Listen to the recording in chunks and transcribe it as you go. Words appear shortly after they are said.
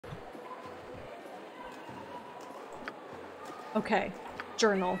Okay,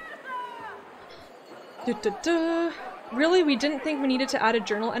 journal. Really? We didn't think we needed to add a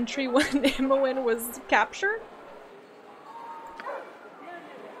journal entry when Imoen was captured?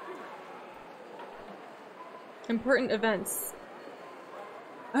 Important events.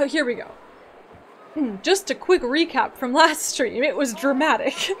 Oh, here we go. Just a quick recap from last stream. It was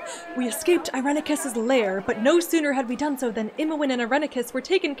dramatic. We escaped Irenicus's lair, but no sooner had we done so than Imoen and Irenicus were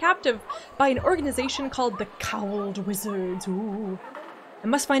taken captive by an organization called the Cowled Wizards. Ooh. I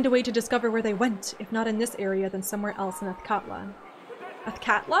must find a way to discover where they went. If not in this area, then somewhere else in Athkatla.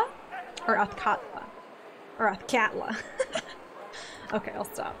 Athkatla? Or Athkatla? Or Athkatla. Okay, I'll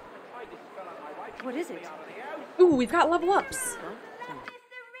stop. What is it? Ooh, we've got level ups.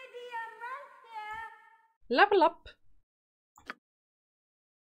 Level up.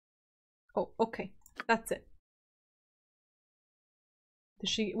 Oh, okay. That's it.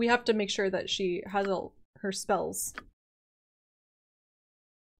 We have to make sure that she has all her spells.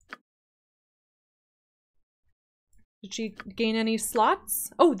 Did she gain any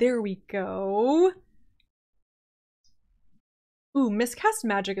slots? Oh, there we go. Ooh, miscast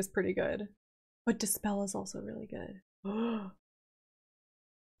magic is pretty good. But dispel is also really good.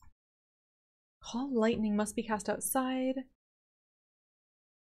 Call lightning must be cast outside.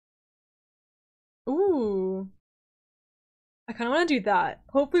 Ooh. I kind of want to do that.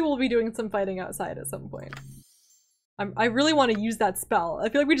 Hopefully we'll be doing some fighting outside at some point. I really want to use that spell. I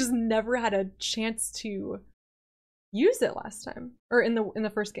feel like we just never had a chance to use it last time. Or in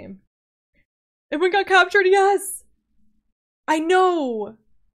the first game. Everyone got captured, yes! I know!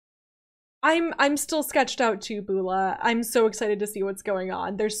 I'm still sketched out too, Bula. I'm so excited to see what's going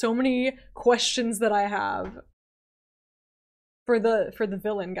on. There's so many questions that I have for the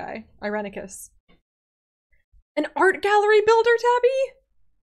villain guy, Irenicus. An art gallery builder, Tabby?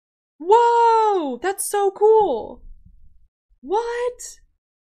 Whoa! That's so cool! What?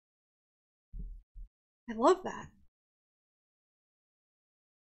 I love that.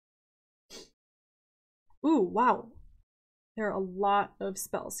 Ooh, wow. There are a lot of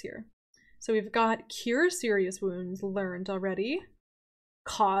spells here. So we've got cure serious wounds learned already.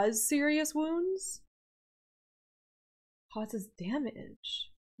 Cause serious wounds. Causes damage.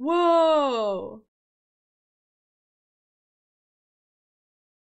 Whoa!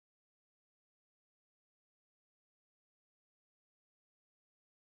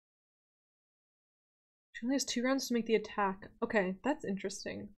 She only has 2 rounds to make the attack. Okay, that's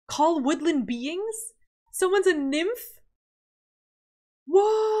interesting. Call woodland beings? Someone's a nymph?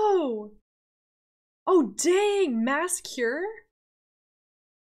 Whoa! Oh dang! Mass cure?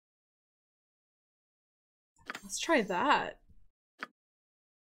 Let's try that. I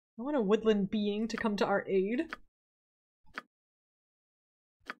want a woodland being to come to our aid.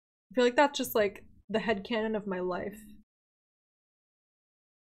 I feel like that's just like the headcanon of my life.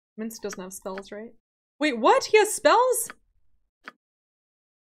 Minsk doesn't have spells, right? Wait, what? He has spells?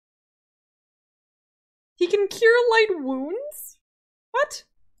 He can cure light wounds? What?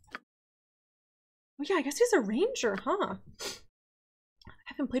 Oh yeah, I guess he's a ranger, huh? I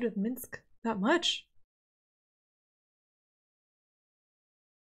haven't played with Minsk that much.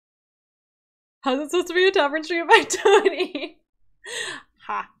 How's it supposed to be a tavern stream by Tony?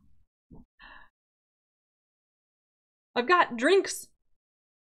 Ha. I've got drinks.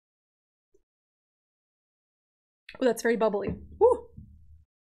 Oh, that's very bubbly. Woo.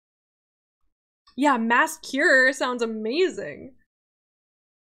 Yeah, mass cure sounds amazing.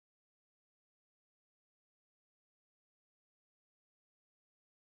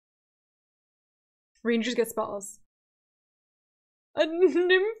 Rangers get spells. A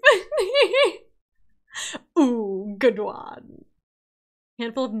nymphany. Ooh, good one.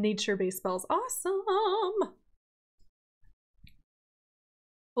 Handful of nature-based spells. Awesome.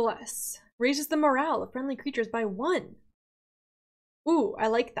 Bless. Raises the morale of friendly creatures by 1. Ooh, I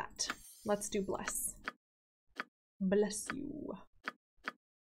like that. Let's do bless. Bless you.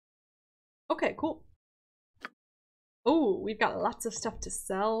 Okay, cool. Oh, we've got lots of stuff to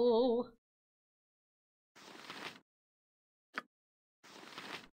sell.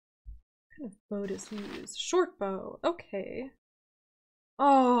 What kind of bow does he use? Short bow. Okay.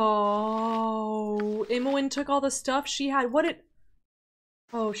 Oh, Imoen took all the stuff she had. What it?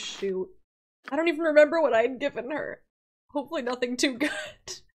 Oh shoot. I don't even remember what I had given her. Hopefully nothing too good.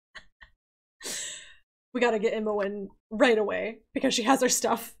 We gotta get Imoen right away because she has her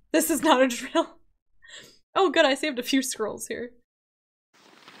stuff. This is not a drill. Oh good, I saved a few scrolls here.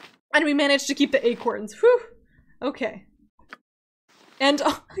 And we managed to keep the acorns. Whew. Okay. And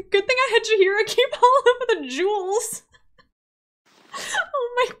oh, good thing I had Jahira keep all of the jewels. Oh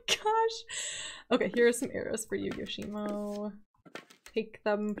my gosh. Okay, here are some arrows for you, Yoshimo. Take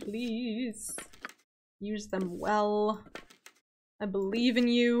them, please. Use them well. I believe in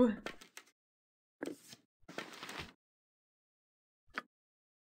you.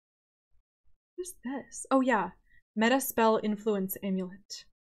 What's this? Oh yeah. Meta spell influence amulet.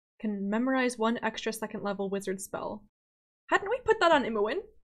 Can memorize 1 extra second level wizard spell. Hadn't we put that on Imoen?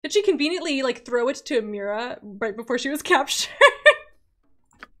 Did she conveniently like throw it to Amira right before she was captured?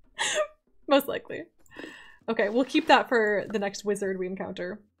 Most likely. Okay, we'll keep that for the next wizard we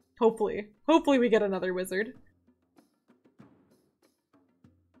encounter. Hopefully. Hopefully we get another wizard.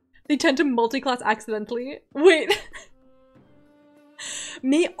 They tend to multi-class accidentally. Wait.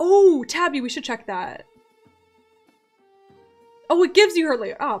 Oh, Tabby, we should check that. Oh, it gives you her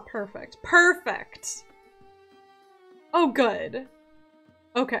layer. Oh, perfect. Perfect. Oh, good.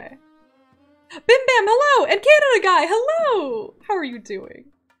 Okay. Bim Bam, hello! And Canada Guy, hello! How are you doing?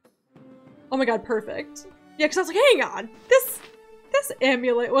 Oh my god, perfect. Yeah, because I was like, hang on. This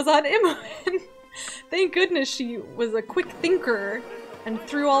amulet was on Imoen. Thank goodness she was a quick thinker and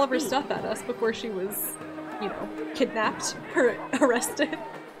threw all of her stuff at us before she was, you know, kidnapped or arrested.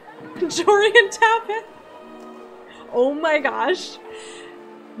 Jory and Tabit. Oh my gosh.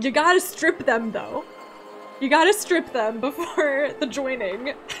 You gotta strip them though. You gotta strip them before the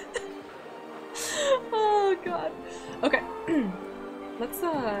joining. Oh god. Okay. Let's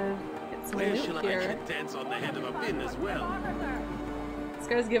get some loot here. Dance on the head of a pin as well. This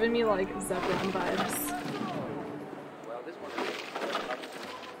guy's giving me like Zebron vibes.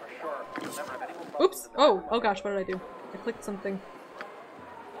 Oops! Oh gosh, what did I do? I clicked something.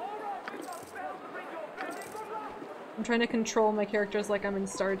 I'm trying to control my characters like I'm in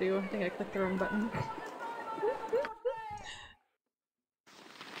Stardew. I think I clicked the wrong button.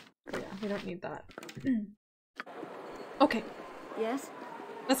 Oh yeah, we don't need that. Okay. Yes?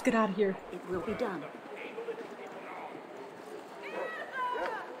 Let's get out of here. It will be done.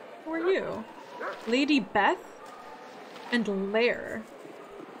 Who are you? Lady Beth? And Lair.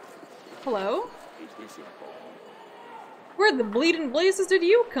 Hello? Where the bleeding blazes did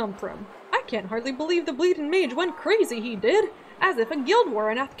you come from? I can't hardly believe the bleeding mage went crazy he did, as if a guild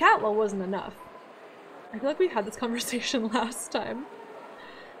war in Athkatla wasn't enough. I feel like we had this conversation last time.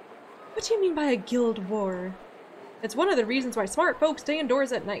 What do you mean by a guild war? It's one of the reasons why smart folks stay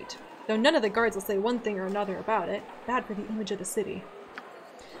indoors at night, though none of the guards will say one thing or another about it. Bad for the image of the city.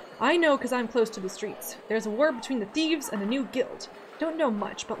 I know because I'm close to the streets. There's a war between the thieves and a new guild. Don't know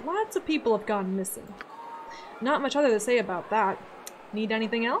much, but lots of people have gone missing. Not much other to say about that. Need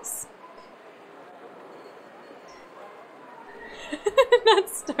anything else? Not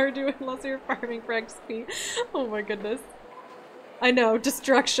Stardew unless you're farming for XP. Oh my goodness. I know,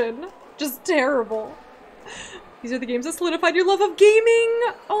 destruction. Just terrible. These are the games that solidified your love of gaming!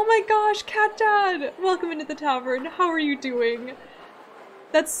 Oh my gosh, Cat Dad! Welcome into the tavern. How are you doing?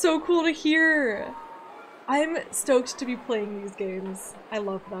 That's so cool to hear. I'm stoked to be playing these games. I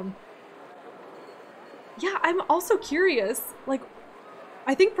love them. Yeah, I'm also curious. Like,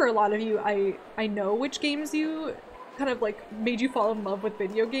 I think for a lot of you, I know which games you kind of like made you fall in love with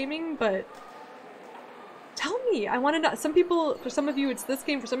video gaming, but tell me. I want to know. Some people, for some of you, it's this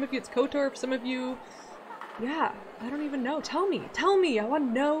game. For some of you, it's KOTOR. For some of you, yeah, I don't even know. Tell me. Tell me. I want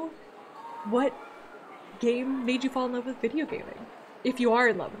to know what game made you fall in love with video gaming. If you are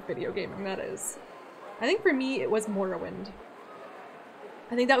in love with video gaming, that is. I think for me, it was Morrowind.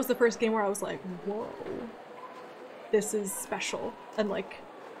 I think that was the first game where I was like, whoa, this is special. And like,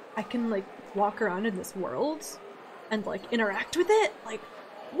 I can like walk around in this world and like interact with it. Like,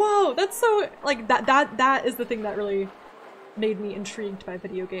 whoa, that's so, like that is the thing that really made me intrigued by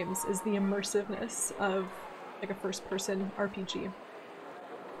video games, is the immersiveness of like a first person RPG.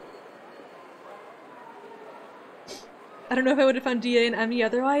 I don't know if I would have found DA and Emmy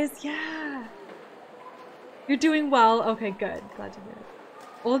otherwise. Yeah. You're doing well. Okay, good. Glad to hear it.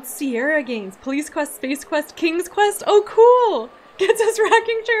 Old Sierra games. Police Quest, Space Quest, King's Quest. Oh, cool. Gets us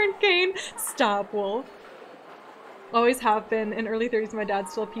racking turn, Kane. Stop, Wolf. Always have been. In early 30s, my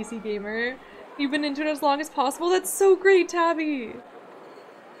dad's still a PC gamer. You've been into it as long as possible. That's so great, Tabby.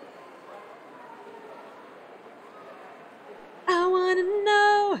 I wanna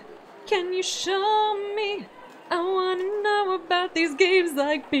know. Can you show me? I wanna know about these games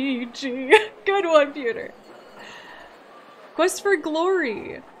like BG. Good one, Pewter. Quest for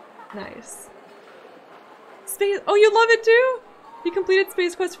Glory. Nice. Space. Oh, you love it too? You completed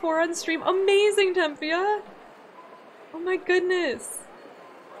Space Quest 4 on stream. Amazing, Tempia. Oh my goodness.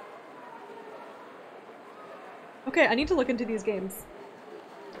 Okay, I need to look into these games.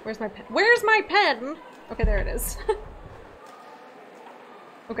 Where's my pen? Where's my pen? Okay, there it is.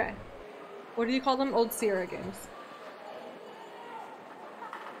 Okay. What do you call them? Old Sierra games.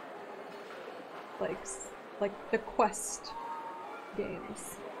 Like the Quest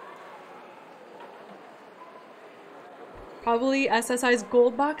games. Probably SSI's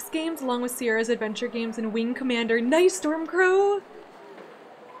Gold Box games, along with Sierra's adventure games and Wing Commander. Nice, Stormcrow!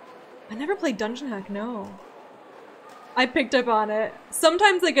 I never played Dungeon Hack, no. I picked up on it.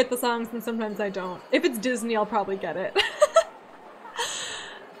 Sometimes I get the songs and sometimes I don't. If it's Disney, I'll probably get it.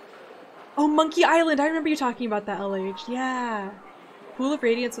 Oh, Monkey Island! I remember you talking about that, LH. Yeah. Pool of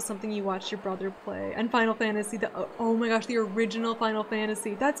Radiance was something you watched your brother play. And Final Fantasy, oh my gosh, the original Final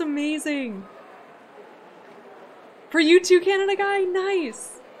Fantasy. That's amazing! For you too, Canada guy?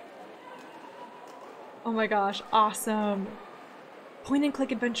 Nice! Oh my gosh, awesome. Point and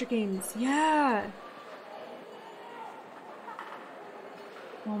click adventure games, yeah!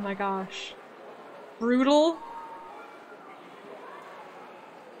 Oh my gosh. Brutal.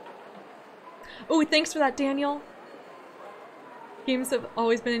 Oh, thanks for that, Daniel. Games have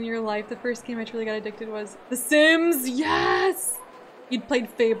always been in your life. The first game I truly got addicted was The Sims, yes! You'd played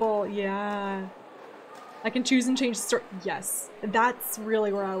Fable, yeah. I can choose and change story. Yes, that's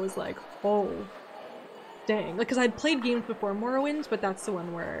really where I was like, oh, dang. Like, because I'd played games before Morrowind, but that's the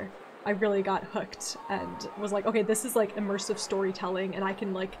one where I really got hooked and was like, okay, this is like immersive storytelling and I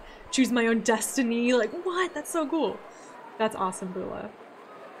can like choose my own destiny. Like, what? That's so cool. That's awesome, Bula.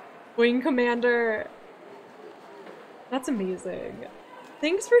 Wing Commander. That's amazing.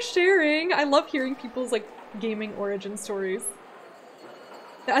 Thanks for sharing. I love hearing people's like gaming origin stories.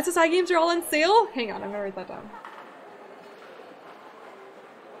 The SSI games are all on sale? Hang on, I'm gonna write that down.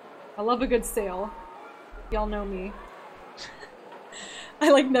 I love a good sale. Y'all know me.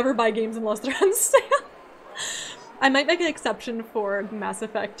 I like never buy games unless they're on sale. I might make an exception for Mass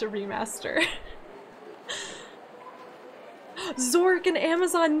Effect Remaster. Zork and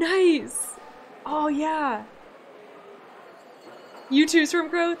Amazon, nice! Oh yeah. You too,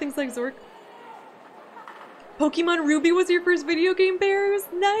 Stormcrow, things like Zork. Pokemon Ruby was your first video game, Bears?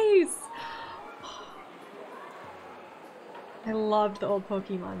 Nice! I loved the old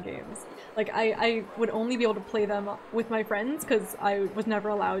Pokemon games. Like, I would only be able to play them with my friends because I was never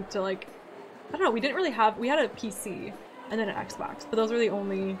allowed to, like, I don't know, we didn't really have, we had a PC and then an Xbox, but those were the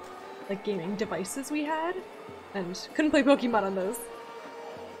only, like, gaming devices we had, and couldn't play Pokemon on those.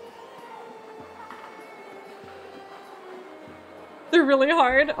 They're really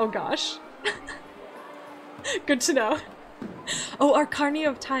hard? Oh gosh. Good to know. Oh, Arcarnia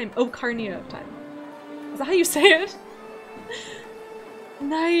of Time. Ocarnia of Time. Is that how you say it?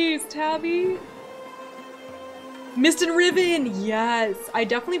 Nice, Tabby. Mist and Riven, yes. I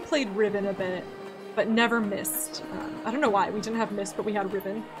definitely played Riven a bit, but never Mist. I don't know why. We didn't have Mist, but we had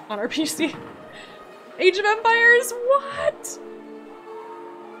Riven on our PC. Age of Empires, what?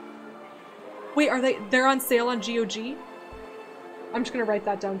 Wait, are they're on sale on GOG? I'm just gonna write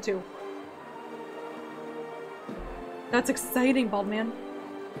that down too. That's exciting, Baldman.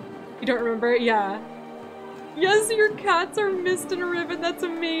 You don't remember? Yeah. Yes, your cats are Mist and Riven. That's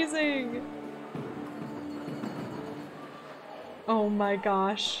amazing. Oh my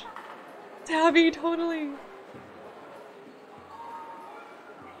gosh. Tabby, totally.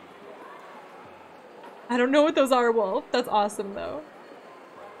 I don't know what those are, Wolf. That's awesome, though.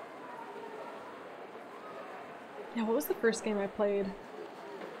 Yeah, what was the first game I played?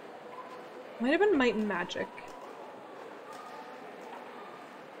 Might have been Might and Magic.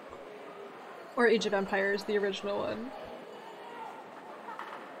 Or Age of Empires, the original one.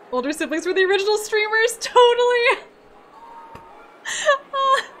 Older siblings were the original streamers, totally!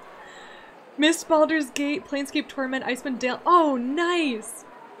 Mist, Baldur's Gate, Planescape Torment, Icewind Dale. Oh, nice!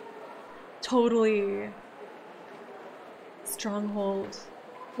 Totally. Stronghold.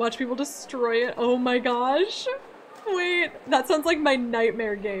 Watch people destroy it. Oh my gosh. Wait, that sounds like my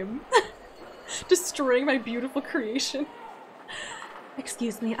nightmare game. Destroying my beautiful creation.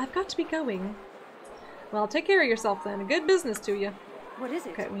 Excuse me, I've got to be going. Well, take care of yourself then. Good business to you. What is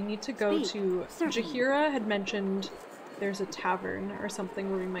it? Okay, we need to go to... Jaheira had mentioned there's a tavern or something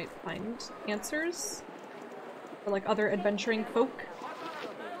where we might find answers. For like other adventuring folk.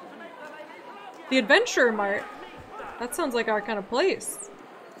 The Adventurer Mart? That sounds like our kind of place.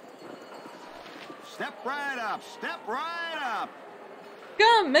 Step right up, step right up.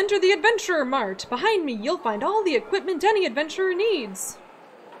 Come, enter the Adventurer Mart. Behind me, you'll find all the equipment any adventurer needs.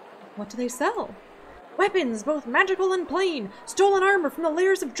 What do they sell? Weapons, both magical and plain. Stolen armor from the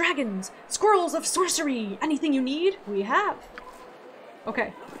lairs of dragons. Scrolls of sorcery. Anything you need, we have.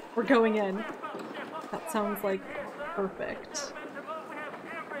 Okay, we're going in. That sounds like perfect.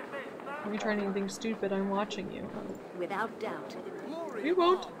 Are you trying anything stupid? I'm watching you. Without doubt. You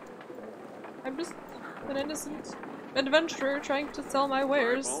won't. I'm just an innocent adventurer trying to sell my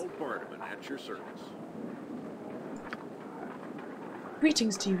wares. Baldur at your service.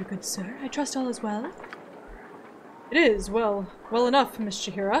 Greetings to you, good sir. I trust all is well. It is, well enough, Miss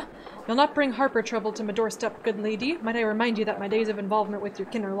Shahira. You'll not bring Harper trouble to my doorstep, good lady. Might I remind you that my days of involvement with your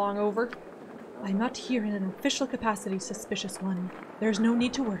kin are long over? I'm not here in an official capacity, suspicious one. There's no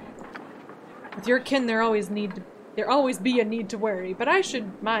need to worry. With your kin, there always be a need to worry, but I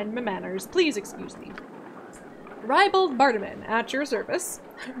should mind my manners. Please excuse me. Ribald Barterman, at your service.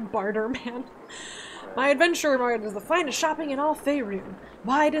 Barterman. My adventure mart is the finest shopping in all Faerun.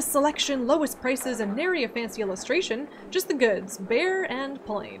 Widest selection, lowest prices, and nary a fancy illustration. Just the goods, bare and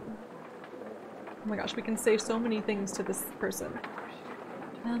plain. Oh my gosh, we can say so many things to this person.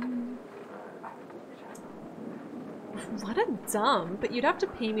 What a dump, but you'd have to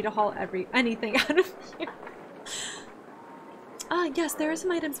pay me to haul anything out of here. Yes, there are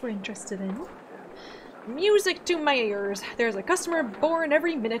some items we're interested in. Music to my ears. There's a customer born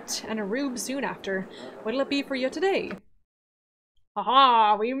every minute and a rube soon after. What'll it be for you today?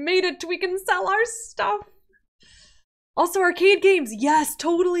 Aha, we made it. We can sell our stuff. Also arcade games. Yes,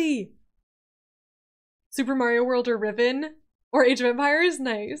 totally. Super Mario World or Riven or Age of Empires.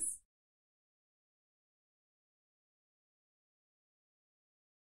 Nice.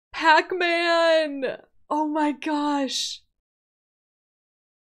 Pac-Man. Oh my gosh.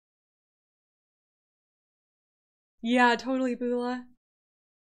 Yeah, totally, Bula.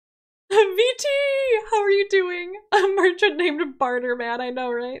 VT! How are you doing? A merchant named Barterman, I know,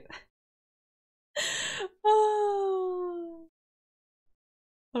 right? Oh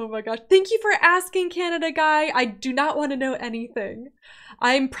my gosh. Thank you for asking, Canada Guy. I do not want to know anything.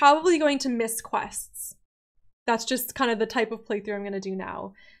 I'm probably going to miss quests. That's just kind of the type of playthrough I'm going to do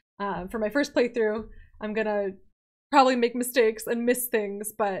now. For my first playthrough, I'm going to probably make mistakes and miss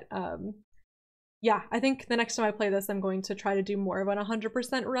things, but yeah, I think the next time I play this, I'm going to try to do more of an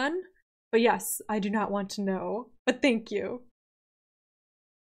 100% run. But yes, I do not want to know, but thank you.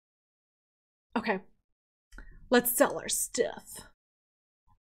 Okay, let's sell our stuff.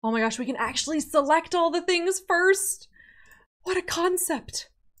 Oh my gosh, we can actually select all the things first. What a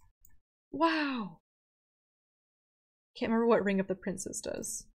concept. Wow. Can't remember what Ring of the Princess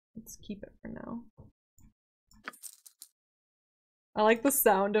does. Let's keep it for now. I like the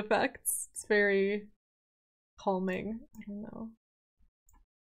sound effects. It's very calming. I don't know.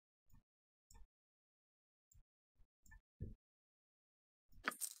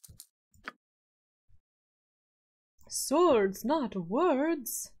 Swords, not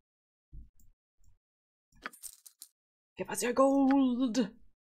words. Give us your gold.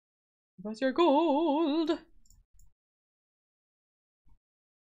 Give us your gold.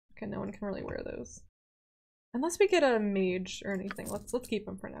 Okay, no one can really wear those. Unless we get a mage or anything. Let's keep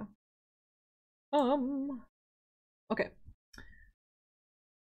them for now. Okay.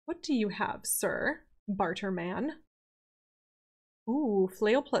 What do you have, sir? Barterman. Ooh,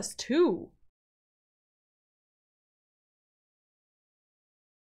 flail +2.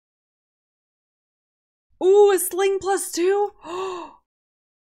 Ooh, a sling +2? Oh,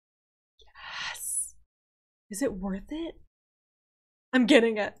 yes. Is it worth it? I'm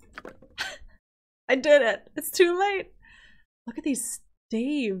getting it. I did it. It's too late. Look at these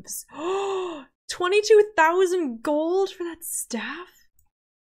staves. Oh, 22,000 gold for that staff?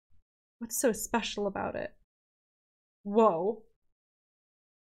 What's so special about it? Whoa.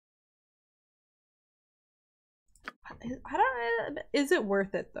 I don't know. Is it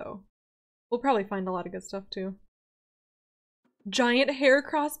worth it though? We'll probably find a lot of good stuff too. Giant hair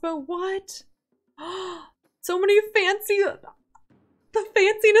crossbow? What? So many fancy... The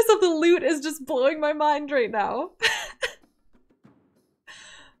fanciness of the loot is just blowing my mind right now.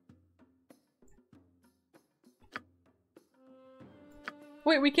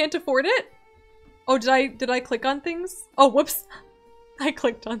 Wait, we can't afford it? Oh, did I click on things? Oh, whoops. I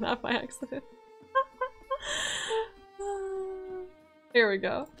clicked on that by accident. Here we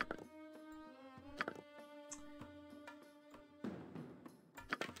go.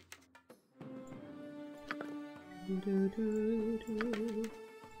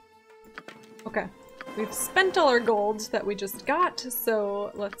 Okay, we've spent all our gold that we just got,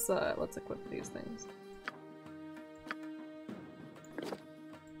 so let's equip these things.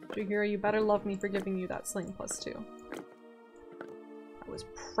 Jahira, you better love me for giving you that sling +2. That was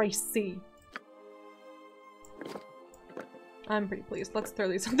pricey. I'm pretty pleased. Let's throw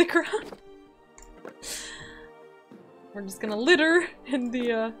these on the ground. We're just gonna litter in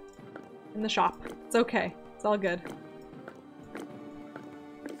the shop. It's okay. It's all good.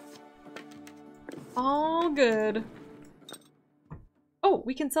 All good. Oh, Oh,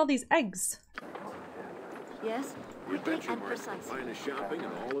 we can sell these eggs. Yes, The quickly Adventure and Mart, precisely. finest shopping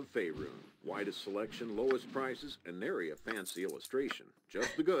in all of Faerun. Widest selection, lowest prices, and nary a fancy illustration.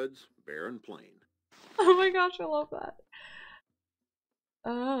 Just the goods, bare and plain. Oh my gosh, I love that.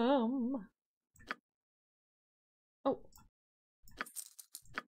 Oh.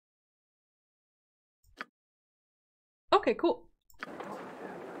 Okay, cool.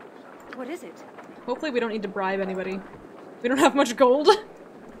 What is it? Hopefully we don't need to bribe anybody. We don't have much gold.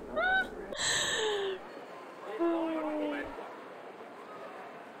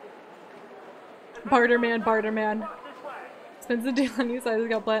 Barter man, barter man. Spends the deal on these sides,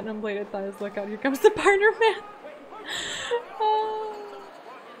 got platinum plated thighs. Look out, here comes the barter man. Oh.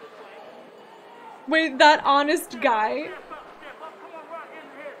 Wait, that honest guy.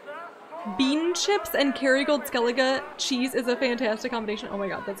 Bean chips and Kerrygold Skellige cheese is a fantastic combination. Oh my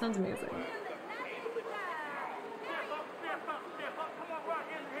god, that sounds amazing.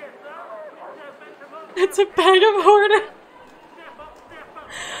 It's a bag of Horta.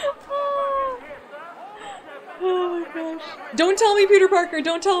 Oh my gosh. Don't tell me, Peter Parker,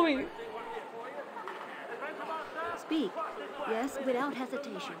 don't tell me. Speak. Yes, without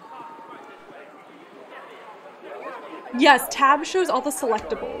hesitation. Yes, tab shows all the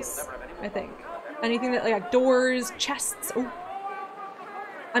selectables, I think. Anything that, like, doors, chests. Oh.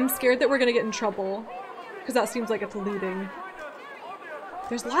 I'm scared that we're gonna get in trouble, because that seems like it's looting.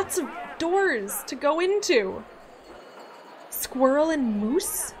 There's lots of doors to go into. Squirrel and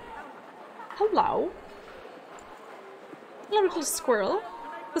moose? Hello. Hello, little squirrel.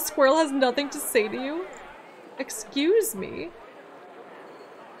 The squirrel has nothing to say to you. Excuse me.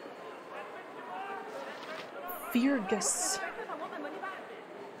 Virgus.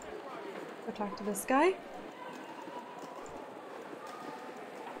 Go talk to this guy.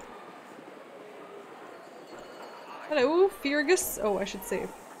 Hello, Virgus. Oh, I should save.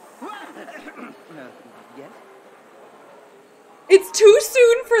 Yes? It's too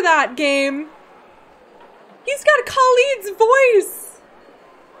soon for that game. He's got Khalid's voice.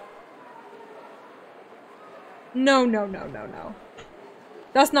 No, no, no, no, no.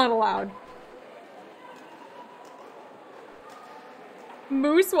 That's not allowed.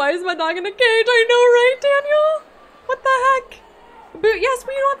 Moose, why is my dog in a cage? I know, right, Daniel? What the heck? Boo, yes,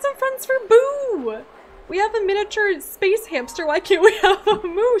 we want some friends for Boo. We have a miniature space hamster. Why can't we have a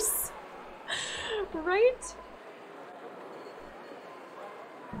moose? Right?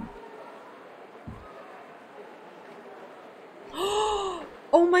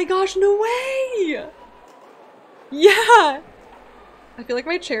 Oh my gosh, no way! Yeah! I feel like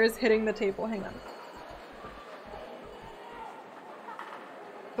my chair is hitting the table. Hang on.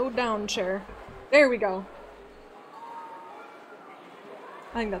 Go down, chair. There we go.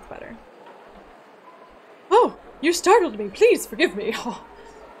 I think that's better. Oh, you startled me. Please forgive me. Oh.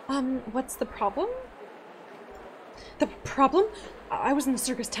 What's the problem? The problem? I was in the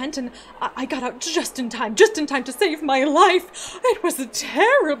circus tent and I got out just in time to save my life. It was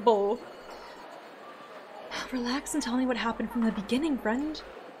terrible. Relax and tell me what happened from the beginning, friend.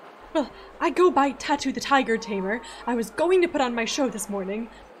 Well, I go by Tattoo the Tiger Tamer. I was going to put on my show this morning,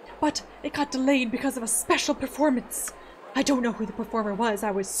 but it got delayed because of a special performance. I don't know who the performer was.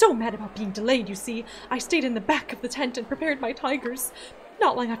 I was so mad about being delayed, you see. I stayed in the back of the tent and prepared my tigers.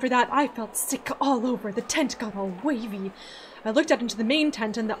 Not long after that, I felt sick all over. The tent got all wavy. I looked out into the main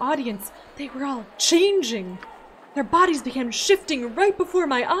tent and the audience, they were all changing. Their bodies began shifting right before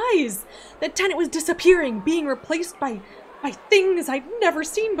my eyes. The tent was disappearing, being replaced by things I'd never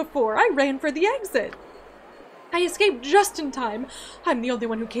seen before. I ran for the exit. I escaped just in time. I'm the only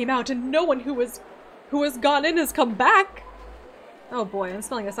one who came out, and no one who has gone in has come back. Oh boy, I'm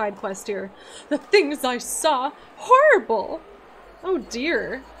smelling a side quest here. The things I saw, horrible. Oh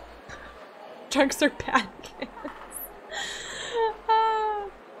dear. Trunks are bad kids.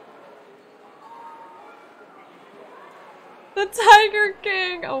 The Tiger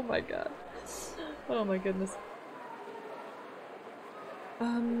King! Oh my god. Oh my goodness. I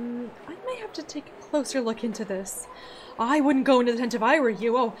might have to take a closer look into this. I wouldn't go into the tent if I were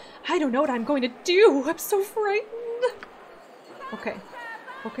you. Oh, I don't know what I'm going to do. I'm so frightened. Okay.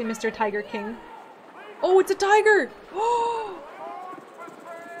 Okay, Mr. Tiger King. Oh, it's a tiger!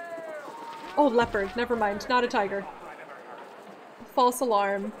 Oh, leopard. Never mind. Not a tiger. False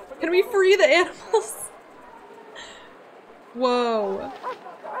alarm. Can we free the animals? Whoa.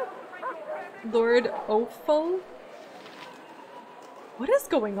 Lord Ophel? What is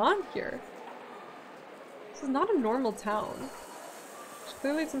going on here? This is not a normal town. There's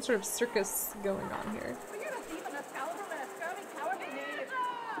clearly some sort of circus going on here.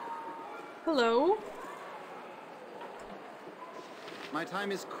 Hello? My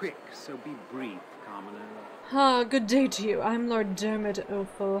time is quick, so be brief, commoner. Ah, good day to you. I'm Lord Dermot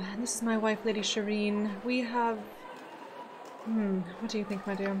Ophel, and this is my wife, Lady Shireen. We have... what do you think,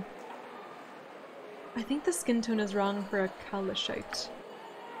 my dear? I think the skin tone is wrong for a Kalashite.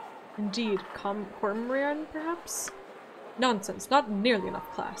 Indeed, Cormorant, perhaps? Nonsense, not nearly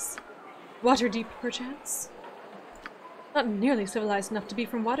enough class. Waterdeep, perchance? Not nearly civilized enough to be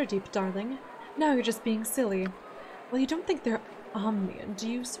from Waterdeep, darling. Now you're just being silly. Well, you don't think they're Omnian, do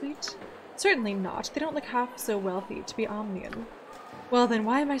you, sweet? Certainly not. They don't look half so wealthy to be Omnian. Well then,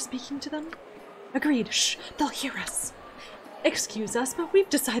 why am I speaking to them? Agreed. Shh! They'll hear us! Excuse us, but we've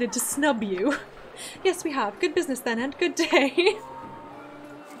decided to snub you. Yes, we have. Good business then, and good day.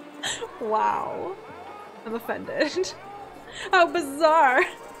 Wow. I'm offended. How bizarre!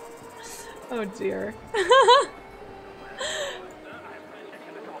 Oh dear.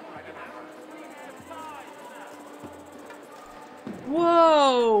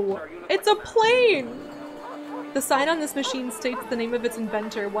 Whoa! It's a plane! The sign on this machine states the name of its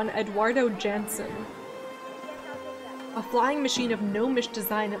inventor, one Eduardo Jansen. A flying machine of gnomish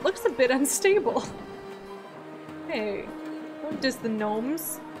design. It looks a bit unstable. Hey, don't diss the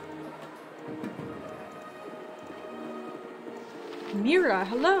gnomes. Mira,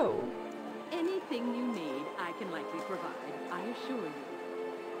 hello! Anything you need, I can likely provide, I assure you.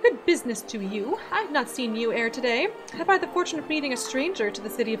 Good business to you. I've not seen you ere today. Have I the fortune of meeting a stranger to the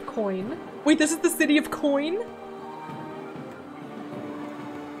city of Coin? Wait, this is the city of Coin?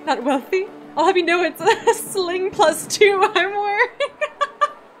 Not wealthy? I'll have you know it's a sling +2 I'm wearing.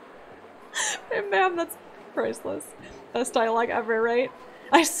 Hey, ma'am, that's priceless. Best dialogue ever, right?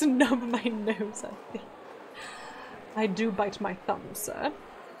 I snub my nose at thee. I do bite my thumb, sir.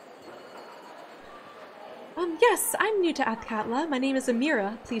 Yes, I'm new to Athkatla. My name is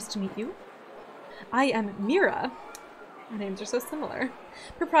Amira. Pleased to meet you. I am Mira. Our names are so similar.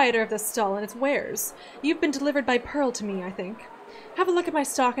 Proprietor of this stall and its wares. You've been delivered by Pearl to me, I think. Have a look at my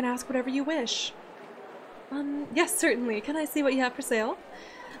stock and ask whatever you wish. Yes, certainly. Can I see what you have for sale?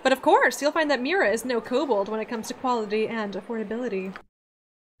 But of course, you'll find that Mira is no kobold when it comes to quality and affordability.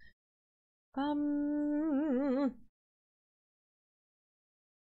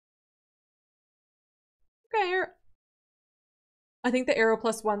 Okay. I think the Arrow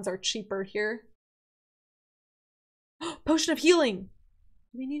 +1s are cheaper here. Potion of healing!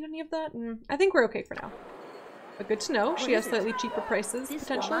 Do we need any of that? I think we're okay for now. But good to know. She has slightly cheaper prices,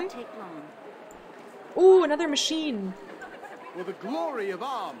 potentially. Ooh, another machine! For the glory of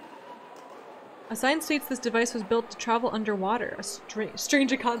Arm! A sign states this device was built to travel underwater. A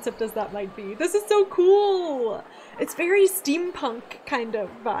strange a concept as that might be. This is so cool! It's very steampunk kind of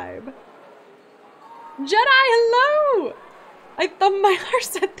vibe. Jedi, hello! I thumb my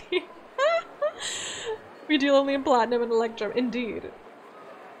arse at thee. We deal only in platinum and electrum, indeed.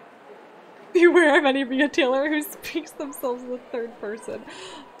 Beware of any retailer who speaks themselves in the third person.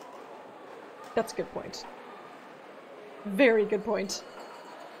 That's a good point. Very good point.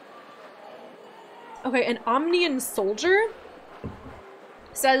 Okay, an Omnian soldier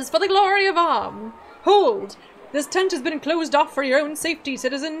says, "For the glory of Om, hold! This tent has been closed off for your own safety,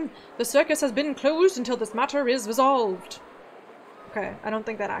 citizen. The circus has been closed until this matter is resolved." Okay, I don't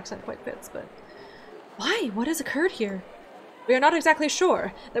think that accent quite fits, but... Why? What has occurred here? We are not exactly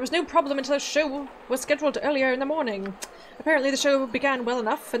sure. There was no problem until the show was scheduled earlier in the morning. Apparently the show began well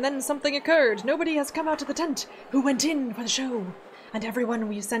enough, and then something occurred. Nobody has come out of the tent who went in for the show. And everyone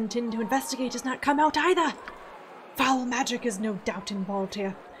we sent in to investigate has not come out either. Foul magic is no doubt involved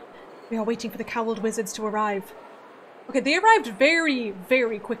here. We are waiting for the cowled wizards to arrive. Okay, they arrived very,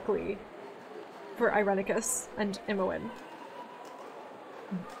 very quickly for Irenicus and Imoen.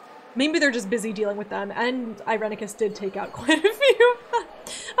 Maybe they're just busy dealing with them, and Irenicus did take out quite a few.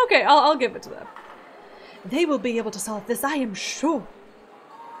 Okay, I'll give it to them. They will be able to solve this, I am sure.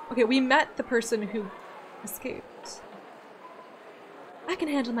 Okay, we met the person who escaped. I can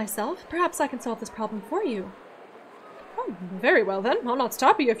handle myself. Perhaps I can solve this problem for you. Oh, very well then. I'll not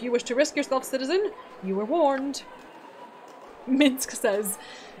stop you if you wish to risk yourself, citizen. You were warned. Minsk says,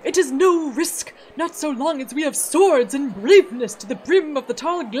 "It is no risk, not so long as we have swords and braveness to the brim of the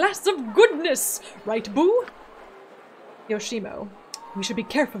tall glass of goodness. Right, Boo?" Yoshimo, "We should be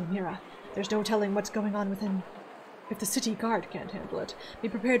careful, Mira. There's no telling what's going on within. If the city guard can't handle it, be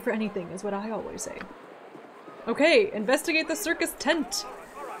prepared for anything is what I always say." Okay, investigate the circus tent.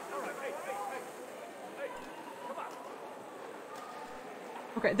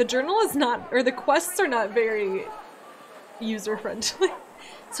 Okay, the journal is not, or the quests are not very user-friendly.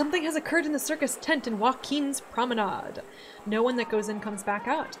 Something has occurred in the circus tent in Joaquin's Promenade. No one that goes in comes back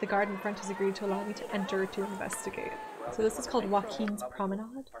out. The guard in front has agreed to allow me to enter to investigate. So this is called Joaquin's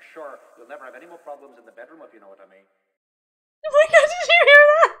Promenade. For sure, you'll never have any more problems in the bedroom if you know what I mean. Oh my god, did you hear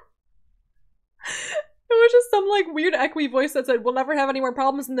that? It was just some like weird echoey voice that said, we'll never have any more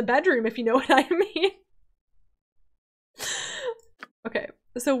problems in the bedroom if you know what I mean. Okay,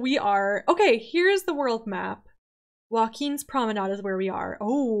 so we are, okay, here's the world map. Joaquin's Promenade is where we are.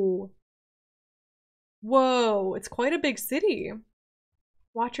 Oh. Whoa, it's quite a big city.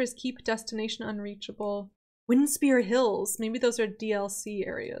 Watchers Keep, destination unreachable. Windspear Hills, maybe those are DLC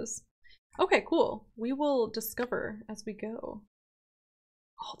areas. Okay, cool. We will discover as we go.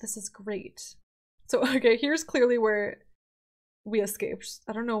 Oh, this is great. So, okay, here's clearly where we escaped.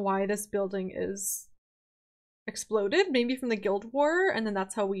 I don't know why this building is exploded. Maybe from the Guild War, and then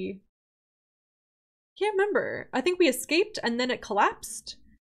that's how we... Can't remember. I think we escaped and then it collapsed.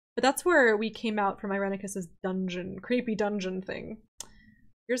 But that's where we came out from Irenicus's dungeon. Creepy dungeon thing.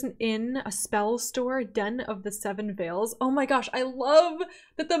 Here's an inn, a spell store, Den of the Seven Veils. Oh my gosh, I love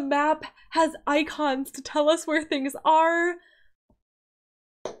that the map has icons to tell us where things are.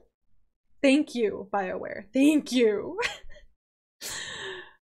 Thank you, BioWare. Thank you.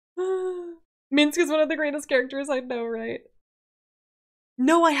 Minsk is one of the greatest characters I know, right?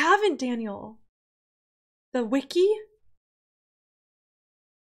 No, I haven't, Daniel. The wiki?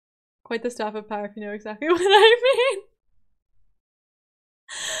 Quite the staff of power if you know exactly what I mean.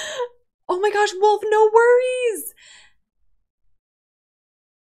 Oh my gosh, Wolf, no worries!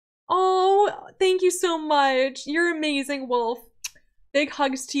 Oh, thank you so much. You're amazing, Wolf. Big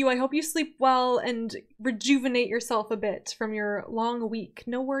hugs to you. I hope you sleep well and rejuvenate yourself a bit from your long week.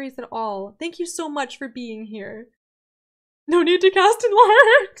 No worries at all. Thank you so much for being here. No need to cast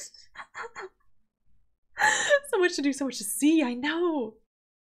enlarge. So much to do, so much to see. I know.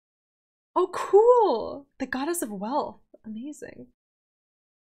 Oh, cool. The goddess of wealth. Amazing.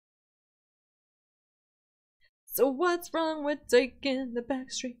 So what's wrong with taking the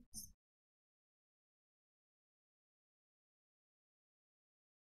back streets?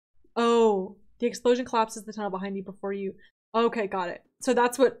 Oh, the explosion collapses the tunnel behind you before you... Okay, got it. So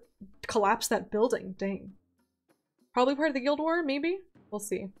that's what collapsed that building. Dang. Probably part of the Guild War, maybe? We'll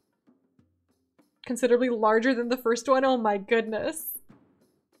see. Considerably larger than the first one. Oh my goodness.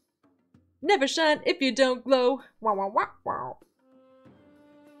 Never shine if you don't glow. Wow, wow, wow, wow.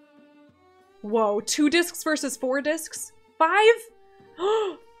 Whoa, 2 discs versus 4 discs? 5?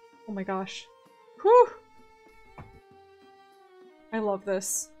 Oh my gosh. Whew. I love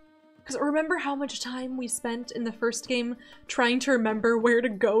this. Because remember how much time we spent in the first game trying to remember where to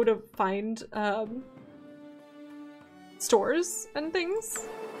go to find stores and things?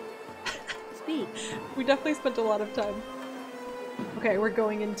 Speak. We definitely spent a lot of time. Okay, we're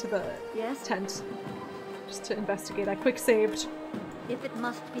going into the tent just to investigate. I quick saved. If it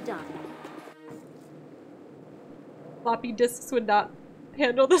must be done. Floppy disks would not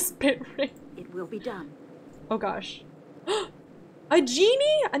handle this bit rate. It will be done. Oh gosh. A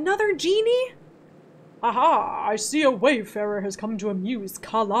genie? Another genie? Aha! I see a wayfarer has come to amuse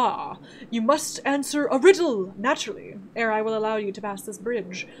Kala. You must answer a riddle, naturally, ere I will allow you to pass this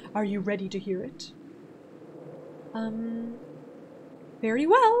bridge. Are you ready to hear it? Very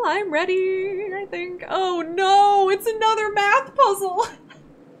well, I'm ready, I think. Oh no, it's another math puzzle!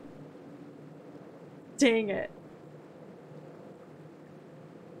 Dang it.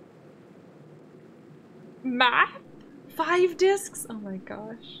 Math? 5 discs? Oh my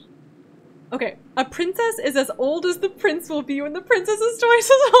gosh. Okay, a princess is as old as the prince will be when the princess is twice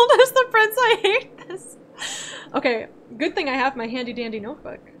as old as the prince. I hate this. Okay, good thing I have my handy dandy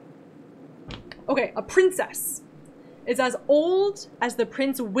notebook. Okay, a princess is as old as the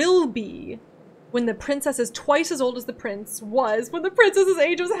prince will be when the princess is twice as old as the prince was when the princess's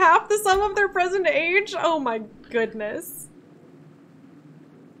age was half the sum of their present age. Oh my goodness.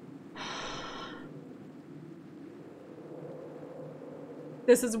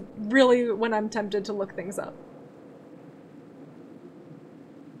 This is really when I'm tempted to look things up.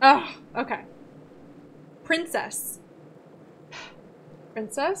 Oh, okay. Princess.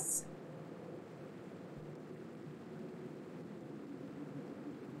 Princess?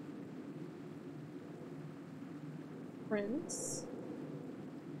 Prince?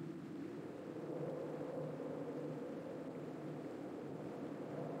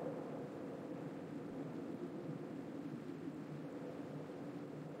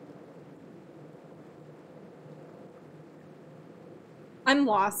 I'm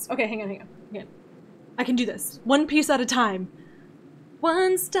lost. Okay, hang on. I can do this. One piece at a time.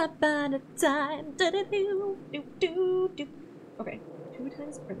 One step at a time. Do-do-do-do-do-do. Okay, 2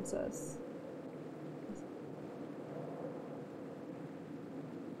 times princess.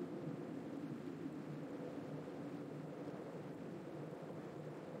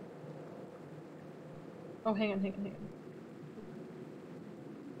 Oh, hang on.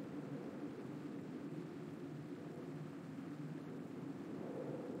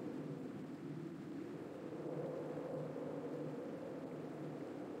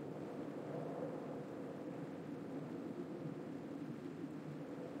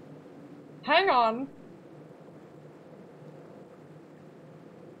 Hang on.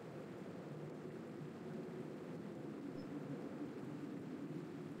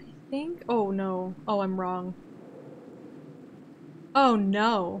 Think? Oh no. Oh, I'm wrong. Oh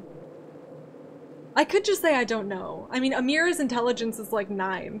no. I could just say I don't know. I mean, Amira's intelligence is like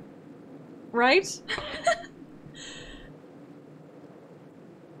 9. Right?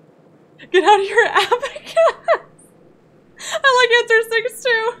 Get out of your abacus! I like answer 6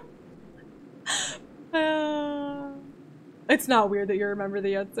 too. It's not weird that you remember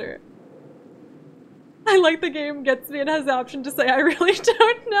the answer. I like the game gets me and has the option to say I really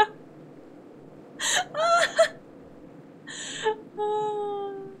don't know.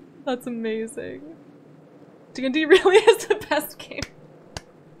 That's amazing. D&D really is the best game.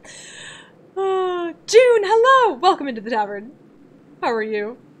 June, hello! Welcome into the tavern. How are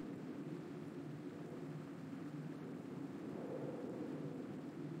you?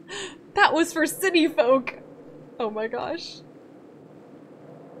 That was for city folk. Oh my gosh.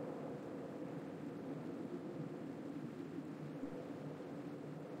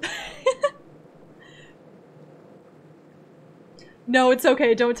 No, it's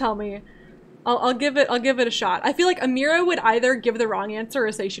okay. Don't tell me. I'll give it a shot. I feel like Amira would either give the wrong answer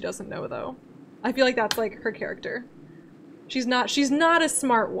or say she doesn't know though. I feel like that's like her character. She's not a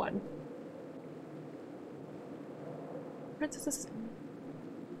smart one. Princess.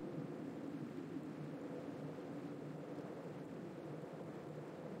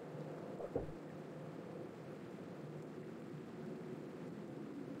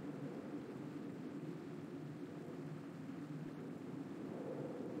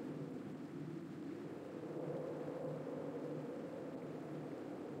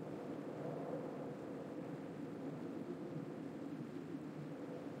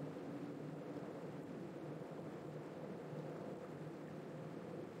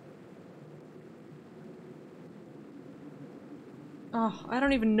 Oh, I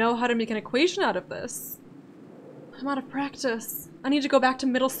don't even know how to make an equation out of this. I'm out of practice. I need to go back to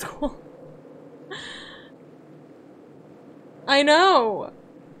middle school. I know!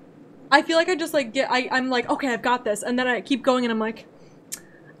 I feel like I just like I'm like, okay, I've got this, and then I keep going and I'm like,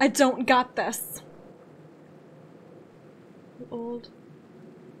 I don't got this. Old.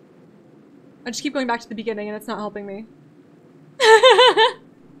 I just keep going back to the beginning and it's not helping me.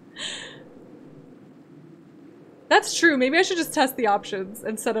 That's true. Maybe I should just test the options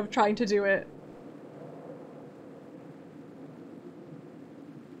instead of trying to do it.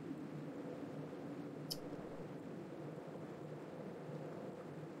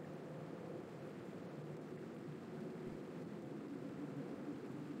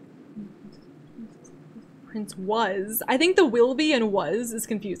 Prince was. I think the will be and was is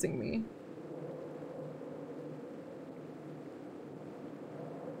confusing me.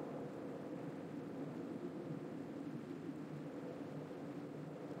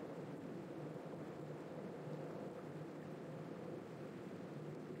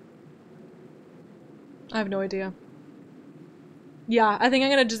 I have no idea. Yeah, I think I'm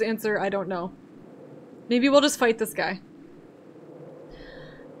gonna just answer I don't know. Maybe we'll just fight this guy.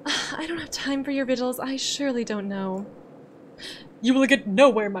 I don't have time for your vigils. I surely don't know. You will get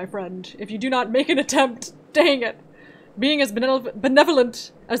nowhere, my friend, if you do not make an attempt. Dang it. Being as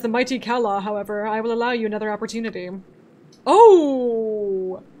benevolent as the mighty Kala, however, I will allow you another opportunity.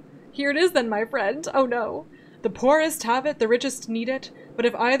 Oh! Here it is then, my friend. Oh no. The poorest have it, the richest need it, but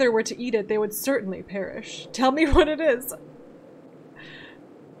if either were to eat it, they would certainly perish. Tell me what it is.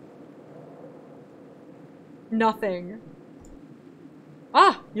 Nothing.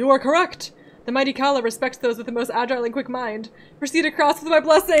 Ah, you are correct. The mighty Kala respects those with the most agile and quick mind. Proceed across with my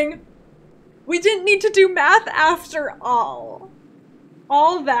blessing. We didn't need to do math after all.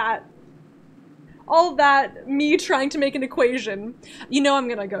 All that, me trying to make an equation. You know I'm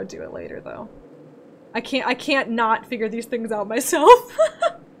gonna go do it later though. I can't not figure these things out myself.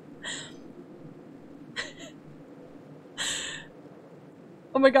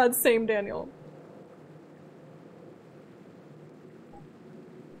 Oh my god, same Daniel.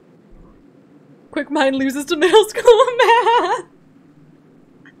 Quick mind loses to middle school math.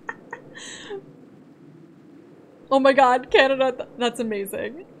 Oh my god, Canada, that's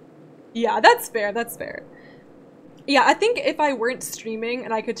amazing. Yeah, that's fair, that's fair. Yeah, I think if I weren't streaming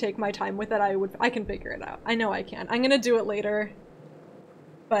and I could take my time with it, I can figure it out. I know I can. I'm gonna do it later.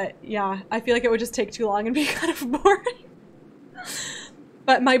 But yeah, I feel like it would just take too long and be kind of boring.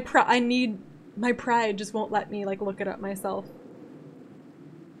 But my pride just won't let me like look it up myself.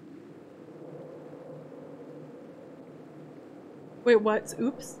 Wait, what?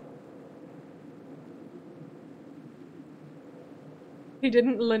 Oops. He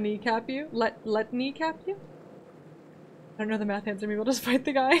didn't kneecap you? Let kneecap you? I don't know the math answer. Maybe we'll just fight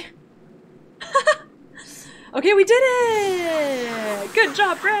the guy. Okay, we did it! Good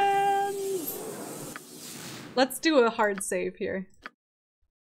job, friends! Let's do a hard save here.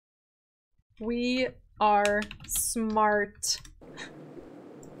 We are smart.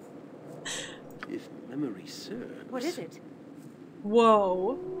 If memory serves. What is it?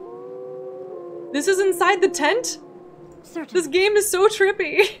 Whoa. This is inside the tent? Certainly. This game is so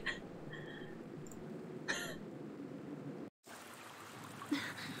trippy.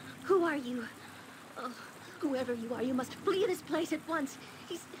 Who are you? Oh, whoever you are, you must flee this place at once.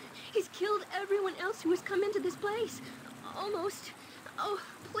 He's killed everyone else who has come into this place. Almost. Oh,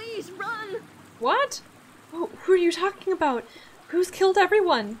 please run. What? Oh, who are you talking about? Who's killed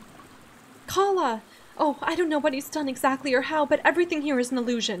everyone? Kala. Oh, I don't know what he's done exactly or how, but everything here is an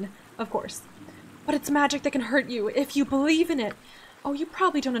illusion. Of course. But it's magic that can hurt you if you believe in it. Oh, you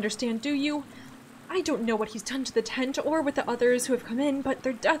probably don't understand, do you? I don't know what he's done to the tent or with the others who have come in, but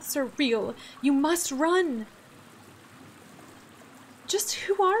their deaths are real. You must run. Just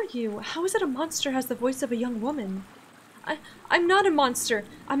who are you? How is it a monster has the voice of a young woman? I'm not a monster.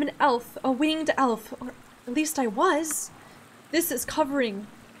 I'm an elf, a winged elf, or at least I was. This covering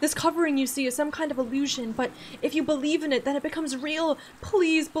you see is some kind of illusion, but if you believe in it, then it becomes real.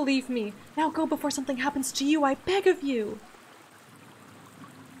 Please believe me. Now go before something happens to you, I beg of you.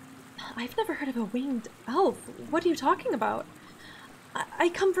 I've never heard of a winged elf. What are you talking about? I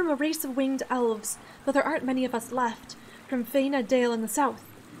come from a race of winged elves, though there aren't many of us left, from Faina Dale in the south.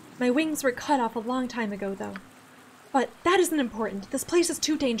 My wings were cut off a long time ago, though. But that isn't important. This place is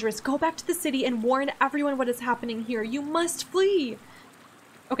too dangerous. Go back to the city and warn everyone what is happening here. You must flee.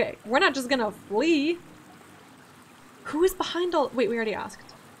 Okay, we're not just gonna flee. Who is behind all— wait, we already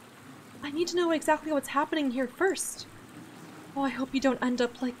asked. I need to know exactly what's happening here first. Oh, I hope you don't end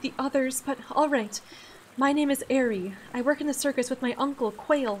up like the others, but alright. My name is Aerie. I work in the circus with my uncle,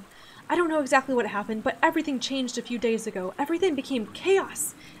 Quail. I don't know exactly what happened, but everything changed a few days ago. Everything became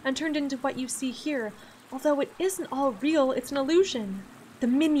chaos and turned into what you see here. Although it isn't all real, it's an illusion. The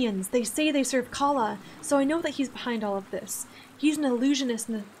minions, they say they serve Kala, so I know that he's behind all of this. He's an illusionist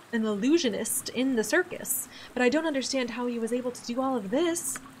in the circus, but I don't understand how he was able to do all of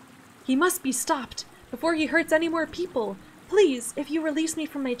this. He must be stopped before he hurts any more people. Please, if you release me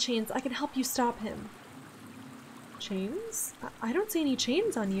from my chains, I can help you stop him. Chains? I don't see any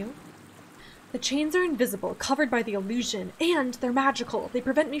chains on you. The chains are invisible, covered by the illusion, and they're magical. They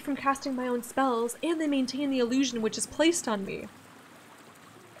prevent me from casting my own spells, and they maintain the illusion which is placed on me.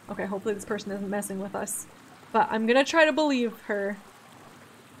 Okay, hopefully this person isn't messing with us. But I'm gonna try to believe her.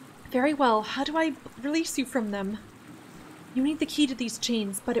 Very well, how do I release you from them? You need the key to these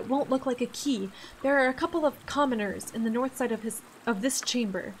chains, but it won't look like a key. There are a couple of commoners in the north side of this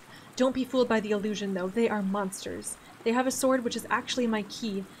chamber. Don't be fooled by the illusion, though. They are monsters. They have a sword which is actually my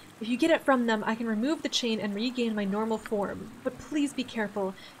key. If you get it from them, I can remove the chain and regain my normal form. But please be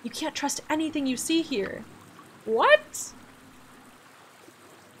careful. You can't trust anything you see here. What?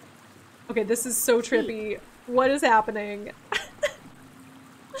 Okay, this is so trippy. What is happening?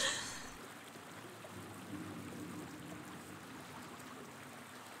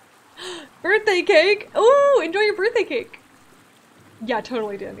 Birthday cake! Ooh, enjoy your birthday cake! Yeah,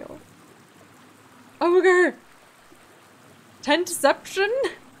 totally, Daniel. Ogre! Tentception?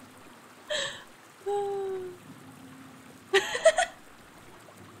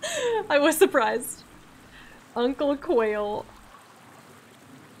 I was surprised. Uncle Quail.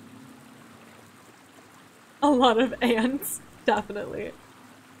 A lot of ants, definitely.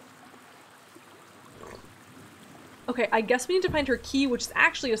 Okay, I guess we need to find her key, which is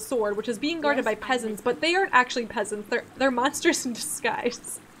actually a sword, which is being guarded by peasants, but they aren't actually peasants. They're monsters in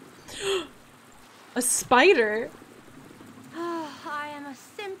disguise. A spider? I am a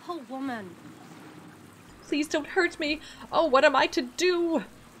simple woman. Please don't hurt me. Oh, what am I to do?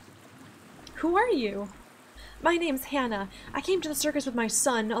 Who are you? My name's Hannah. I came to the circus with my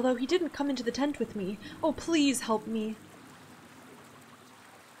son, although he didn't come into the tent with me. Oh, please help me.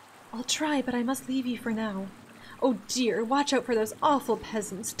 I'll try, but I must leave you for now. Oh dear, watch out for those awful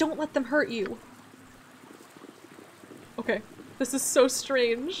peasants. Don't let them hurt you. Okay, this is so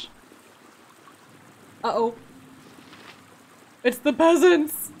strange. Uh-oh. It's the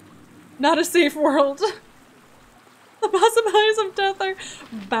peasants! Not a safe world. The possibilities of death are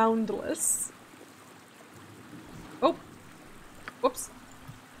boundless. Oh. Whoops.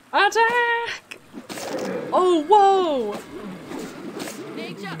 Attack! Oh, whoa!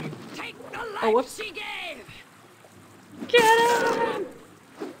 Nature, take the life Oh, whoops. she gave! Get him!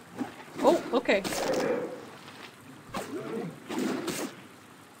 Oh, okay.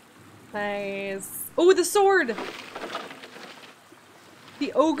 Nice. Oh, the sword!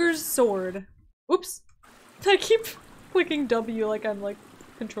 The ogre's sword. Oops. I keep clicking W like I'm like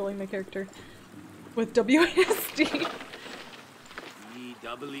controlling my character with WASD. Be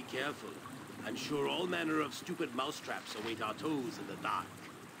doubly careful. I'm sure all manner of stupid mousetraps await our toes in the dark.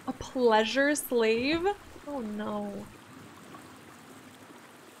 A pleasure slave? Oh no.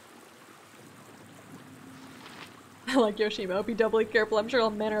 I like Yoshimo. Be doubly careful. I'm sure all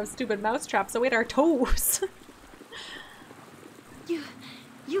manner of stupid mousetraps await our toes.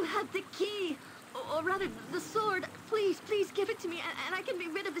 You have the key, or rather, the sword. Please, please give it to me, and I can be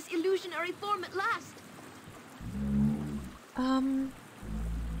rid of this illusionary form at last.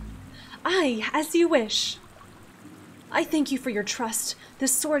 Aye, as you wish. I thank you for your trust.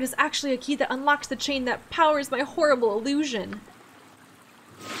 This sword is actually a key that unlocks the chain that powers my horrible illusion.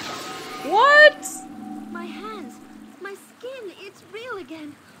 What? My hands, my skin, it's real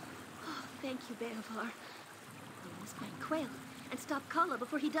again. Oh, thank you, Baldur. I must find Quail and stop Kala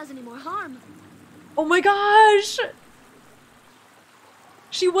before he does any more harm. Oh my gosh!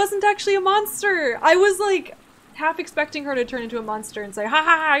 She wasn't actually a monster! I was like half expecting her to turn into a monster and say, ha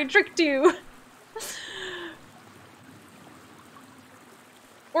ha, I tricked you!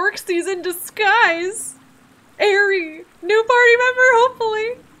 Orcsies in disguise! Airy! New party member,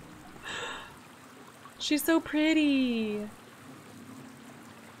 hopefully! She's so pretty!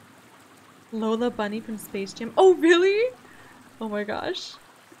 Lola Bunny from Space Jam. Oh, really? Oh my gosh.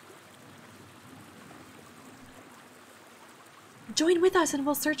 Join with us and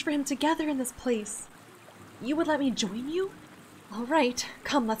we'll search for him together in this place. You would let me join you? All right,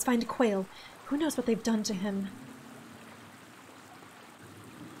 come, let's find Quail. Who knows what they've done to him?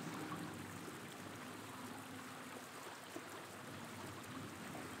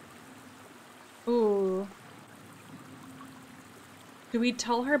 Ooh. Do we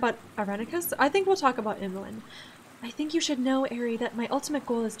tell her about Arenicus? I think we'll talk about Imoen. I think you should know, Aerie, that my ultimate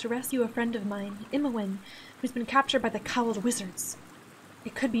goal is to rescue a friend of mine, Imoen, who's been captured by the cowled wizards.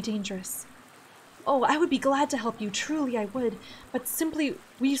 It could be dangerous. Oh, I would be glad to help you, truly I would, but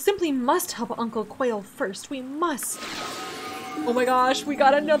we simply must help Uncle Quail first. We must. Oh my gosh, we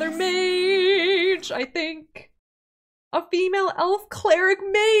got another mage, I think. A female elf cleric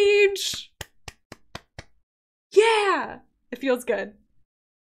mage! Yeah! It feels good.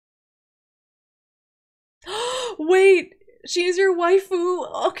 Wait, she's your waifu.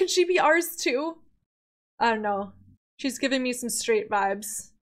 Oh, can she be ours too? I don't know. She's giving me some straight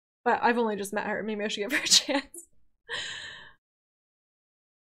vibes. But I've only just met her. Maybe I should give her a chance.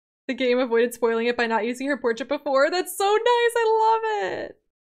 The game avoided spoiling it by not using her portrait before. That's so nice. I love it.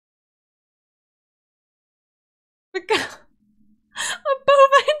 A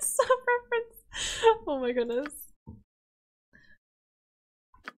bovine sub-reference. Oh my goodness.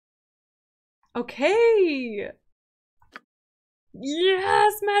 Okay.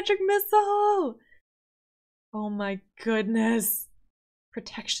 Yes, magic missile. Oh my goodness.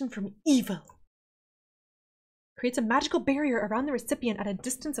 Protection from evil. Creates a magical barrier around the recipient at a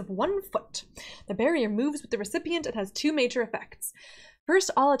distance of 1 foot. The barrier moves with the recipient and has 2 major effects. First,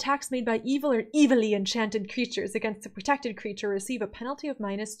 all attacks made by evil or evilly enchanted creatures against a protected creature receive a penalty of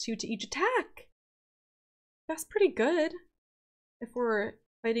 -2 to each attack. That's pretty good if we're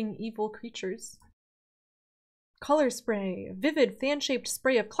fighting evil creatures. Color spray. Vivid fan-shaped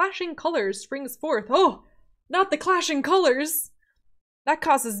spray of clashing colors springs forth. Oh, not the clashing colors! That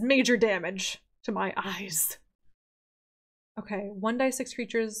causes major damage to my eyes. Okay, 1d6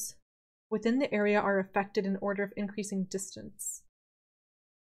 creatures within the area are affected in order of increasing distance.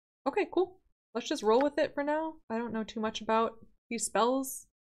 Okay, cool. Let's just roll with it for now. I don't know too much about these spells.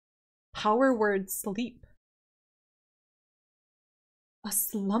 Power word sleep. A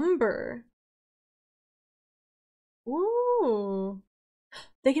slumber. Ooh.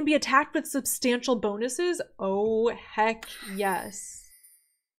 They can be attacked with substantial bonuses? Oh, heck yes.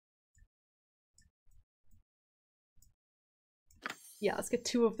 Yeah, let's get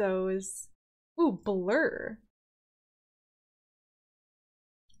 2 of those. Ooh, blur.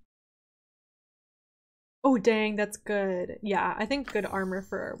 Oh, dang, that's good. Yeah, I think good armor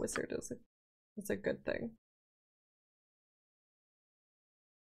for our wizard is a good thing.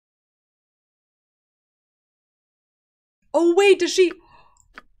 Oh, wait, does she...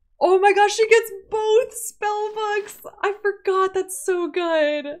 Oh my gosh, she gets both spell books. I forgot, that's so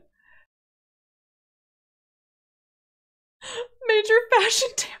good. Major fashion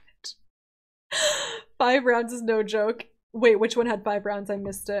damage. 5 rounds is no joke. Wait, which one had 5 rounds? I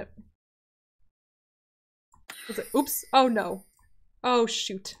missed it. Was it? Oops. Oh no. Oh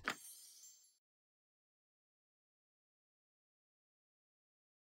shoot.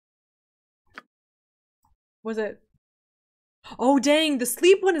 Was it? Oh dang, the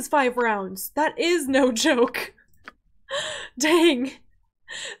sleep one is 5 rounds. That is no joke. Dang.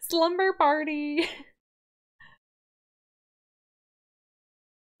 Slumber party.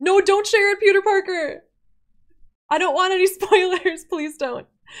 No, don't share it, Peter Parker. I don't want any spoilers. Please don't.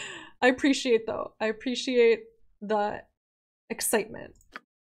 I appreciate though. I appreciate the excitement.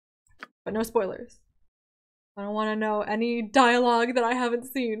 But no spoilers. I don't want to know any dialogue that I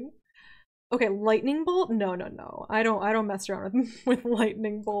haven't seen. Okay, lightning bolt? No, no, no. I don't mess around with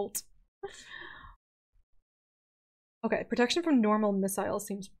lightning bolt. Okay, protection from normal missiles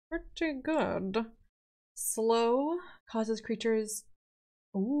seems pretty good. Slow causes creatures.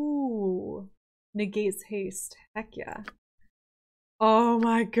 Ooh, negates haste. Heck yeah. Oh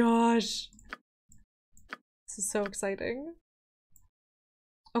my gosh. This is so exciting.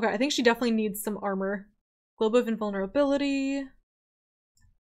 Okay, I think she definitely needs some armor. Globe of invulnerability.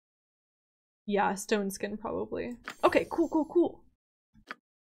 Yeah, stone skin probably. Okay, cool, cool, cool.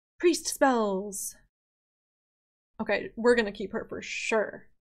 Priest spells. Okay, we're gonna keep her for sure.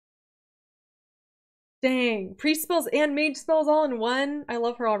 Dang, priest spells and mage spells all in one. I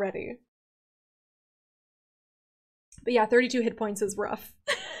love her already. But yeah, 32 hit points is rough.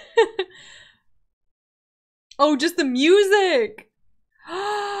 Oh, just the music!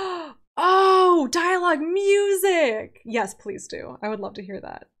 Oh, dialogue music! Yes, please do. I would love to hear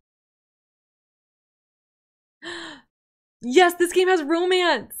that. Yes, this game has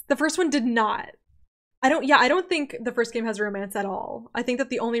romance! The first one did not. I don't think the first game has romance at all. I think that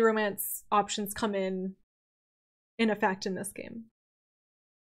the only romance options come in effect in this game.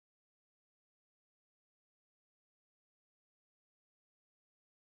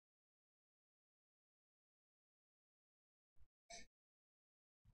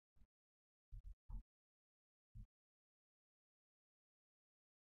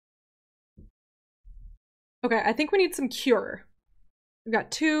 Okay, I think we need some cure. We've got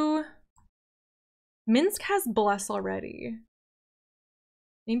 2. Minsk has bless already.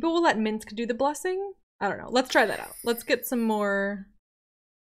 Maybe we'll let Minsk do the blessing? I don't know. Let's try that out. Let's get some more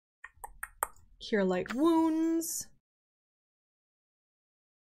cure light wounds.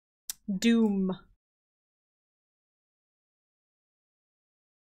 Doom.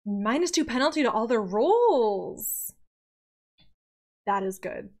 -2 penalty to all their rolls. That is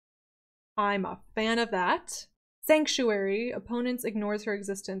good. I'm a fan of that. Sanctuary. Opponents ignores her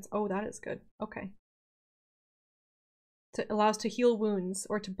existence. Oh, that is good. Okay. Allows to heal wounds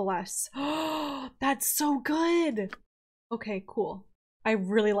or to bless. Oh, that's so good. Okay, cool. I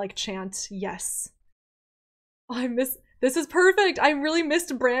really like chant. Yes. Oh, this is perfect. I really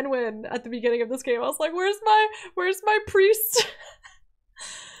missed Branwyn at the beginning of this game. I was like, where's my priest?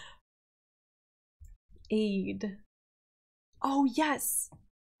 Aid. Oh, yes.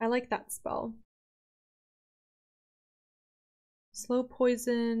 I like that spell. Slow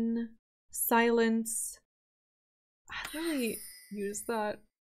poison, silence. I don't really use that.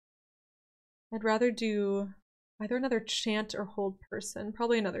 I'd rather do either another chant or hold person.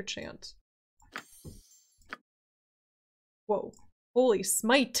 Probably another chant. Whoa. Holy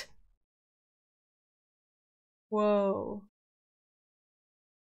smite! Whoa.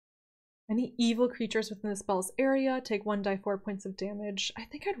 Any evil creatures within the spell's area take 1d4 points of damage. I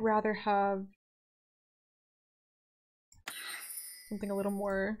think I'd rather have something a little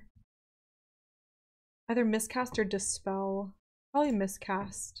more. Either miscast or dispel. Probably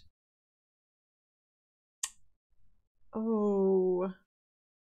miscast. Oh.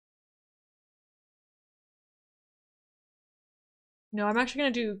 No, I'm actually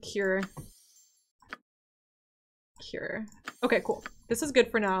gonna do cure. Cure. Okay, cool. This is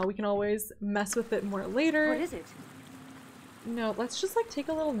good for now. We can always mess with it more later. What is it? No, let's just like take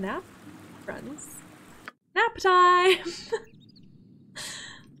a little nap, friends. Nap time!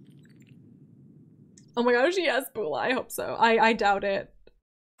 Oh my gosh, yes, Bula, I hope so. I doubt it.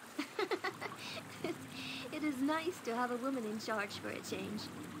 It is nice to have a woman in charge for a change.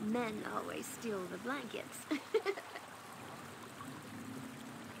 Men always steal the blankets.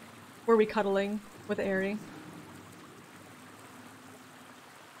 Were we cuddling with Aerie?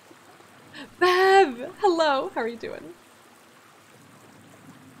 Bev! Hello, how are you doing?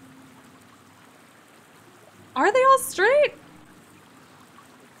 Are they all straight?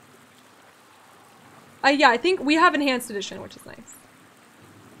 Yeah, I think we have enhanced edition, which is nice.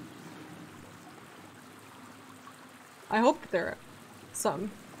 I hope there are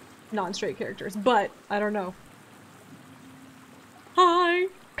some non-straight characters, but I don't know. Hi,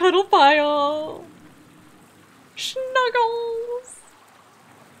 Cuddlephile! Snuggles!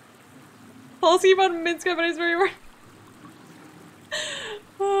 Policy about Minsk, but it's very rare.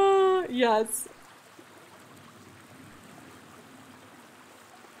 Yes.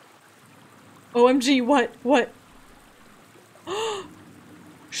 OMG, what? What?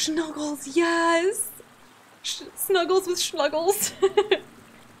 Snuggles, yes! Snuggles with Schnuggles.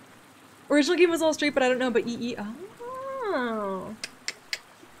 Original game was all straight, but I don't know about EE. Oh.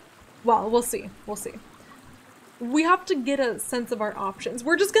 Well, we'll see. We'll see. We have to get a sense of our options.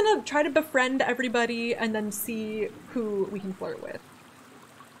 We're just gonna try to befriend everybody and then see who we can flirt with.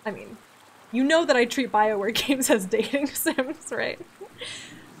 I mean, you know that I treat BioWare games as dating sims, right?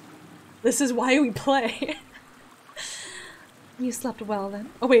 This is why we play. You slept well then.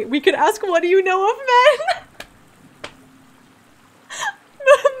 Oh wait, we could ask, what do you know of men?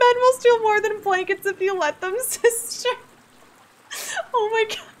 Men will steal more than blankets if you let them, sister. Oh my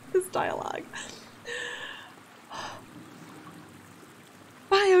god, this dialogue.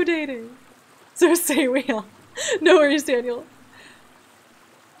 Bio dating. So say we all. No worries, Daniel.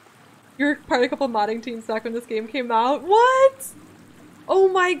 You were part of a couple modding teams back when this game came out. What? Oh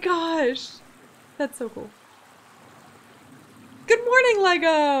my gosh. That's so cool. Good morning,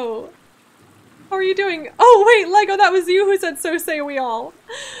 Lego! How are you doing? Oh wait, Lego, that was you who said so say we all.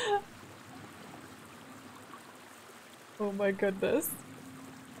 Oh my goodness.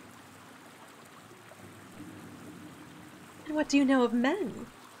 And what do you know of men?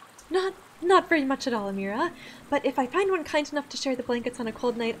 Not very much at all, Amira. But if I find one kind enough to share the blankets on a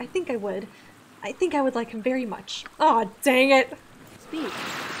cold night, I think I would. I think I would like him very much. Aw, dang it! Speak.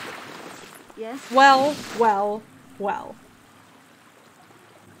 Yes? Well, well, well.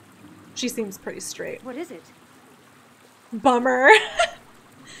 She seems pretty straight. What is it? Bummer.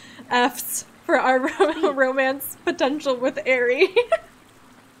 F's for our romance potential with Aerie.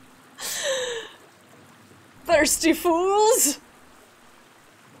 Thirsty fools!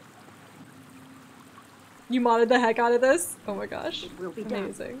 You modded the heck out of this? Oh my gosh. It will be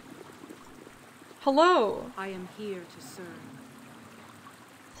amazing. done. Hello. I am here to serve.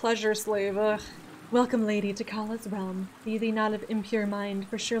 Pleasure slave. Ugh. Welcome, lady, to Kala's realm. Be thee not of impure mind,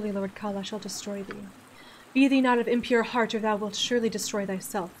 for surely Lord Kala shall destroy thee. Be thee not of impure heart, or thou wilt surely destroy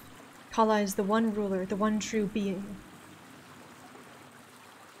thyself. Kala is the one ruler, the one true being.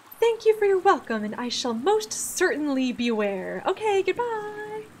 Thank you for your welcome, and I shall most certainly beware. Okay,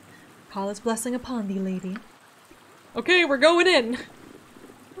 goodbye. Kala's blessing upon thee, lady. Okay, we're going in.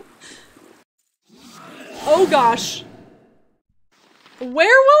 Oh gosh.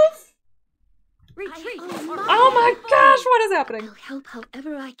 Werewolf? Retreat! Oh my gosh, what is happening? I'll help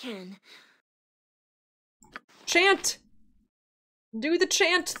however I can. Chant! Do the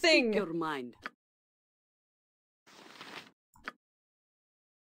chant thing! Your mind.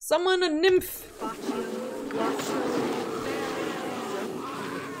 Summon a nymph!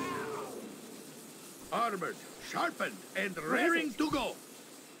 Armored, sharpened, and raring to go.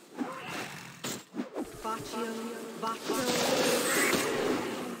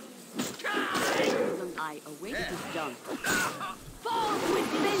 I await it is done.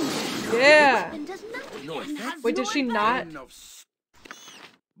 Yeah! And does nothing. No And effect. has Wait, no did she impact. not?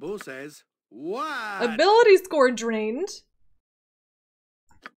 Bo says, what? Ability score drained.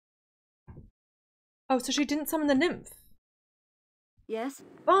 Oh, so she didn't summon the nymph. Yes?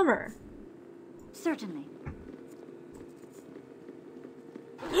 Bummer. Certainly.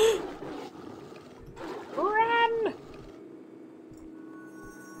 Run!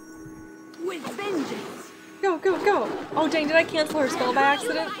 With vengeance! Go, go, go! Oh dang, did I cancel her spell by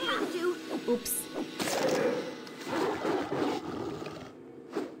accident? I have to. Oops.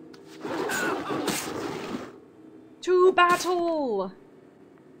 To battle!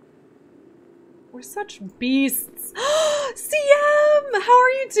 We're such beasts. CM! How are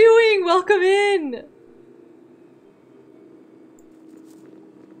you doing? Welcome in!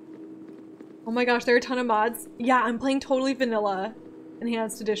 Oh my gosh, there are a ton of mods. Yeah, I'm playing totally vanilla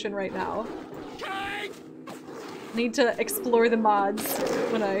enhanced edition right now. Need to explore the mods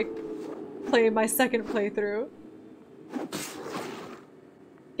when I play my second playthrough.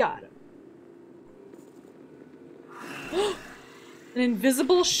 Got it. An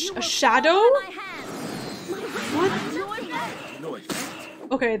invisible shadow? What? No effect.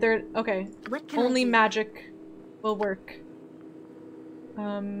 Okay, they're okay. What can I Only do? magic will work.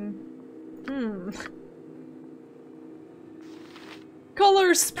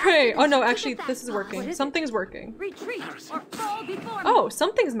 Color spray! Oh no, actually, this is working. Something's working. Retreat or fall before me. Oh,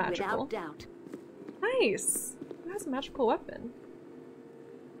 something's magical. Without doubt. Nice. Who has a magical weapon?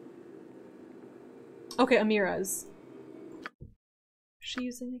 Okay, Amira's. She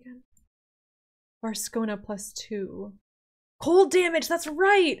using again? Varscona +2. Cold damage, that's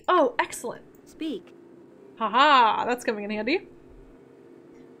right! Oh, excellent. Speak. Haha, that's coming in handy.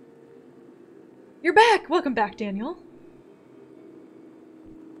 You're back! Welcome back, Daniel.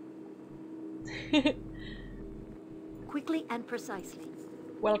 Quickly and precisely.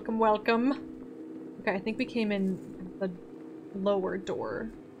 Welcome, welcome. Okay, I think we came in the lower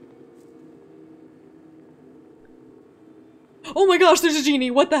door. Oh my gosh, there's a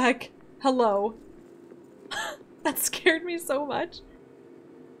genie! What the heck? Hello. That scared me so much.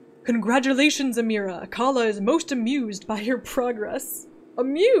 Congratulations, Amira. Kala is most amused by your progress.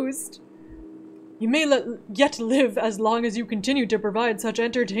 Amused? You may yet live as long as you continue to provide such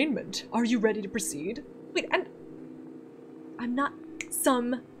entertainment. Are you ready to proceed? Wait, I'm not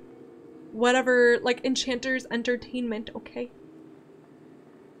some whatever, like, enchanter's entertainment, okay?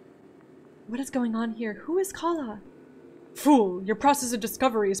 What is going on here? Who is Kala? Fool, your process of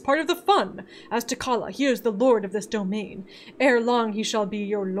discovery is part of the fun. As to Kala, he is the lord of this domain. Ere long he shall be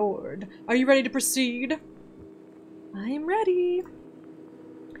your lord. Are you ready to proceed? I am ready.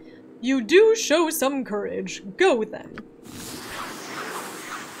 You do show some courage. Go then.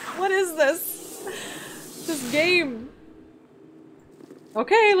 What is this? This game.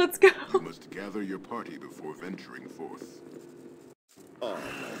 Okay, let's go. You must gather your party before venturing forth. Oh,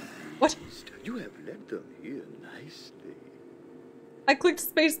 What? you have led them here nicely. I clicked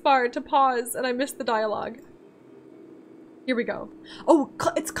spacebar to pause and I missed the dialogue. Here we go. Oh,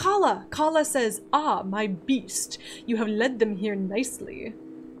 it's Kala. Kala says, "Ah, my beast, you have led them here nicely."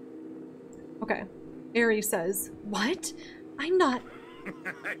 Okay. Aerie says, "What? I'm not..."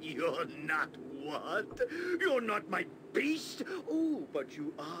 You're not what? You're not my beast? Oh, but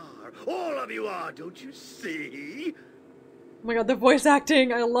you are. All of you are, don't you see? Oh my god, the voice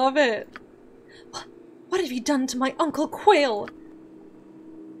acting, I love it. What have you done to my Uncle Quail?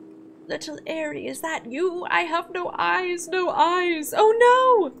 Little Aerie, is that you? I have no eyes, no eyes. Oh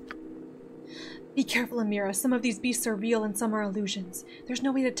no! Be careful, Amira. Some of these beasts are real and some are illusions. There's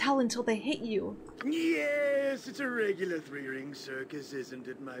no way to tell until they hit you. Yes, it's a regular three-ring circus, isn't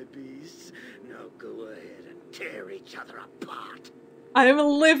it, my beasts? Now go ahead and tear each other apart. I am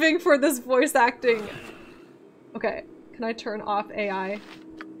living for this voice acting. Okay, can I turn off AI?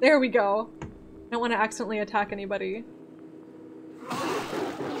 There we go. I don't want to accidentally attack anybody.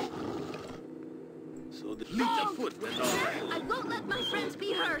 So the fleet of foot went all right. I won't let my friends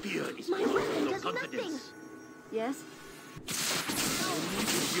be hurt. Fear is My weapon no does nothing. confidence. Yes?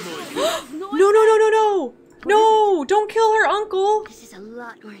 No, no, no, no, no! No! Don't kill her uncle! This is a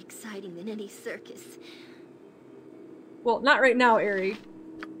lot more exciting than any circus. Well, not right now, Aerie.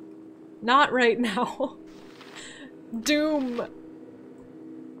 Not right now. Doom.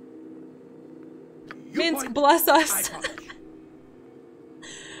 Minsk, bless us.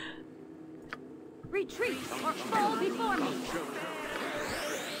 Retreat or fall before me.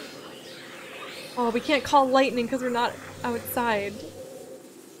 Oh, we can't call lightning because we're not outside.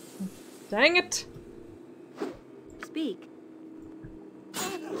 Dang it. Speak.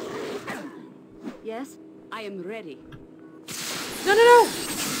 Yes? I am ready. No, no, no!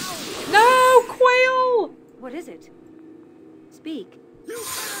 No, Quail! What is it? Speak.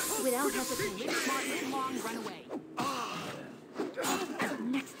 Without hesitation. Smart with long, run away.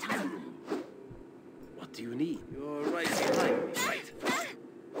 Next time. What do you need? You're right behind me, right?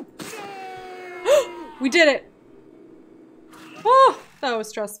 We did it! Oh, that was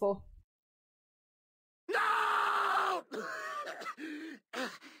stressful. No!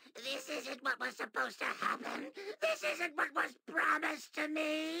 This isn't what was supposed to happen. This isn't what was promised to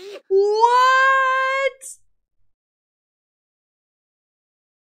me. What?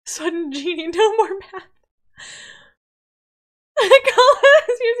 Sudden genie, no more math. Colin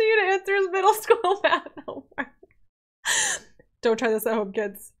is using you to answer his middle school math homework. Don't try this at home,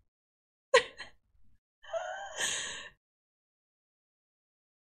 kids.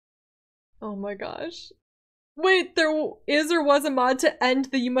 Oh my gosh. Wait, there is or was a mod to end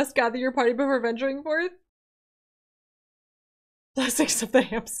the "you must gather your party before venturing forth"? Blessings of the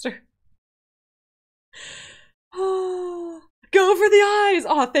hamster. Oh, go for the eyes!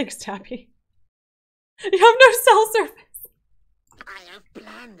 Aw, oh, thanks, Tappy. You have no cell service. I have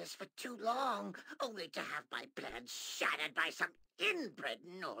planned this for too long, only to have my plans shattered by some inbred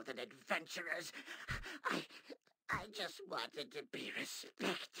northern adventurers. I just wanted to be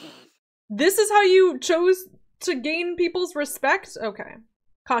respected. This is how you chose to gain people's respect? Okay.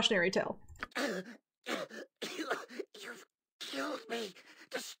 Cautionary tale. You've killed me,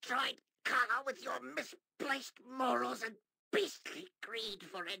 destroyed Kala with your misplaced morals and beastly greed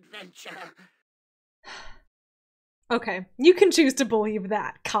for adventure. Okay, you can choose to believe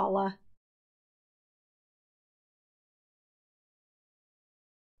that, Kala.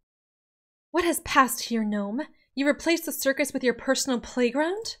 What has passed here, gnome? You replaced the circus with your personal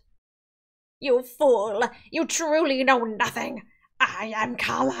playground? You fool! You truly know nothing! I am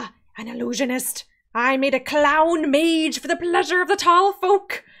Kala, an illusionist. I made a clown mage for the pleasure of the tall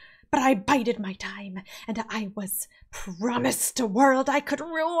folk. But I bided my time, and I was promised a world I could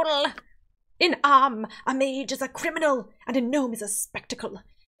rule. In Am, a mage is a criminal, and a gnome is a spectacle.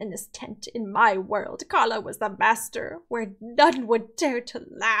 In this tent, in my world, Kala was the master, where none would dare to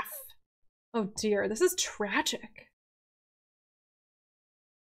laugh. Oh dear, this is tragic.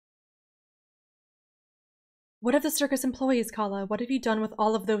 What of the circus employees, Kala? What have you done with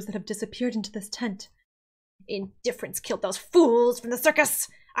all of those that have disappeared into this tent? Indifference killed those fools from the circus.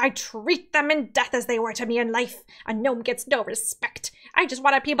 I treat them in death as they were to me in life. A gnome gets no respect. I just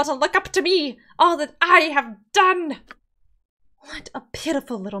want people to look up to me, all that I have done. What a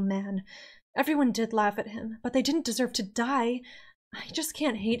pitiful little man. Everyone did laugh at him, but they didn't deserve to die. I just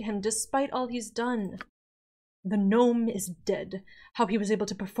can't hate him despite all he's done. The gnome is dead. How he was able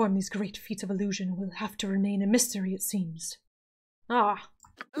to perform these great feats of illusion will have to remain a mystery, it seems. Ah.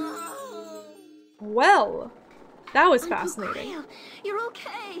 Well, that was fascinating. Quail, you're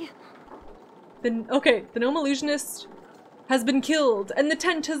okay. The gnome illusionist has been killed, and the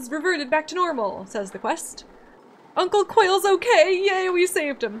tent has reverted back to normal, says the quest. Uncle Quail's okay! Yay, we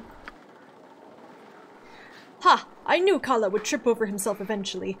saved him! Ha! I knew Kala would trip over himself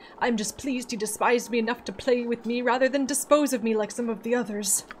eventually. I'm just pleased he despised me enough to play with me rather than dispose of me like some of the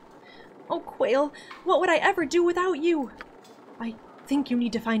others. Oh, Quail, what would I ever do without you? I think you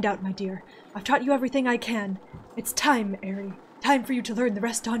need to find out, my dear. I've taught you everything I can. It's time, Airy. Time for you to learn the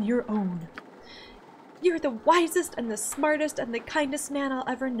rest on your own. You're the wisest and the smartest and the kindest man I'll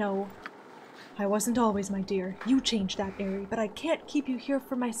ever know. I wasn't always, my dear. You changed that, Airy, but I can't keep you here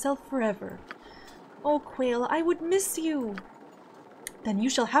for myself forever. Oh, Quail, I would miss you. Then you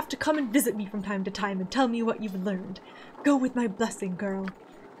shall have to come and visit me from time to time and tell me what you've learned. Go with my blessing, girl.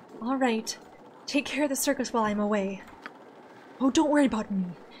 All right. Take care of the circus while I'm away. Oh, don't worry about me.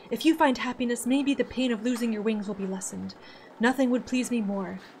 If you find happiness, maybe the pain of losing your wings will be lessened. Nothing would please me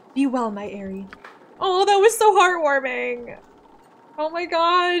more. Be well, my Airy. Oh, that was so heartwarming. Oh my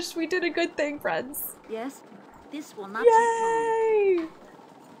gosh, we did a good thing, friends. Yes, this will not take long. Yay!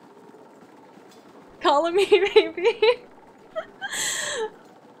 Call me, baby.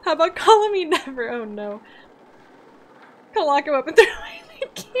 How about calling me never? Oh no. I'll lock him up and throw away the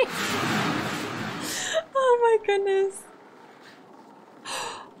key. Oh my goodness.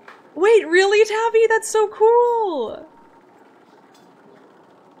 Wait, really, Tabby? That's so cool.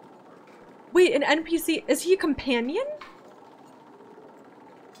 Wait, an NPC, is he a companion?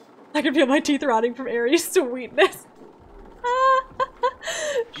 I can feel my teeth rotting from Aries' sweetness.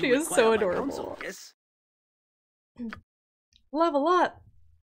 She is so adorable. Level up!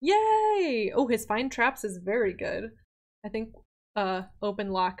 Yay! Oh, his find traps is very good. I think open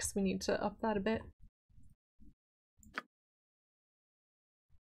locks, we need to up that a bit.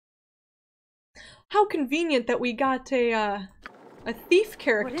 How convenient that we got a thief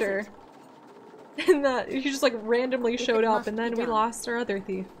character. And that he just like randomly showed up and then we lost our other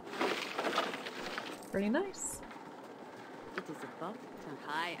thief. Pretty nice. It is about time.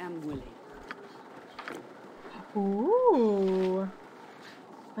 I am willing. Ooh.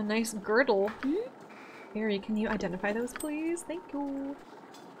 A nice girdle. Harry, can you identify those, please? Thank you.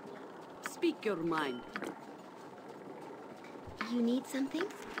 Speak your mind. You need something?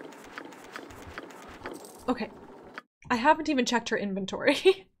 Okay. I haven't even checked her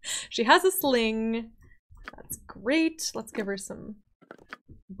inventory. She has a sling. That's great. Let's give her some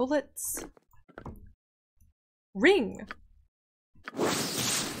bullets. Ring.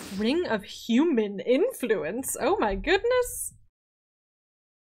 Ring of human influence. Oh my goodness.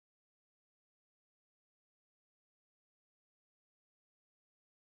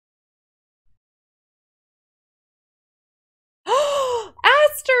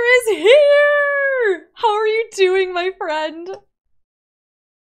 Aster is here! How are you doing, my friend?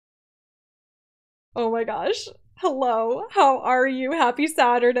 Oh my gosh. Hello. How are you? Happy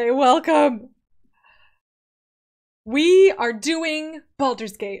Saturday. Welcome. We are doing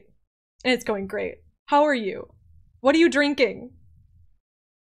Baldur's Gate. And it's going great. How are you? What are you drinking?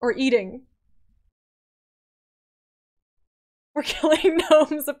 Or eating? We're killing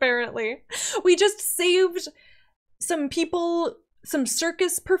gnomes, apparently. We just saved some people, some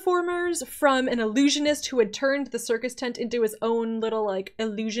circus performers from an illusionist who had turned the circus tent into his own little like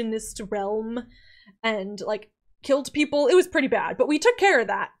illusionist realm and like killed people. It was pretty bad, but we took care of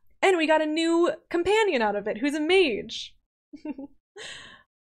that. And we got a new companion out of it who's a mage.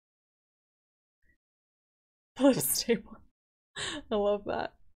 Stable. I love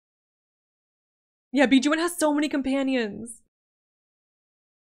that. Yeah, BG2's has so many companions.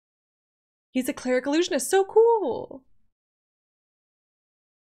 He's a cleric illusionist. So cool.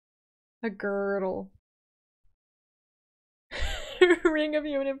 A girdle. Ring of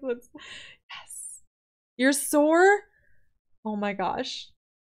human influence. Yes. You're sore? Oh my gosh.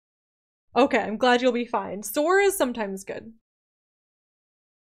 Okay, I'm glad you'll be fine. Sore is sometimes good.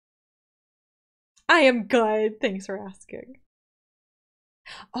 I am good. Thanks for asking.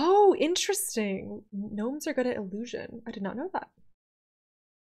 Oh, interesting. Gnomes are good at illusion. I did not know that.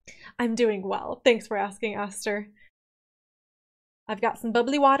 I'm doing well. Thanks for asking, Aster. I've got some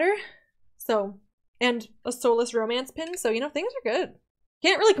bubbly water, so, and a soulless romance pin, so, you know, things are good.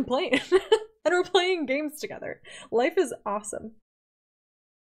 Can't really complain. And we're playing games together. Life is awesome.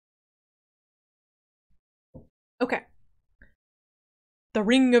 Okay. The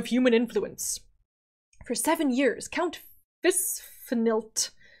Ring of Human Influence. For 7 years, Count Fisfnilt,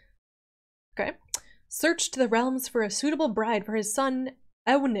 okay, searched the realms for a suitable bride for his son,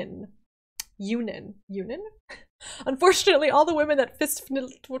 Eunin. Eunin? Unfortunately, all the women that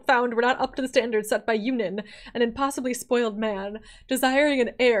Fisfnilt found were not up to the standards set by Eunin, an impossibly spoiled man. Desiring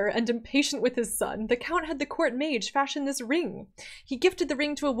an heir and impatient with his son, the Count had the court mage fashion this ring. He gifted the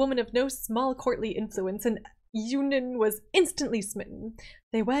ring to a woman of no small courtly influence, and Eunin was instantly smitten.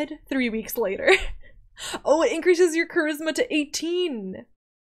 They wed 3 weeks later. Oh, it increases your charisma to 18.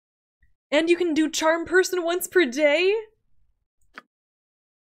 And you can do charm person once per day?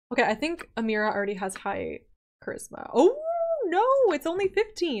 Okay, I think Amira already has high charisma. Oh, no, it's only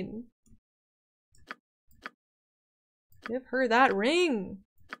 15. Give her that ring.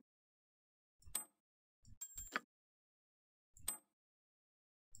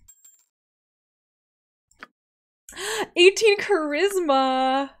 '18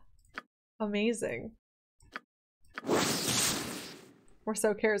 charisma. Amazing. We're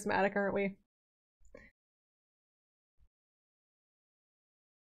so charismatic, aren't we?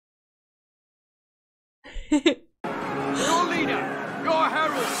 Your leader, your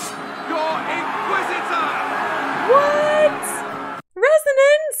herald, your inquisitor! What?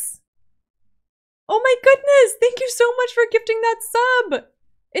 Resonance? Oh my goodness! Thank you so much for gifting that sub!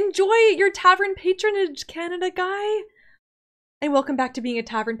 Enjoy your tavern patronage, Canada guy! And welcome back to being a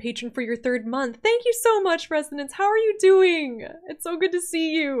tavern patron for your 3rd month. Thank you so much, Resonance. How are you doing? It's so good to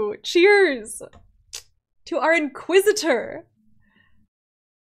see you. Cheers to our Inquisitor.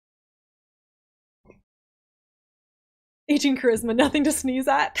 18 charisma, nothing to sneeze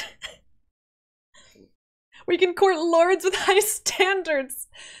at. We can court lords with high standards.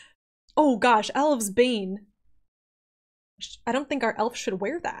 Oh gosh, Elf's Bane. I don't think our elf should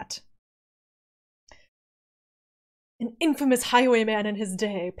wear that. An infamous highwayman in his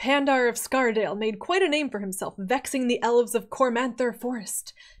day, Pandar of Scardale made quite a name for himself, vexing the elves of Cormanther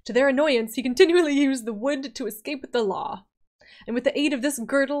Forest. To their annoyance, he continually used the wood to escape the law. And with the aid of this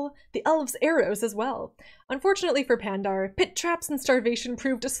girdle, the elves' arrows as well. Unfortunately for Pandar, pit traps and starvation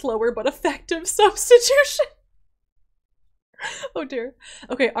proved a slower but effective substitution. Oh dear.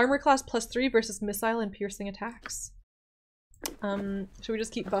 Okay, armor class +3 versus missile and piercing attacks. Should we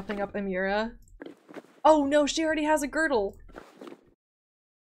just keep buffing up Amira? Oh no, she already has a girdle!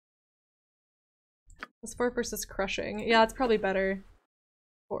 +4 versus crushing. Yeah, it's probably better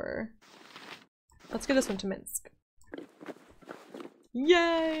for... Let's give this one to Minsk.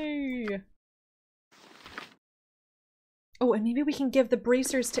 Yay! Oh, and maybe we can give the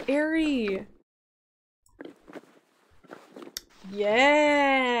bracers to Aerie!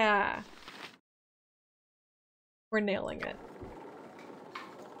 Yeah! We're nailing it.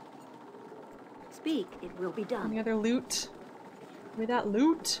 Speak, it will be done. Any other loot? Give me that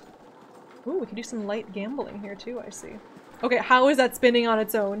loot. Ooh, we can do some light gambling here too, I see. Okay, how is that spinning on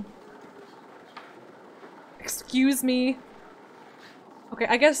its own? Excuse me. Okay,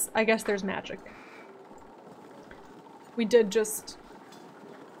 I guess there's magic. We did just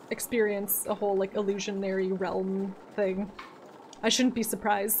experience a whole, like, illusionary realm thing. I shouldn't be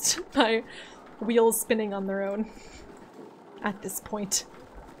surprised by wheels spinning on their own at this point.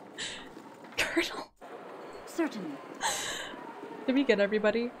 Colonel. Certainly. Did we get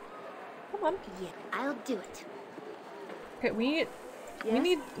everybody? Come on. Yeah, I'll do it. Okay, we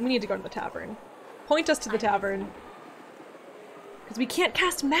need to go to the tavern. Point us to the tavern. Because we can't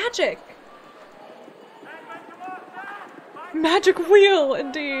cast magic! Magic wheel,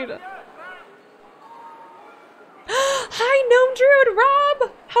 indeed. Hi, Gnome Druid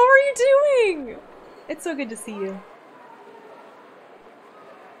Rob! How are you doing? It's so good to see you.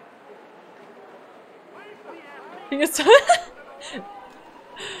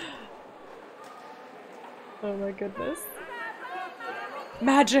 Oh my goodness.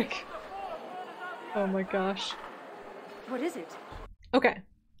 Magic! Oh my gosh. What is it? Okay,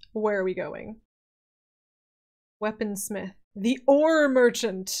 where are we going? Weaponsmith. The ore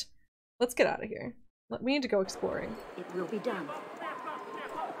merchant! Let's get out of here. We need to go exploring. It will be done.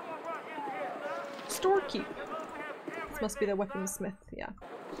 Storekeep. This must be the weaponsmith, yeah.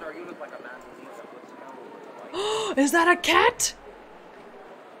 Sir, you look like a man who needs a good Is that a cat?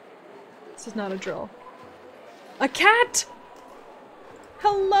 This is not a drill. A cat!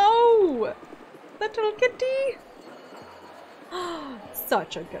 Hello! Little kitty!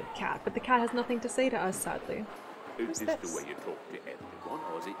 Such a good cat, but the cat has nothing to say to us, sadly. Is this the way you talk to everyone,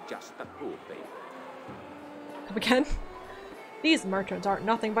 or is it just the poor thing? Come again? These merchants aren't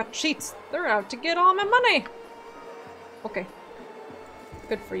nothing but cheats. They're out to get all my money. Okay.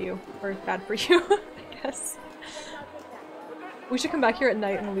 Good for you. Or bad for you, I guess. We should come back here at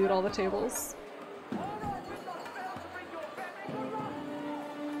night and loot all the tables.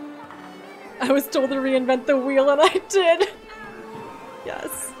 I was told to reinvent the wheel and I did.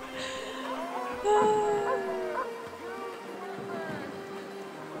 Yes.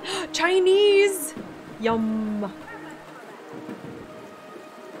 Chinese! Yum.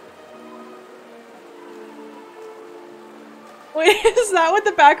 Wait, is that what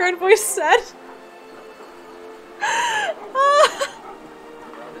the background voice said? I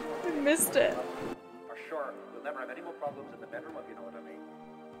missed it. For sure, we'll never have any more problems in the bedroom, if you know what I mean.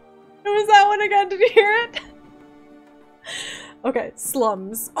 Who was that one again? Did you hear it? Okay,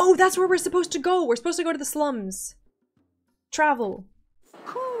 slums. Oh, that's where we're supposed to go. We're supposed to go to the slums. Travel.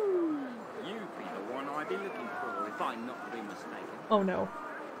 Cool. You be the one I'd be looking for if I'm not be mistaken. Oh no.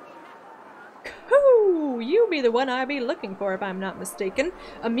 Coo! You be the one I be looking for if I'm not mistaken.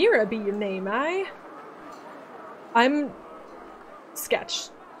 Amira be your name, aye? I'm... Sketch.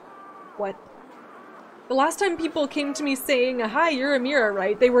 What? The last time people came to me saying, hi, you're Amira,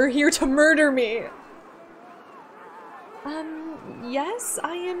 right? They were here to murder me. Yes,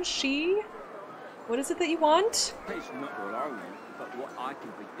 I am she. What is it that you want? It's not what I want, but what I can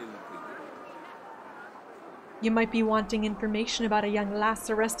be doing for you. You might be wanting information about a young lass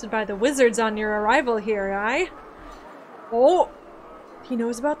arrested by the wizards on your arrival here, aye? Oh! He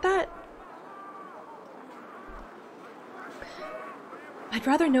knows about that. I'd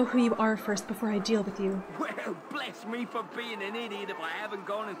rather know who you are first before I deal with you. Well, bless me for being an idiot if I haven't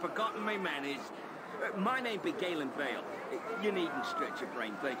gone and forgotten my manners. My name be Galen Vale. You needn't stretch your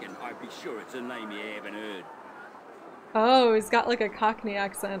brain thinking. I'd be sure it's a name you haven't heard. Oh, he's got like a Cockney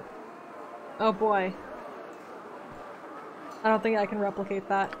accent. Oh boy. I don't think I can replicate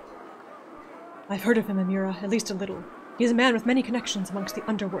that. I've heard of him, Amira, at least a little. He is a man with many connections amongst the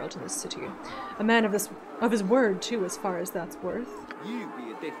underworld in this city. A man of his word, too, as far as that's worth. You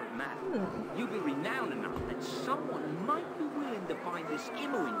be a different man. You be renowned enough that someone might be willing to buy this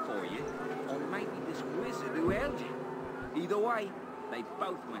Imoen for you, or maybe this wizard who held you. Either way, they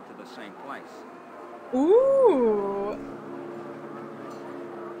both went to the same place. Ooh!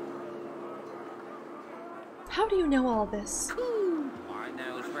 How do you know all this? I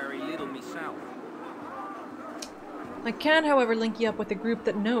knows very little myself. I can, however, link you up with a group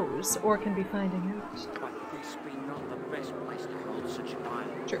that knows, or can be finding out. But this be not the best place to hold such an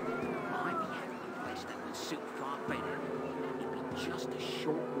island. True. I be having a place that would suit far better. It'd be just a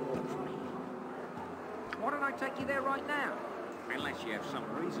short walk from here. Why don't I take you there right now? Unless you have some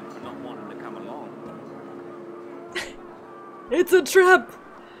reason for not wanting to come along. It's a trap!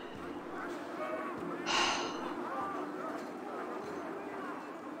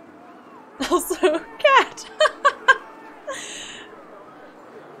 Also, cat!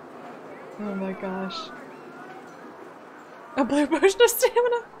 Oh my gosh. A blue potion of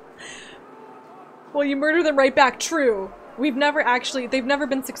stamina? Well, you murder them right back, true. They've never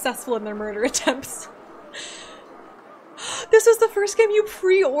been successful in their murder attempts. This was the first game you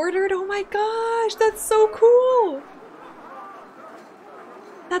pre-ordered? Oh my gosh, that's so cool!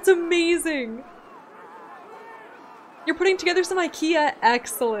 That's amazing! You're putting together some IKEA?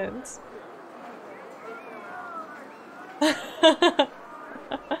 Excellent.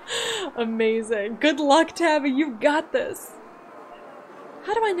 Amazing. Good luck, Tabby. You've got this.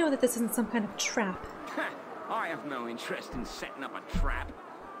 How do I know that this isn't some kind of trap? I have no interest in setting up a trap.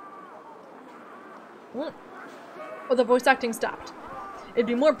 What? Oh, the voice acting stopped. It'd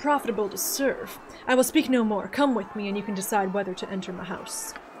be more profitable to serve. I will speak no more. Come with me and you can decide whether to enter my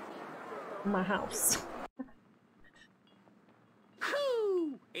house. My house.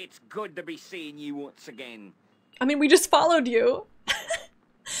 Whew! It's good to be seeing you once again. I mean, we just followed you.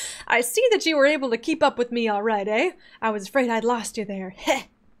 I see that you were able to keep up with me all right, eh? I was afraid I'd lost you there. Heh.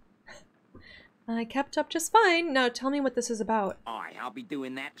 I kept up just fine. Now tell me what this is about. Aye, I'll be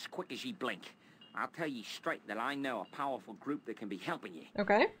doing that as quick as ye blink. I'll tell you straight that I know a powerful group that can be helping you.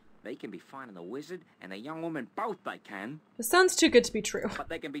 Okay. They can be finding the wizard and the young woman both they can. This sounds too good to be true. But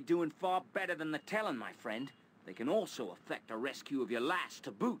they can be doing far better than the telling, my friend. They can also effect a rescue of your lass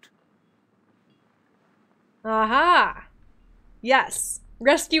to boot. Aha! Yes.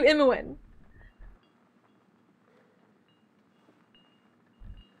 Rescue Imoen.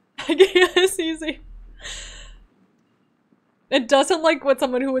 I guess easy. It does sound like what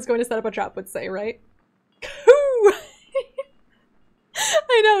someone who was going to set up a trap would say, right? Coo!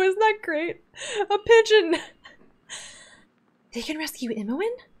 I know, isn't that great? A pigeon! They can rescue Imoen?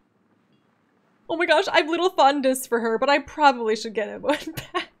 Oh my gosh, I have little fondness for her, but I probably should get Imoen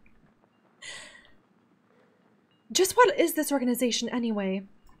back. Just what is this organization anyway?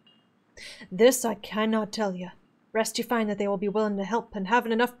 This I cannot tell you. Rest you find that they will be willing to help and have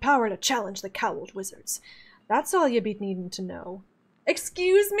enough power to challenge the cowled wizards. That's all you be needing to know.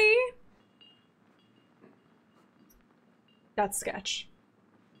 Excuse me? That's sketch.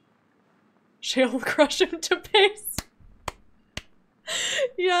 She'll crush him to paste.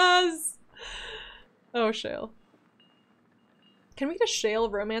 Yes! Oh, Shale. Can we get a Shale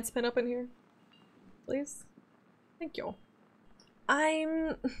romance pin up in here? Please? Thank you.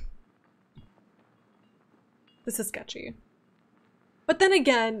 This is sketchy. But then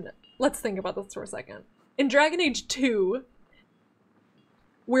again, let's think about this for a second. In Dragon Age 2,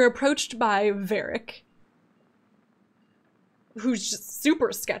 we're approached by Varric, who's just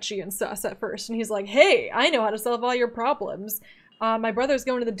super sketchy and sus at first, and he's like, hey, I know how to solve all your problems. My brother's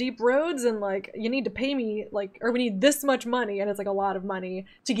going to the deep roads, and like, you need to pay me, like, or we need this much money, and it's like a lot of money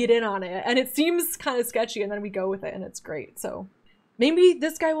to get in on it, and it seems kind of sketchy, and then we go with it, and it's great. So maybe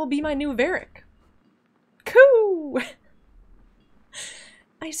this guy will be my new Varric. Coo!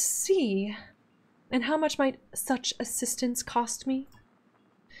 I see. And how much might such assistance cost me?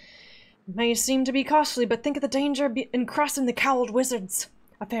 It may seem to be costly, but think of the danger in crossing the cowled wizards.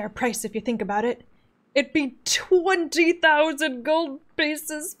 A fair price if you think about it. It'd be 20,000 gold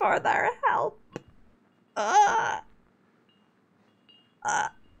pieces for their help.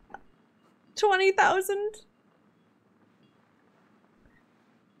 20,000?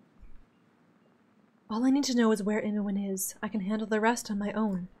 All I need to know is where Imoen is. I can handle the rest on my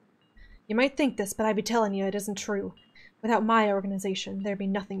own. You might think this, but I be telling you it isn't true. Without my organization, there'd be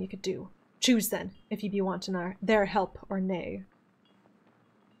nothing you could do. Choose then, if you be wanting their help or nay.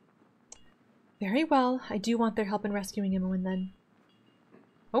 Very well, I do want their help in rescuing Imoen then.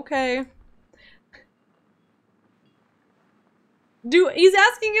 Okay. He's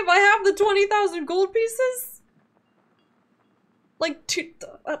asking if I have the 20,000 gold pieces? Like,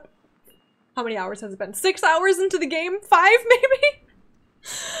 how many hours has it been? 6 hours into the game? 5 maybe?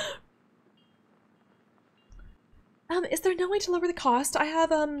 Is there no way to lower the cost? I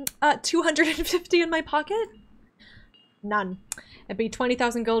have 250 in my pocket? None. It'd be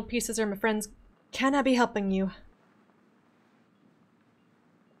 20,000 gold pieces or my friends cannot be helping you.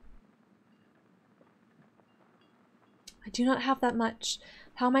 I do not have that much.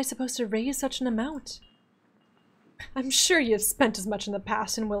 How am I supposed to raise such an amount? I'm sure you've spent as much in the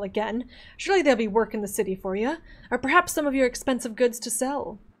past and will again. Surely there'll be work in the city for you, or perhaps some of your expensive goods to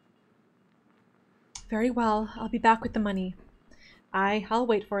sell. Very well, I'll be back with the money. I'll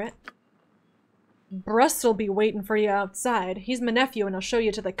wait for it. Brust'll be waiting for you outside. He's my nephew and I'll show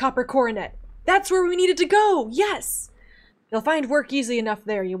you to the Copper Coronet. That's where we needed to go! Yes! You'll find work easy enough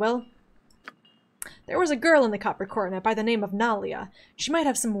there, you will. There was a girl in the Copper Coronet by the name of Nalia. She might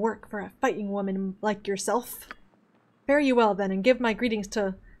have some work for a fighting woman like yourself. Fare you well then, and give my greetings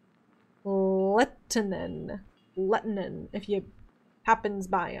to Lettinen, if you happens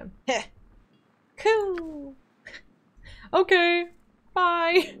by him. Heh. Cool. Okay.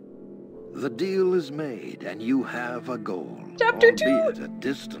 Bye. The deal is made, and you have a goal. Chapter 2. Albeit a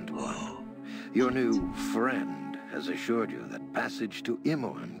distant one. Your new friend has assured you that passage to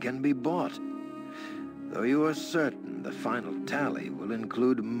Imoen can be bought. Though you are certain the final tally will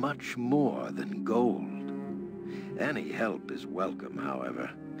include much more than gold. Any help is welcome,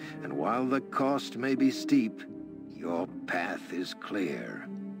 however, and while the cost may be steep, your path is clear.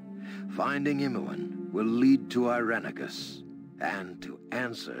 Finding Imoen will lead to Irenicus, and to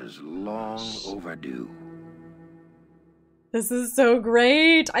answers long overdue. This is so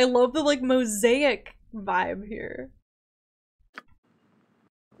great. I love the like mosaic vibe here.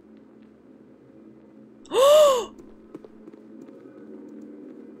 Oh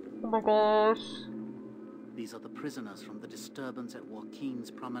my gosh. These are the prisoners from the disturbance at Joaquin's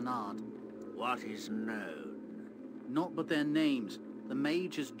Promenade. What is known? Not but their names. The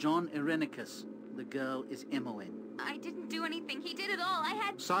mage is John Irenicus. The girl is Imoen. I didn't do anything. He did it all. I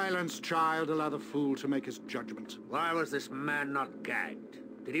had... Silence, child. Allow the fool to make his judgment. Why was this man not gagged?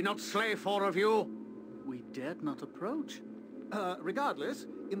 Did he not slay 4 of you? We dared not approach. Regardless,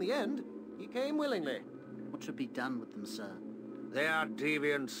 in the end, he came willingly. What should be done with them, sir? They are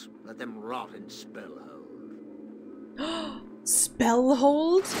deviants. Let them rot in Spellhold.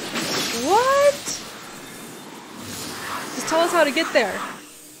 Spellhold? What? Just tell us how to get there.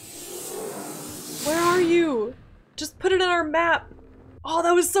 Where are you? Just put it on our map. Oh,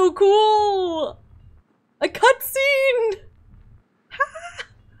 that was so cool! A cutscene!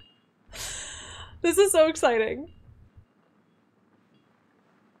 This is so exciting.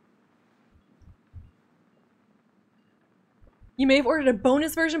 You may have ordered a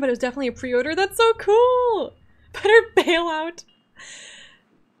bonus version, but it was definitely a pre-order. That's so cool! Better bailout.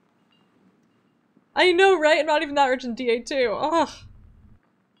 I know, right? I'm not even that rich in DA2. Ugh.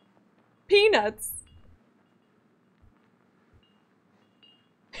 Peanuts.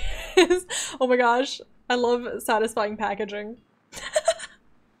 Oh my gosh. I love satisfying packaging.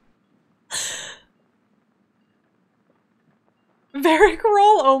 Varric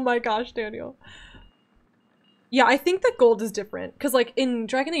roll? Oh my gosh, Daniel. Yeah, I think that gold is different. Because like in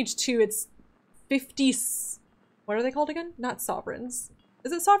Dragon Age 2, it's 50... What are they called again? Not sovereigns.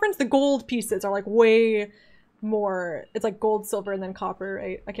 Is it sovereigns? The gold pieces are like way more... It's like gold, silver, and then copper,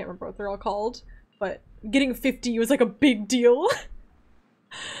 right? I can't remember what they're all called. But getting 50 was like a big deal.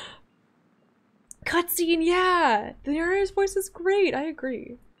 Cutscene, yeah! The narrator's voice is great, I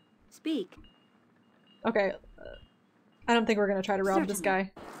agree. Speak. Okay. I don't think we're gonna try to rob this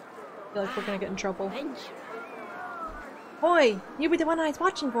guy. I feel like we're gonna get in trouble. Boy, you be the one I was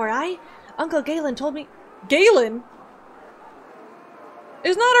watching for, aye? Uncle Galen told me— Galen?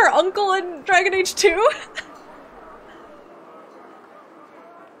 Isn't that our uncle in Dragon Age 2?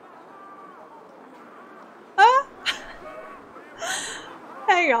 Huh?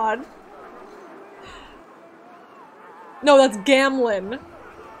 Hang on. No, that's Gamlin.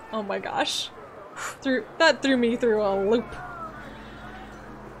 Oh my gosh. That threw me through a loop.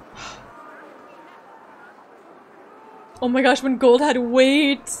 Oh my gosh, when gold had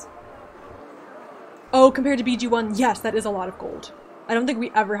weight. Oh, compared to BG1, yes, that is a lot of gold. I don't think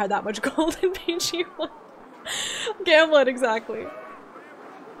we ever had that much gold in BG1. Gamlet, exactly.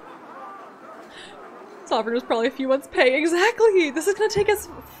 Sovereign was probably a few months' pay. Exactly! This is gonna take us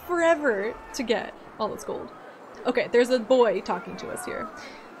forever to get all this gold. Okay, there's a boy talking to us here.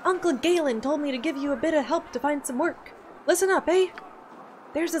 Uncle Galen told me to give you a bit of help to find some work. Listen up, eh?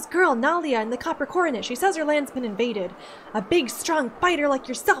 There's this girl, Nalia, in the Copper Coronet. She says her land's been invaded. A big, strong fighter like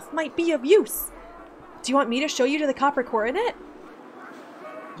yourself might be of use. Do you want me to show you to the Copper Coronet?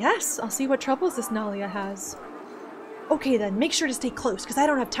 Yes, I'll see what troubles this Nalia has. Okay then, make sure to stay close, because I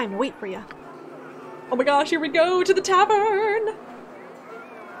don't have time to wait for you. Oh my gosh, here we go to the tavern!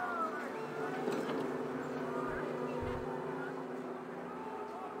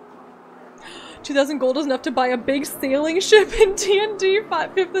 2,000 gold is enough to buy a big sailing ship in D&D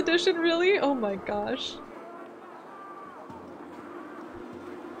 5th edition, really? Oh my gosh.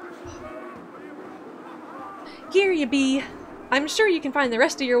 Here you be. I'm sure you can find the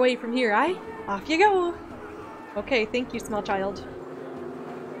rest of your way from here, aye? Off you go. Okay, thank you, small child.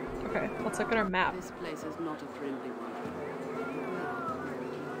 Okay, let's look at our map. This place is not a friendly one.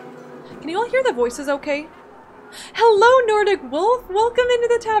 Can you all hear the voices okay? Hello, Nordic Wolf! Welcome into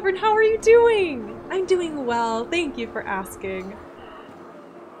the tavern! How are you doing? I'm doing well, thank you for asking.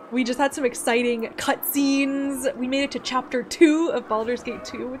 We just had some exciting cutscenes. We made it to chapter 2 of Baldur's Gate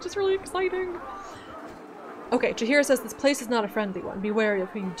 2, which is really exciting. Okay, Jahira says this place is not a friendly one. Be wary of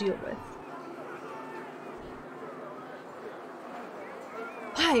who you deal with.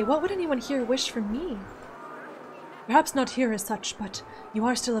 Why? What would anyone here wish from me? Perhaps not here as such, but you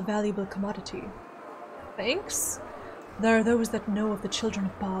are still a valuable commodity. Thanks. There are those that know of the children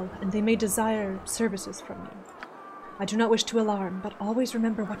of Baal, and they may desire services from you. I do not wish to alarm, but always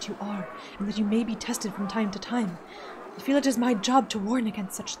remember what you are, and that you may be tested from time to time. I feel it is my job to warn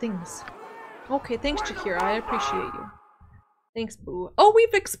against such things. Okay, thanks, Jahira. I appreciate you. Thanks, Boo. Oh,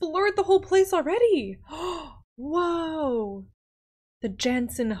 we've explored the whole place already! Whoa! The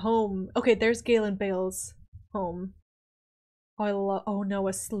Jansen home. Okay, there's Galen Bale's home. Oh, I love— oh no,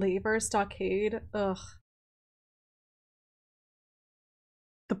 a slaver stockade? Ugh.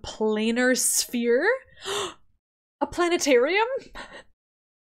 The planar sphere? A planetarium?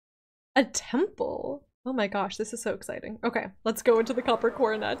 A temple? Oh my gosh, this is so exciting. Okay, let's go into the copper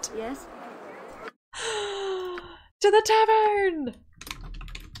coronet. Yes? To the tavern!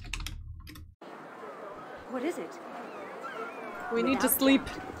 What is it? We need to sleep.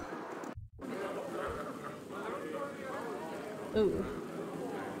 Ooh.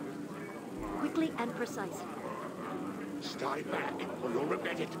 Quickly and precisely. Stay back, or you'll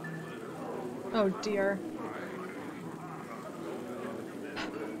regret it. Oh dear.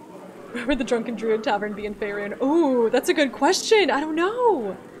 Where would the Drunken Druid Tavern be in Faerun? Ooh, that's a good question. I don't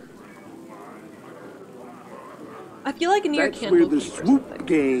know. I feel like near That's where the swoop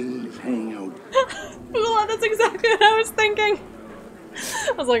gangs hang out. Well, that's exactly what I was thinking.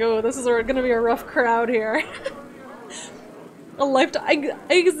 I was like, oh, this is gonna be a rough crowd here. A lifetime.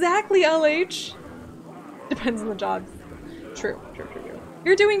 Exactly, LH. Depends on the job. True.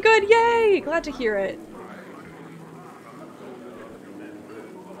 You're doing good, yay! Glad to hear it.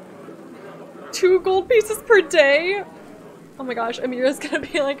 2 gold pieces per day? Oh my gosh, Amira's gonna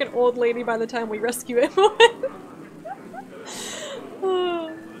be like an old lady by the time we rescue him.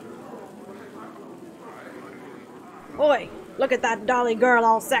 Oi, look at that dolly girl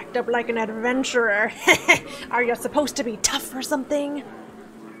all sacked up like an adventurer. Are you supposed to be tough or something?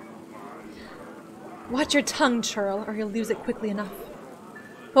 Watch your tongue, churl, or you'll lose it quickly enough.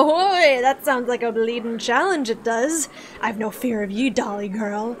 Oi, that sounds like a bleeding challenge, it does. I've no fear of you, dolly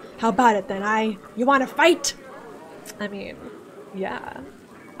girl. How about it then, You wanna fight? I mean, yeah.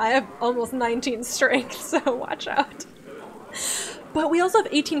 I have almost 19 strength, so watch out. But we also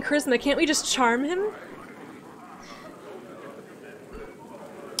have 18 charisma, can't we just charm him?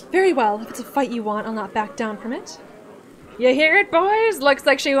 Very well, if it's a fight you want, I'll not back down from it. You hear it, boys? Looks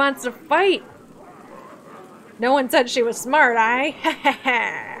like she wants to fight. No one said she was smart,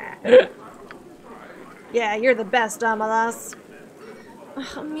 Yeah, you're the best, Amalas.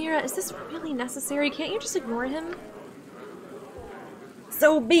 Amira, is this really necessary? Can't you just ignore him?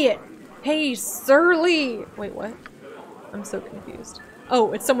 So be it. Hey, Surly! Wait, what? I'm so confused.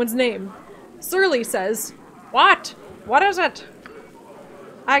 Oh, it's someone's name. Surly says, What? What is it?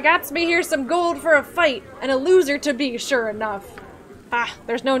 I gots me here some gold for a fight, and a loser to be, sure enough. Ah,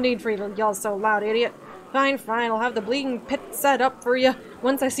 there's no need for you to yell so loud, idiot. Fine, I'll have the bleeding pit set up for you,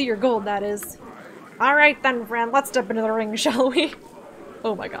 once I see your gold, that is. Alright then, friend, let's step into the ring, shall we?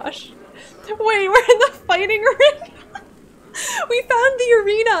 Oh my gosh. Wait, we're in the fighting ring? We found the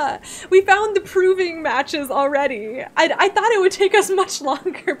arena! We found the proving matches already. I thought it would take us much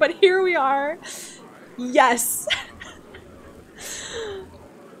longer, but here we are. Yes!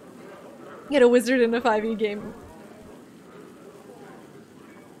 Get a wizard in a 5e game.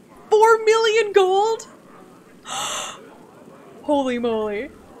 4 million gold? Holy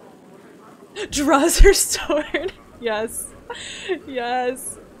moly. Draws her sword. Yes.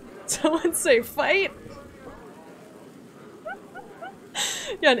 Yes. Someone say fight.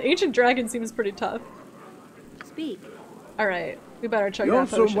 Yeah, an ancient dragon seems pretty tough. Speak. Alright, we better check You that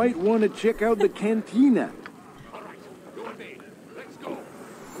also potion. might want to check out the cantina.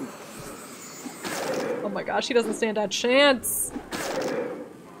 Oh my gosh, he doesn't stand a chance.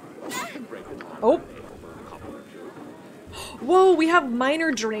 Oh. Whoa, we have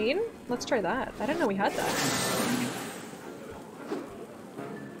minor drain? Let's try that. I didn't know we had that.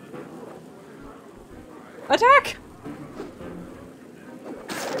 Attack!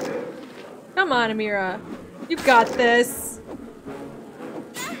 Come on, Amira. You've got this.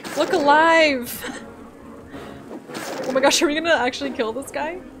 Look alive! Oh my gosh, are we gonna actually kill this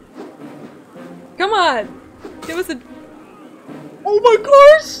guy? Come on! Give us a... Oh my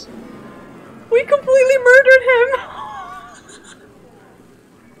gosh! We completely murdered him!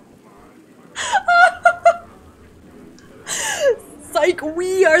 Psych,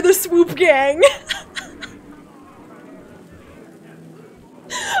 we are the swoop gang!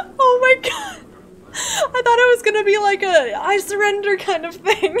 Oh my god! I thought it was gonna be like a I surrender kind of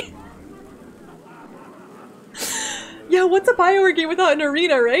thing. Yeah, what's a BioWare game without an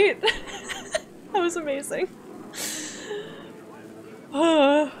arena, right? That was amazing.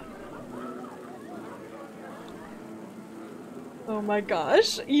 Oh my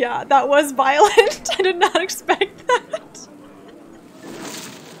gosh. Yeah, that was violent. I did not expect that.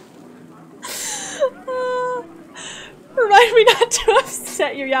 Remind me not to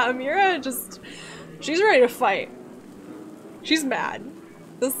upset you. Yeah, Amira she's ready to fight. She's mad.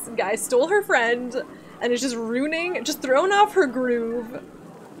 This guy stole her friend and is just ruining, just throwing off her groove.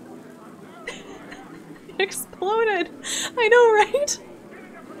 Exploded. I know, right?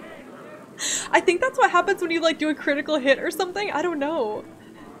 I think that's what happens when you like do a critical hit or something. I don't know.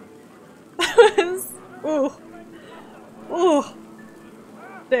 was... Ooh. Ooh.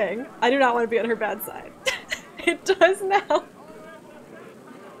 Dang. I do not want to be on her bad side. It does now.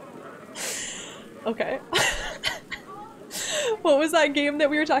 Okay. What was that game that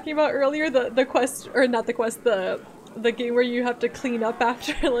we were talking about earlier? The quest, or not the quest, the game where you have to clean up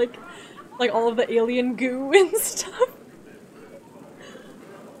after like all of the alien goo and stuff.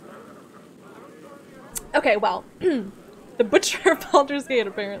 Okay, well, the butcher of Baldur's Gate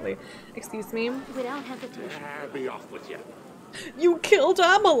apparently. Excuse me. Without hesitation. Be off with you. You killed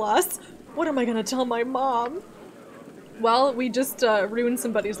Amalas. What am I gonna tell my mom? Well, we just ruined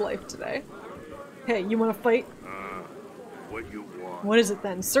somebody's life today. Hey, you wanna fight? What you want? What is it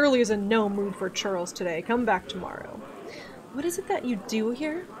then? Surly is in no mood for churls today. Come back tomorrow. What is it that you do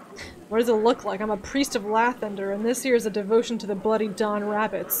here? What does it look like? I'm a priest of Lathander, and this here is a devotion to the bloody Dawn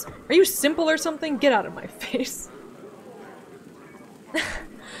Rabbits. Are you simple or something? Get out of my face.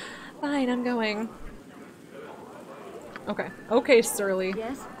 Fine, I'm going. Okay. Okay, Surly.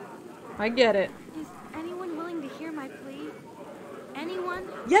 Yes? I get it. Is anyone willing to hear my plea? Anyone?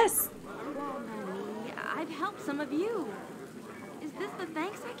 Yes! Well, no, me. I've helped some of you. Is this the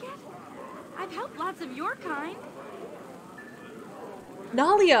thanks I get? I've helped lots of your kind.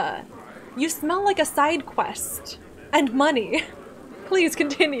 Nalia! You smell like a side quest. And money. Please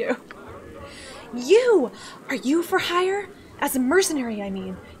continue. You! Are you for hire? As a mercenary, I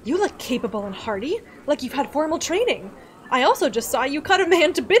mean. You look capable and hardy, like you've had formal training. I also just saw you cut a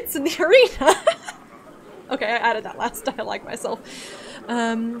man to bits in the arena. Okay, I added that last dialogue myself.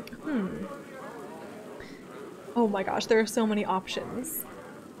 Oh my gosh, there are so many options.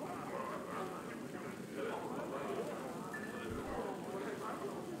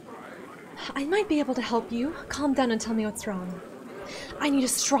 I might be able to help you. Calm down and tell me what's wrong. I need a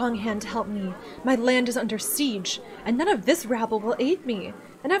strong hand to help me. My land is under siege, and none of this rabble will aid me.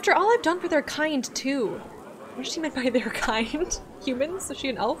 And after all I've done for their kind, too. What does she mean by their kind? Humans? Is she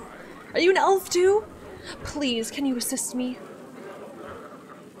an elf? Are you an elf, too? Please, can you assist me?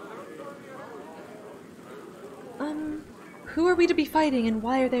 Who are we to be fighting, and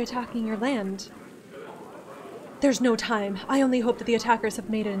why are they attacking your land? There's no time. I only hope that the attackers have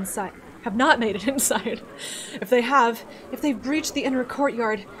made it inside. Have not made it inside. If they have, if they've breached the inner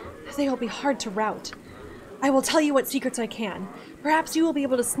courtyard, they will be hard to rout. I will tell you what secrets I can. Perhaps you will be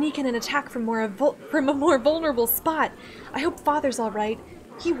able to sneak in and attack from a more vulnerable spot. I hope Father's all right.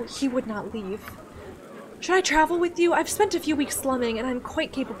 He would not leave. Should I travel with you? I've spent a few weeks slumming, and I'm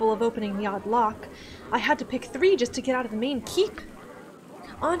quite capable of opening the odd lock. I had to pick 3 just to get out of the main keep.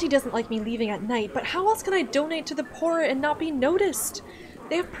 Auntie doesn't like me leaving at night, but how else can I donate to the poor and not be noticed?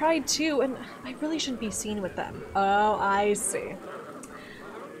 They have pride too, and I really shouldn't be seen with them. Oh, I see.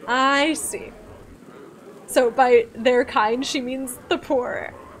 I see. So by their kind, she means the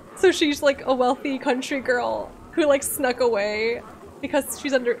poor. So she's like a wealthy country girl who like snuck away because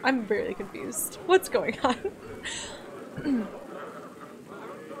she's under— I'm very confused. What's going on?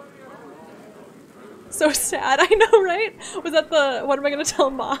 So sad, I know, right? Was that the— what am I gonna tell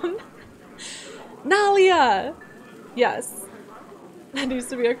mom? Nalia! Yes. That needs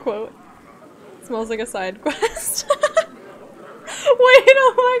to be a quote. Smells like a side quest. Wait,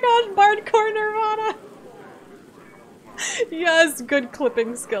 oh my gosh, Bardcore Nirvana! Yes, good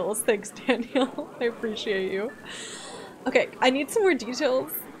clipping skills. Thanks, Daniel. I appreciate you. Okay, I need some more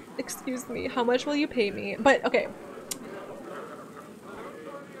details. Excuse me, how much will you pay me? But, okay.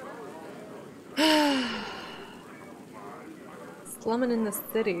 Slumming in the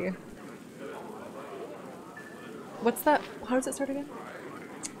city. What's that? How does it start again?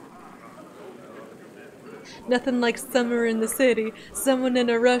 Nothing like summer in the city. Someone in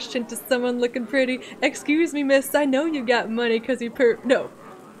a rush into someone looking pretty. Excuse me, miss, I know you got money cause you no.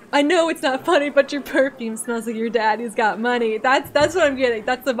 I know it's not funny, but your perfume smells like your daddy's got money. That's what I'm getting.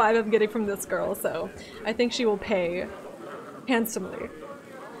 That's the vibe I'm getting from this girl, so I think she will pay handsomely.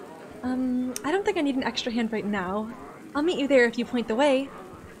 I don't think I need an extra hand right now. I'll meet you there if you point the way.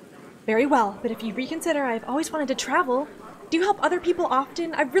 Very well, but if you reconsider, I've always wanted to travel. Do you help other people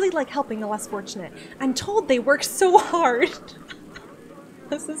often? I really like helping the less fortunate. I'm told they work so hard.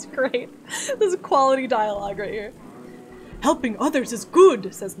 This is great. This is quality dialogue right here. Helping others is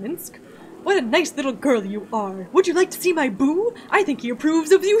good, says Minsk. What a nice little girl you are. Would you like to see my boo? I think he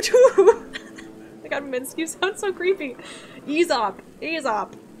approves of you too. Oh my god, Minsk, you sound so creepy. Ease up. Ease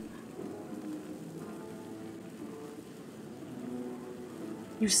up.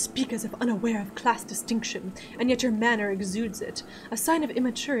 You speak as if unaware of class distinction, and yet your manner exudes it, a sign of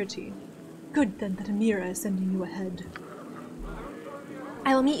immaturity. Good then that Amira is sending you ahead.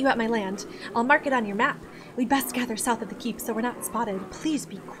 I will meet you at my land. I'll mark it on your map. We'd best gather south of the keep so we're not spotted. Please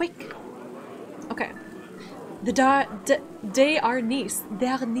be quick. Okay. The their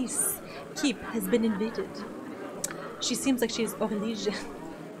niece keep has been invaded. She seems like she's oblige.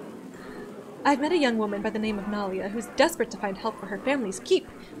 I've met a young woman by the name of Nalia who's desperate to find help for her family's keep,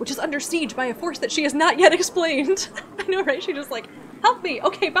 which is under siege by a force that she has not yet explained. I know, right? She just like, help me!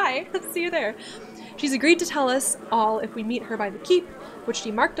 Okay, bye! See you there. She's agreed to tell us all if we meet her by the keep, which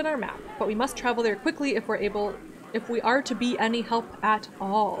she marked on our map, but we must travel there quickly if we are to be any help at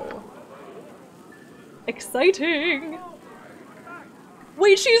all. Exciting!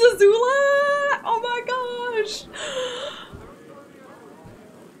 Wait, she's Azula! Oh my gosh!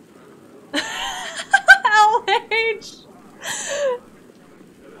 LH!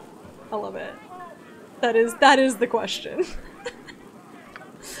 I love it. That is the question.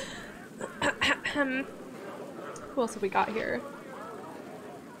 Who else have we got here?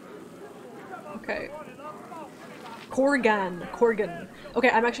 Okay. Corgan. Okay,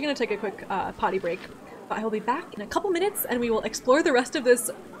 I'm actually gonna take a quick potty break, but I will be back in a couple minutes and we will explore the rest of this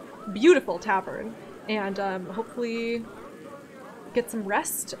beautiful tavern and hopefully get some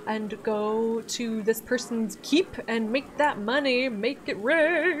rest and go to this person's keep and make that money, make it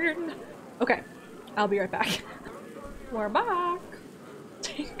rain. Okay, I'll be right back. We're back.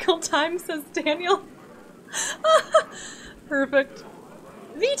 Tinkle time, says Daniel. Perfect.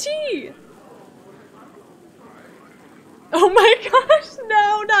 VT! Oh my gosh,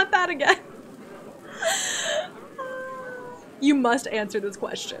 no, not that again. You must answer this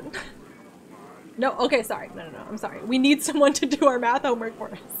question. No, okay, sorry. No, I'm sorry. We need someone to do our math homework for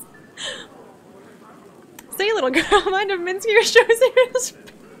us. Say, little girl, mind if Minsky here shows you his...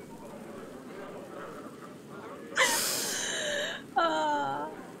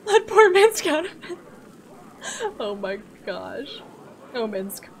 That poor Minsk out of it. Oh my gosh. Oh,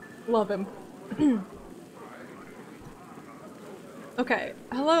 Minsk. Love him. Okay,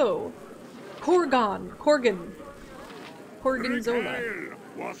 hello. Corgan Zola.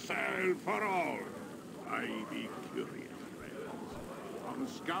 Wassail for all. I be curious, friends. I'm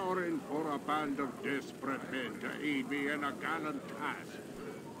scouring for a band of desperate men to aid me in a gallant task.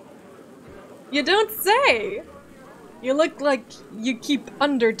 You don't say! You look like you keep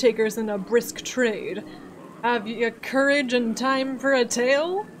undertakers in a brisk trade. Have you courage and time for a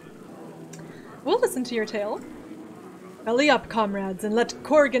tale? We'll listen to your tale. Belly up, comrades, and let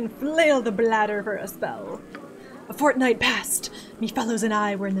Corgan flail the bladder for a spell. A fortnight passed. Me fellows and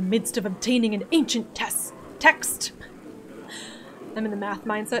I were in the midst of obtaining an ancient text. I'm in the math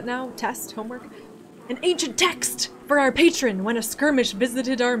mindset now. Test, homework. An ancient text for our patron when a skirmish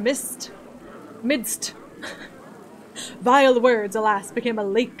visited our midst. Vile words, alas, became a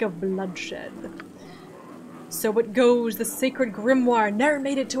lake of bloodshed. So it goes, the sacred grimoire ne'er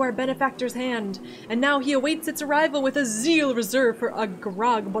made it to our benefactor's hand, and now he awaits its arrival with a zeal reserved for a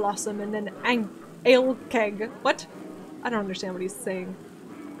grog blossom and an ale keg. What? I don't understand what he's saying.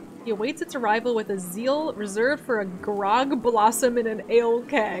 He awaits its arrival with a zeal reserved for a grog blossom and an ale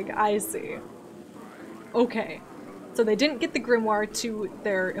keg. I see. Okay. So they didn't get the grimoire to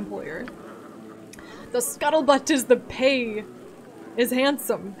their employer. The scuttlebutt is the pay is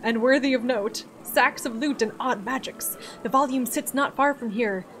handsome and worthy of note. Sacks of loot and odd magics. The volume sits not far from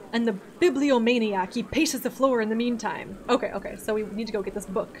here, and the bibliomaniac, he paces the floor in the meantime. Okay, so we need to go get this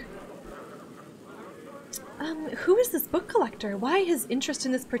book. Who is this book collector? Why his interest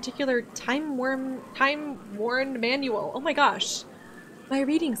in this particular time-worn manual? Oh my gosh. My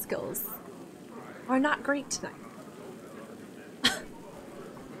reading skills are not great tonight.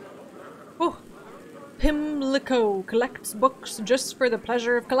 Oh. Pimlico collects books just for the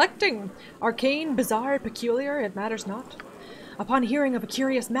pleasure of collecting. Arcane, bizarre, peculiar, it matters not. Upon hearing of a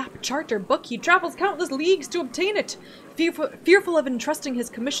curious map, chart, or book, he travels countless leagues to obtain it, fearful of entrusting his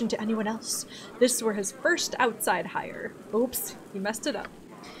commission to anyone else. This were his first outside hire. Oops, he messed it up.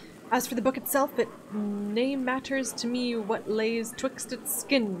 As for the book itself, it name matters to me what lays twixt its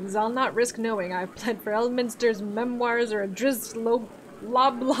skins. I'll not risk knowing I've pled for Elminster's memoirs or a Drizzt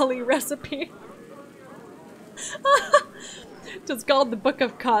loblolly recipe. It's called the Book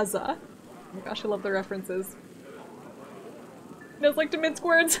of Kaza. Oh my gosh, I love the references. It's like to mince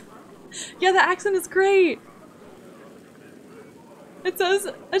words. Yeah, the accent is great. It says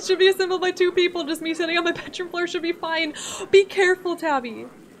it should be assembled by 2 people. Just me sitting on my bedroom floor should be fine. Be careful, Tabby.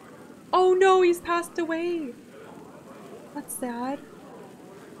 Oh no, he's passed away. That's sad.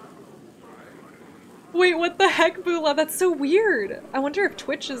 Wait, what the heck, Bula? That's so weird. I wonder if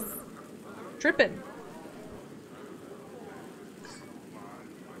Twitch is tripping.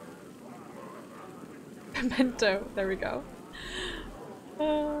 Pimento. There we go.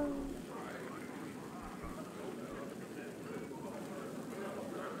 Oh,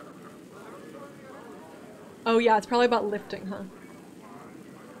 Oh yeah, it's probably about lifting, huh?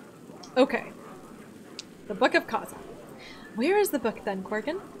 Okay. The Book of Kaza. Where is the book then,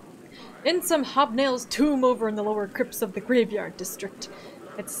 Corgan? In some hobnail's tomb over in the lower crypts of the graveyard district.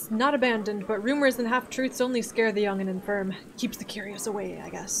 It's not abandoned, but rumors and half-truths only scare the young and infirm. Keeps the curious away, I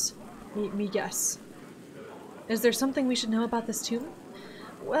guess. Me guess. Is there something we should know about this tomb?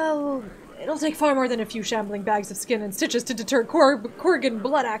 Well, it'll take far more than a few shambling bags of skin and stitches to deter Corgan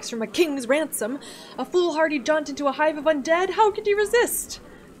Bloodaxe from a king's ransom. A foolhardy jaunt into a hive of undead? How could he resist?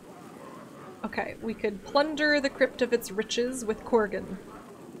 Okay, we could plunder the crypt of its riches with Corgan.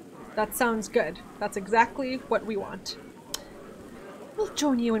 That sounds good. That's exactly what we want. We'll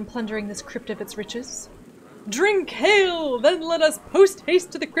join you in plundering this crypt of its riches. Drink hail! Then let us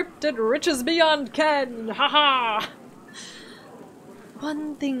post-haste to the crypt and riches beyond ken! Ha-ha!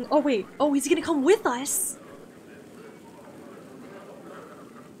 One thing... Oh, wait. Oh, he's gonna come with us?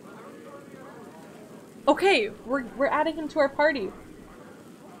 Okay, we're adding him to our party.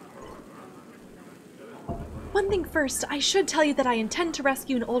 One thing first, I should tell you that I intend to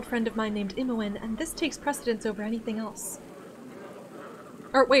rescue an old friend of mine named Imoen, and this takes precedence over anything else.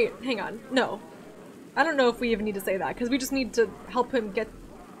 Or wait, hang on. No. I don't know if we even need to say that, because we just need to help him get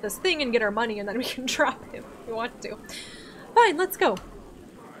this thing and get our money, and then we can drop him if we want to. Fine, let's go.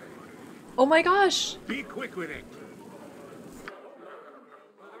 Oh my gosh! Be quick with it.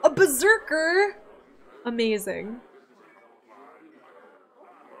 A berserker! Amazing.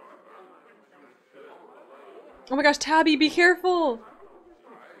 Oh my gosh, Tabby, be careful!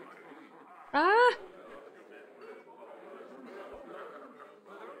 Ah!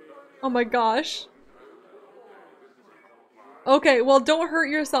 Oh my gosh. Okay, well, don't hurt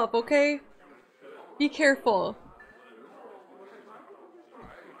yourself, okay? Be careful.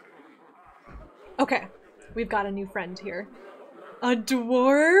 Okay, we've got a new friend here. A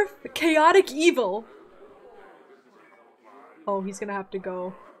dwarf? Chaotic evil! Oh, he's gonna have to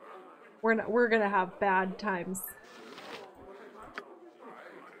go. We're gonna have bad times.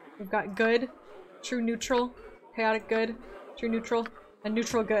 We've got good, true neutral, chaotic good, true neutral, and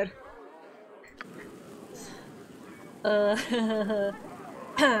neutral good. What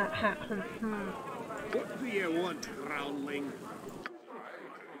do you want, Growling?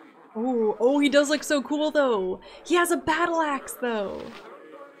 Ooh, oh, he does look so cool though. He has a battle axe though.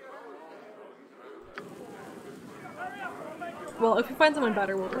 Well, if we find someone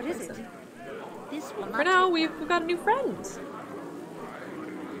better, we'll replace him. This will For now, we've got a new friend.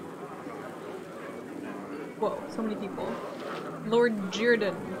 Whoa, so many people. Lord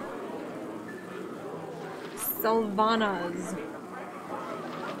Jirdan. Sylvanas.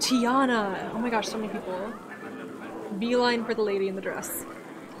 Tiana. Oh my gosh, so many people. Beeline for the lady in the dress.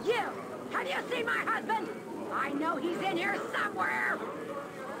 You! Have you seen my husband? I know he's in here somewhere!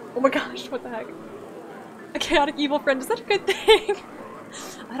 Oh my gosh, what the heck? A chaotic evil friend, is that a good thing?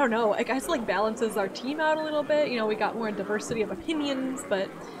 I don't know, I guess it like balances our team out a little bit. You know, we got more diversity of opinions, but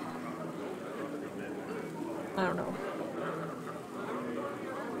I don't know.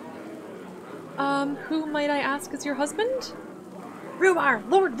 Who might I ask is your husband? Rumar!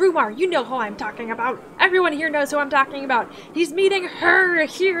 Lord Rumar! You know who I'm talking about! Everyone here knows who I'm talking about! He's meeting her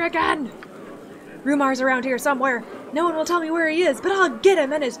here again! Rumar's around here somewhere. No one will tell me where he is, but I'll get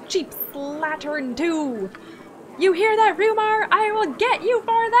him and his cheap slattern too! You hear that, Rumar? I will get you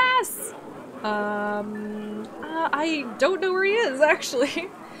for this! I don't know where he is, actually.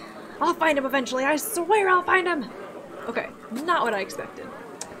 I'll find him eventually, I swear I'll find him! Okay, not what I expected.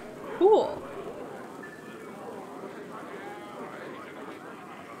 Cool.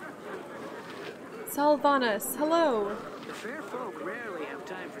 Salvanas, hello. The fair folk rarely have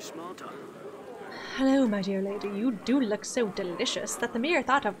time for small talk. Hello, my dear lady. You do look so delicious that the mere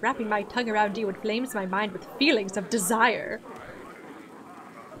thought of wrapping my tongue around you inflames my mind with feelings of desire.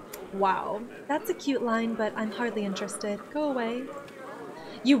 Wow. That's a cute line, but I'm hardly interested. Go away.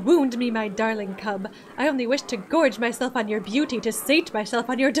 You wound me, my darling cub. I only wish to gorge myself on your beauty, to sate myself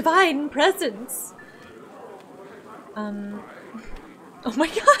on your divine presence. Oh my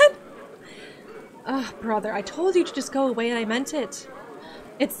god! Ah, brother, I told you to just go away and I meant it.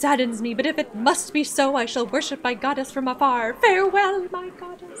 It saddens me, but if it must be so, I shall worship my goddess from afar. Farewell, my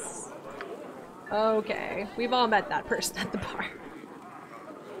goddess. Okay, we've all met that person at the bar.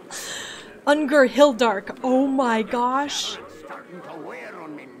 Unger Hildark, oh my gosh. Starting to wear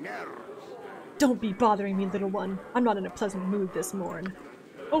on me nerves. Don't be bothering me, little one. I'm not in a pleasant mood this morn.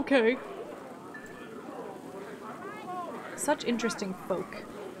 Okay. Such interesting folk.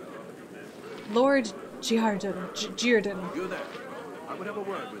 Lord Jirdan. You there. I would have a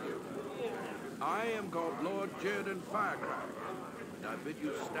word with you. I am called Lord Jirdan Firecracker, and I bid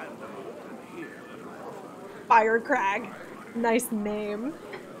you stand a moment and hear what I offer. Firecrag. Nice name.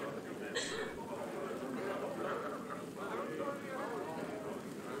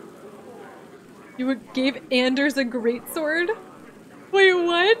 You gave Anders a greatsword? Wait,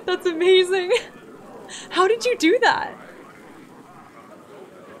 what? That's amazing. How did you do that?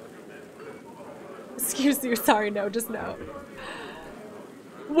 Excuse you, sorry, no, just no.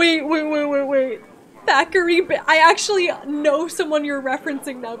 Wait. Thackeray, I actually know someone you're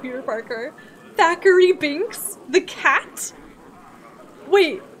referencing now, Peter Parker. Thackeray Binks? The cat?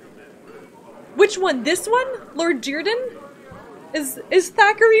 Wait. Which one? This one? Lord Dearden? Is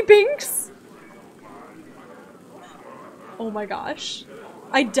Thackeray Binks? Oh my gosh.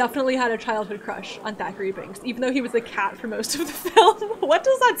 I definitely had a childhood crush on Thackeray Binks, even though he was a cat for most of the film. What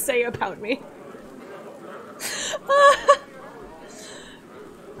does that say about me?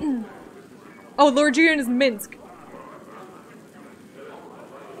 Oh, Lord Dearden is Minsk.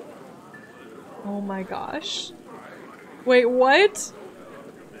 Oh my gosh. Wait, what?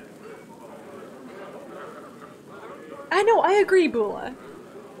 I know, I agree, Bula.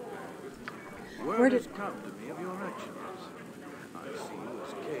 Word has come to me of your actions. I see you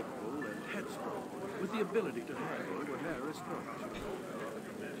as capable and headstrong, with the ability to handle whatever is thrown at you.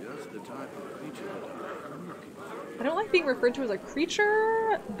 Just the type of creature that I'm looking for. I don't like being referred to as a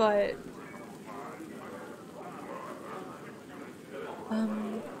creature, but...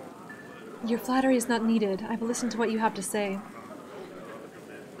 Your flattery is not needed. I will listen to what you have to say.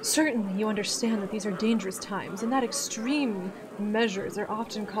 Certainly you understand that these are dangerous times, and that extreme measures are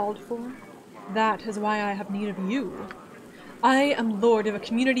often called for. That is why I have need of you. I am lord of a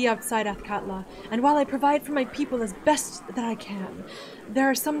community outside Athkatla, and while I provide for my people as best that I can, there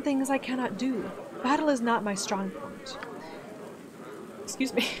are some things I cannot do. Battle is not my strong point.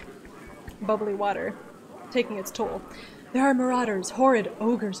 Excuse me. Bubbly water. Taking its toll. There are marauders, horrid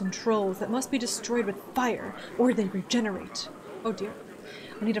ogres, and trolls that must be destroyed with fire, or they regenerate. Oh dear.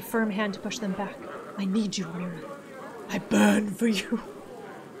 I need a firm hand to push them back. I need you, Mira. I burn for you.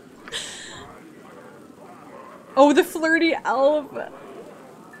 Oh, the flirty elf.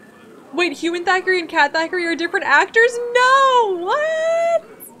 Wait, human Thackeray and cat Thackeray are different actors? No! What?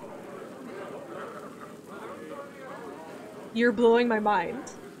 You're blowing my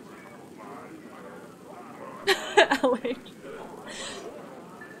mind. LH.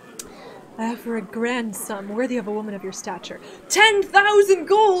 I offer a grand sum worthy of a woman of your stature. 10,000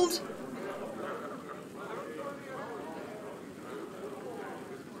 gold!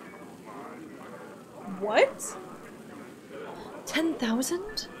 What?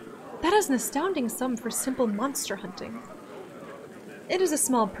 10,000? That is an astounding sum for simple monster hunting. It is a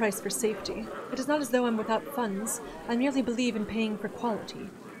small price for safety. It is not as though I'm without funds. I merely believe in paying for quality.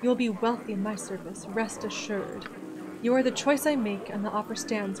 You will be wealthy in my service, rest assured. You are the choice I make, and the offer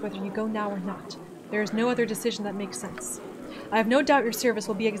stands whether you go now or not. There is no other decision that makes sense. I have no doubt your service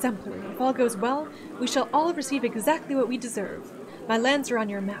will be exemplary. If all goes well, we shall all receive exactly what we deserve. My lands are on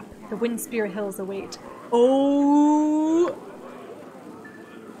your map. The Windspear Hills await. Oh!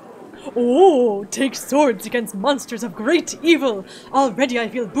 Oh, take swords against monsters of great evil! Already I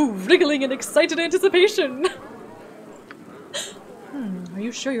feel Boo wriggling in excited anticipation! Are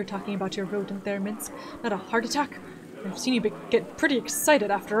you sure you're talking about your rodent there, Minsk? Not a heart attack? I've seen you get pretty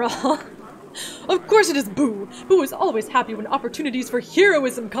excited after all. Of course it is Boo! Boo is always happy when opportunities for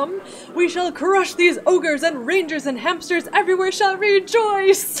heroism come! We shall crush these ogres and rangers and hamsters everywhere shall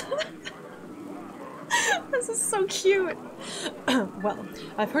rejoice! This is so cute! Well,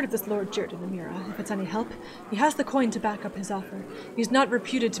 I've heard of this Lord Dearden, Amira, if it's any help. He has the coin to back up his offer. He's not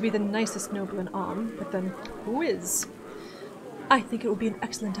reputed to be the nicest noble in Om, but then who is? I think it would be an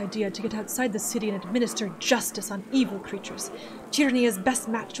excellent idea to get outside the city and administer justice on evil creatures. Tyranny is best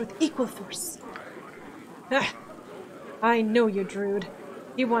matched with equal force. I know you, Druid.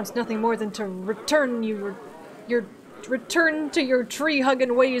 He wants nothing more than to return return to your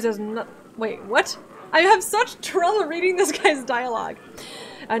tree-hugging ways as wait, what? I have such trouble reading this guy's dialogue.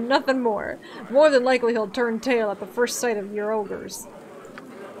 And nothing more. More than likely he'll turn tail at the first sight of your ogres.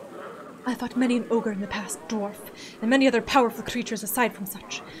 I fought many an ogre in the past, dwarf, and many other powerful creatures aside from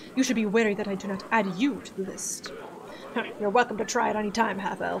such. You should be wary that I do not add you to the list. You're welcome to try it any time,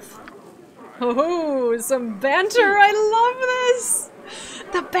 half-elf. Oh, some banter! I love this!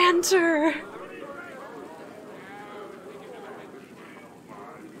 The banter!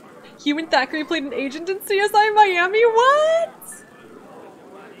 Human Thackeray played an agent in CSI Miami? What?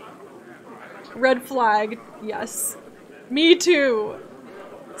 Red flag, yes. Me too.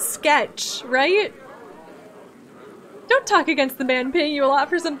 Sketch, right? Don't talk against the man paying you a lot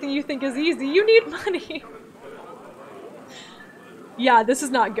for something you think is easy. You need money. Yeah, this is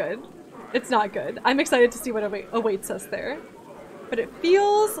not good. It's not good. I'm excited to see what awaits us there. But it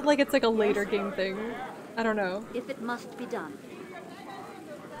feels like it's like a later game thing. I don't know. If it must be done.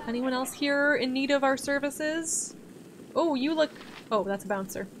 Anyone else here in need of our services? Oh, you look... Oh, that's a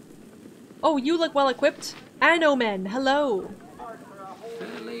bouncer. Oh, you look well equipped. Anomen, hello.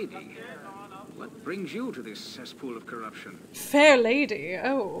 Fair lady, what brings you to this cesspool of corruption? Fair lady,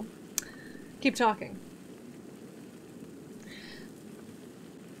 oh. Keep talking.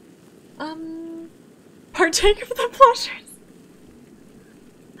 Partake of the pleasures.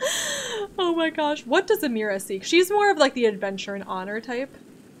 Oh my gosh, what does Amira seek? She's more of like the adventure and honor type.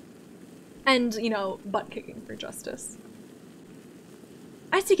 And, you know, butt-kicking for justice.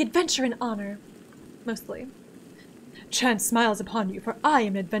 I seek adventure and honor. Mostly. Chance smiles upon you, for I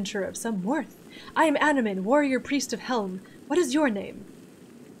am an adventurer of some worth. I am Anomen, warrior priest of Helm. What is your name?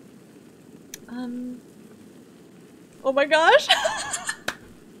 Oh my gosh!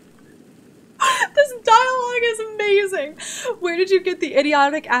 This dialogue is amazing! Where did you get the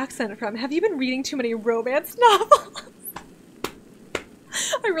idiotic accent from? Have you been reading too many romance novels?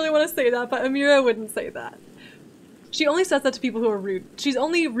 I really want to say that, but Amira wouldn't say that. She only says that to people who are rude. She's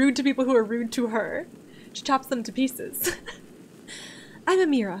only rude to people who are rude to her. She chops them to pieces. I'm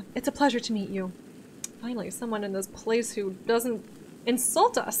Amira. It's a pleasure to meet you. Finally, someone in this place who doesn't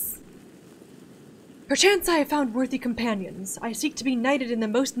insult us. Perchance I have found worthy companions. I seek to be knighted in the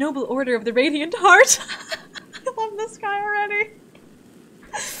most noble order of the Radiant Heart. I love this guy already.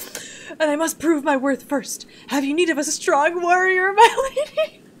 And I must prove my worth first. Have you need of a strong warrior, my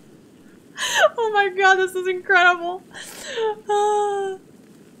lady? Oh my god, this is incredible.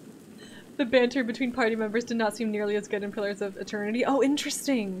 The banter between party members did not seem nearly as good in Pillars of Eternity. Oh,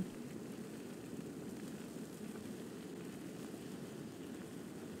 interesting.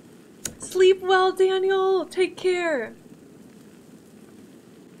 Sleep well, Daniel. Take care.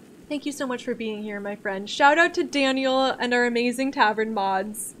 Thank you so much for being here, my friend. Shout out to Daniel and our amazing tavern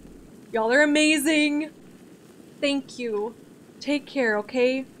mods. Y'all are amazing. Thank you. Take care,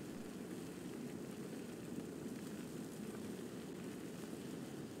 okay?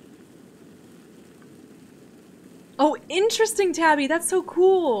 Oh, interesting, Tabby. That's so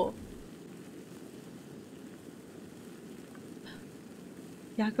cool.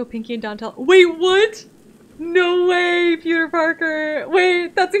 Yakko, Pinky, and Dontel. Wait, what? No way, Peter Parker.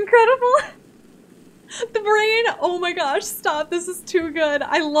 Wait, that's incredible. The brain. Oh my gosh, stop. This is too good.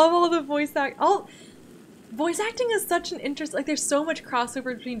 I love all the voice voice acting is such an interest. Like, there's so much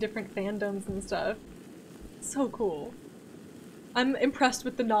crossover between different fandoms and stuff. So cool. I'm impressed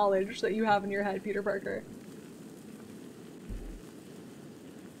with the knowledge that you have in your head, Peter Parker.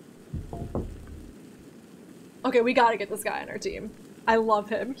 Okay, we gotta get this guy on our team. I love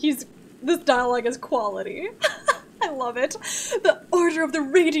him. This dialogue is quality. I love it. The Order of the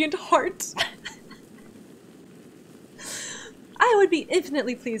Radiant Heart. I would be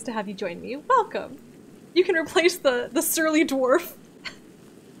infinitely pleased to have you join me. Welcome. You can replace the surly dwarf.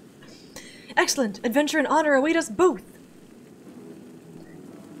 Excellent. Adventure and honor await us both.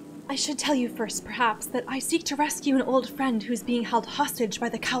 I should tell you first, perhaps, that I seek to rescue an old friend who's being held hostage by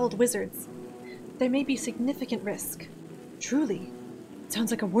the cowled wizards. There may be significant risk. Truly. Sounds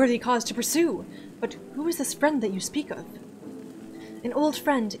like a worthy cause to pursue. But who is this friend that you speak of? An old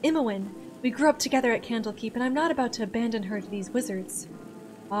friend, Imoen. We grew up together at Candlekeep, and I'm not about to abandon her to these wizards.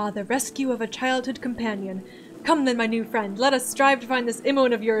 Ah, the rescue of a childhood companion. Come then, my new friend. Let us strive to find this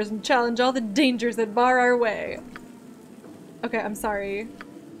Imoen of yours and challenge all the dangers that bar our way. Okay, I'm sorry.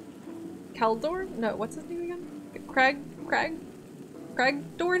 Kaldor? No, what's his name again? Cragdorn?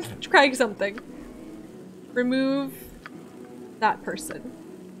 Crag something. Remove that person.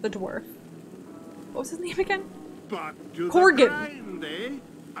 The dwarf. What was his name again? But to Corgan. the grind, eh?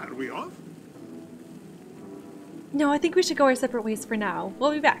 Are we off? No, I think we should go our separate ways for now.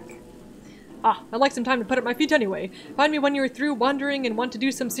 We'll be back. Ah, I'd like some time to put up my feet anyway. Find me when you're through wandering and want to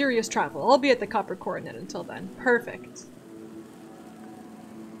do some serious travel. I'll be at the Copper Coronet until then. Perfect.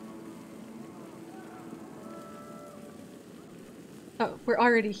 Oh, we're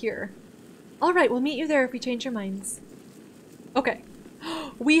already here. Alright, we'll meet you there if we change your minds. Okay.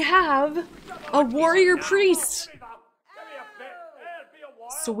 We have a warrior priest!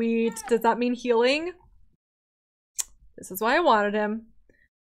 Sweet. Does that mean healing? This is why I wanted him.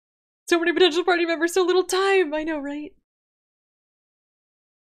 So many potential party members, so little time! I know, right?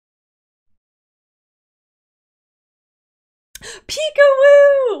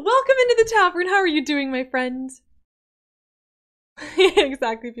 Peekawoo! Welcome into the tavern! How are you doing, my friend?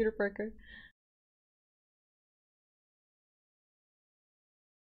 Exactly, Peter Parker.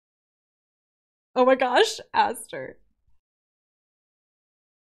 Oh my gosh, Aster.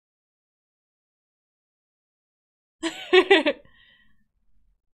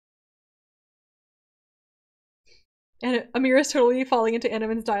 And Amira's totally falling into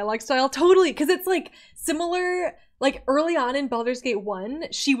Animan's dialogue style. Totally, because it's like similar, like early on in Baldur's Gate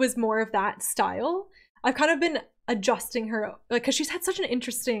 1, she was more of that style. I've kind of been adjusting her, like, because she's had such an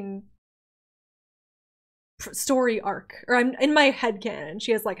interesting story arc. Or I'm in my headcanon,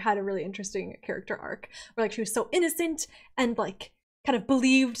 she has like had a really interesting character arc where like she was so innocent and like kind of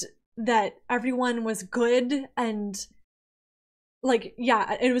believed that everyone was good and like,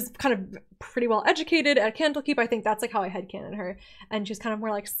 yeah, it was kind of pretty well educated at Candlekeep. I think that's like how I headcanon her. And she's kind of more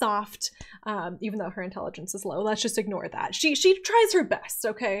like soft, even though her intelligence is low. Let's just ignore that. She tries her best,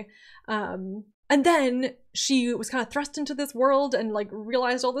 okay? And then she was kind of thrust into this world and like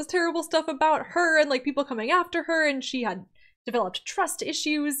realized all this terrible stuff about her and like people coming after her, and she had developed trust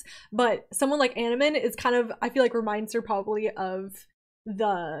issues. But someone like Animan is kind of, I feel like, reminds her probably of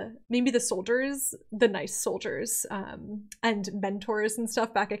maybe the soldiers, the nice soldiers, and mentors and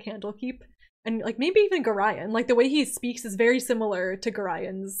stuff back at Candlekeep, and like maybe even Gorion. Like the way he speaks is very similar to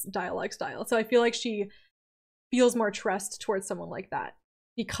Gorion's dialogue style, so I feel like she feels more trust towards someone like that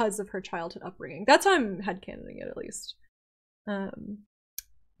because of her childhood upbringing. That's how I'm headcanoning it, at least.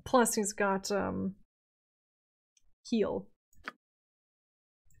 Plus he's got heal.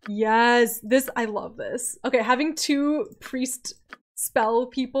 Yes, this, I love this. Okay, having 2 priest spell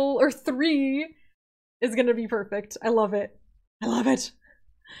people, or 3, is gonna be perfect. I love it. I love it.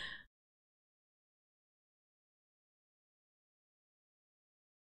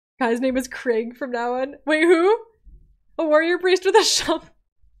 Guy's name is Craig from now on. Wait, who? A warrior priest with a shovel.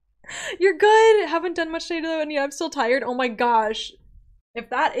 You're good. Haven't done much today though, and yeah, I'm still tired. Oh my gosh. If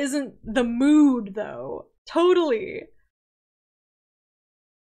that isn't the mood though. Totally.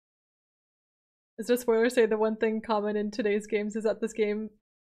 Is it a spoiler to say the one thing common in today's games is that this game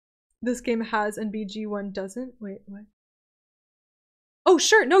has and BG1 doesn't? Wait, what? Oh,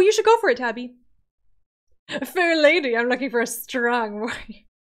 sure. No, you should go for it, Tabby. Fair lady, I'm looking for a strong warrior.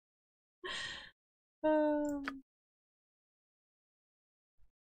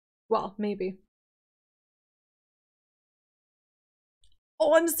 Well, maybe.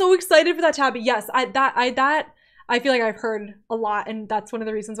 Oh, I'm so excited for that, Tabby. Yes, I feel like I've heard a lot, and that's one of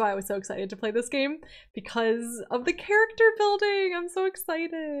the reasons why I was so excited to play this game, because of the character building. I'm so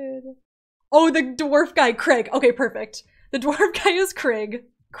excited. Oh, the dwarf guy, Craig. Okay, perfect. The dwarf guy is Craig.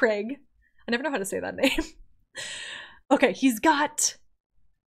 Craig. I never know how to say that name. Okay, he's got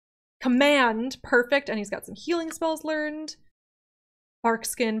command, perfect, and he's got some healing spells learned. Bark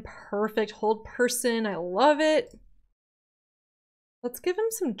skin, perfect. Hold person, I love it. Let's give him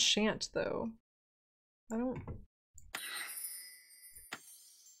some chant, though. I don't...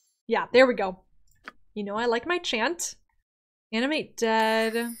 Yeah, there we go. You know I like my chant. Animate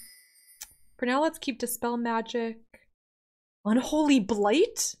dead. For now, let's keep dispel magic. Unholy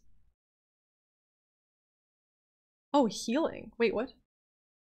blight? Oh, healing. Wait, what?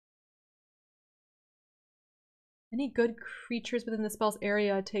 Any good creatures within the spell's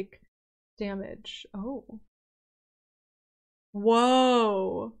area take damage. Oh.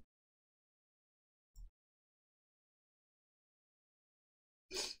 Whoa.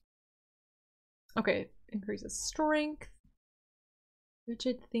 Okay, increases strength.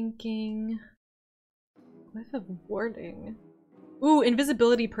 Rigid thinking. Whiff of warding. Ooh,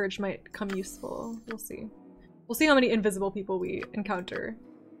 invisibility purge might come useful. We'll see. We'll see how many invisible people we encounter.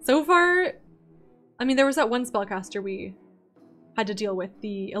 So far, I mean, there was that one spellcaster we had to deal with,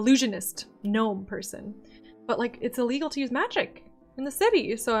 the illusionist gnome person. But like, it's illegal to use magic in the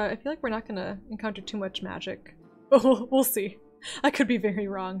city, so I feel like we're not gonna encounter too much magic. But we'll see. I could be very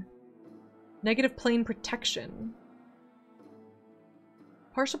wrong. Negative plane protection.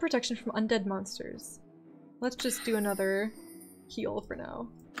 Partial protection from undead monsters. Let's just do another heal for now.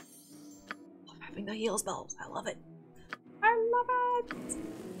 Love having the heal spells. I love it. I love it!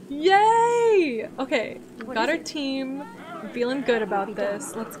 Yay! Okay, we've got our team. I'm feeling good about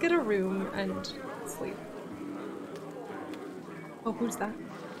this. Let's get a room and sleep. Oh, who's that?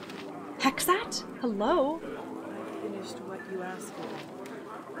 Hexat? Hello? I finished what you asked for.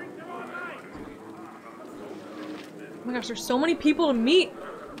 Oh my gosh, there's so many people to meet!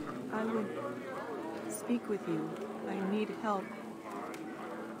 I would speak with you. I need help.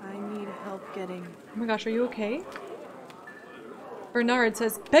 I need help getting... Oh my gosh, are you okay? Bernard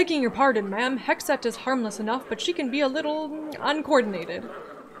says, begging your pardon, ma'am. Hexat is harmless enough, but she can be a little uncoordinated.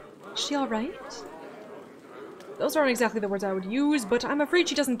 Is she alright? Those aren't exactly the words I would use, but I'm afraid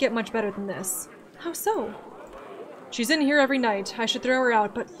she doesn't get much better than this. How so? She's in here every night. I should throw her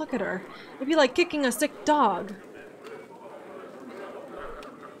out, but look at her. It'd be like kicking a sick dog.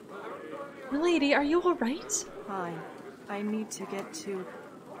 Milady, are you alright? Fine. I need to get to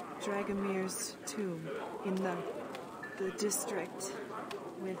Dragomir's tomb in the district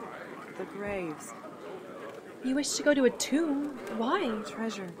with the graves. You wish to go to a tomb? Why?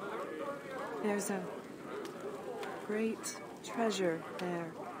 Treasure. There's a great treasure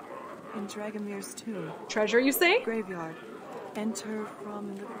there in Dragomir's tomb. Treasure, you say? Graveyard. Enter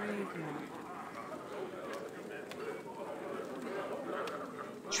from the graveyard.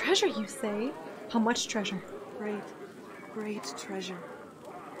 Treasure, you say? How much treasure? Great treasure.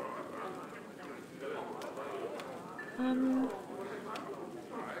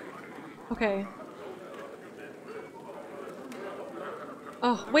 Okay.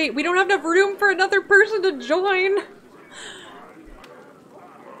 Oh, wait, we don't have enough room for another person to join!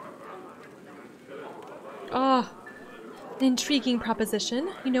 Oh. An intriguing proposition.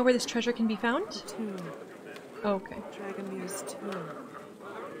 You know where this treasure can be found? The tomb. Okay. Dragomir's tomb.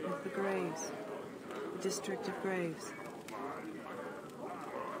 With the graves. The district of graves.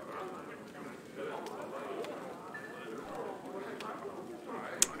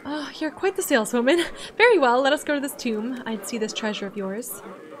 Oh, you're quite the saleswoman. Very well, let us go to this tomb. I'd see this treasure of yours.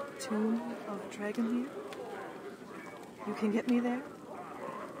 Tomb of Dragomir? You can get me there?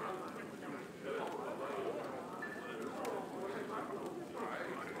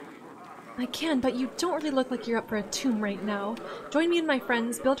 I can, but you don't really look like you're up for a tomb right now. Join me and my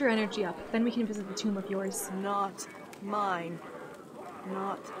friends, build your energy up, then we can visit the tomb of yours. Not mine.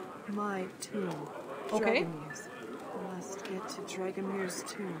 Not my tomb. Okay. Dragomir's. Must get to Dragomir's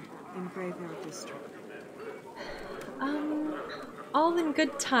tomb in Graveyard District. All in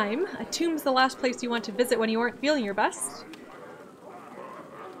good time. A tomb's the last place you want to visit when you aren't feeling your best.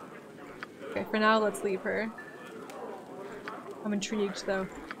 Okay, for now, let's leave her. I'm intrigued, though.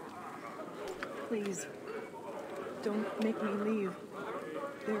 Please, don't make me leave.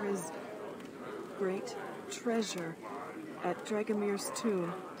 There is great treasure at Dragomir's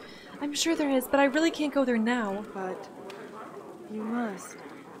tomb. I'm sure there is, but I really can't go there now. But you must.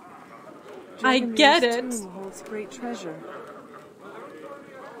 I get it. Dragomir's tomb holds great treasure.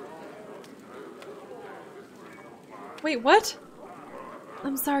 Wait, what?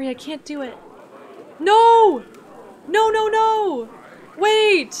 I'm sorry, I can't do it. No! No, no, no!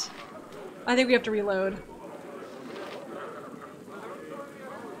 Wait! I think we have to reload.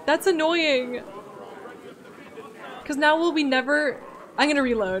 That's annoying. Because now will we never... I'm gonna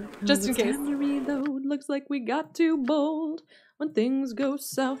reload, just in case. Time to reload. Looks like we got too bold. When things go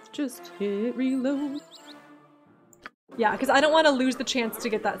south, just hit reload. Yeah, because I don't want to lose the chance to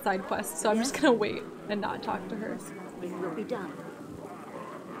get that side quest, so I'm just gonna wait and not talk to her. It will be done.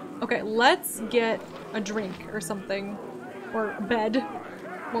 Okay, let's get a drink or something. Or a bed.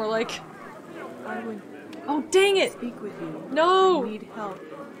 More like. I would oh, dang it! Speak with you. No! I need help.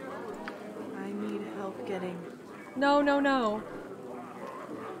 I need help getting... No, no, no.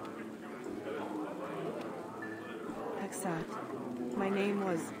 Hexat. My name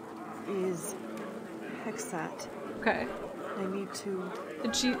is Hexat. Okay. I need to...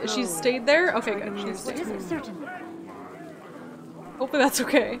 Did she stayed there? Okay, good. She stayed. What is it? Certainly. Hopefully that's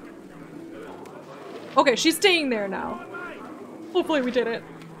okay. Okay, she's staying there now. Hopefully we did it.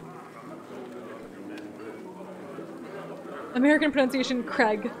 American pronunciation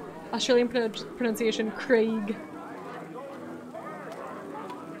Craig. Australian pronunciation Craig.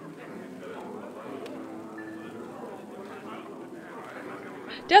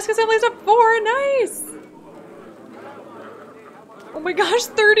 Desk assembly's up 4, nice! Oh my gosh,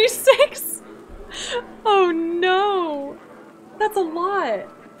 36! Oh no! That's a lot!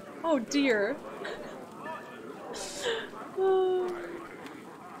 Oh dear.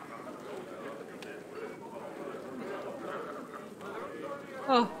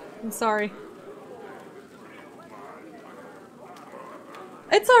 Oh, I'm sorry.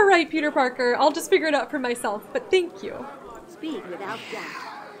 It's alright, Peter Parker. I'll just figure it out for myself, but thank you. Speed without doubt.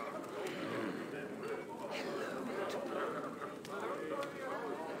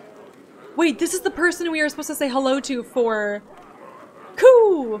 Wait, this is the person we are supposed to say hello to for...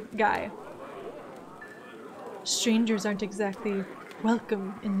 Coo guy. Strangers aren't exactly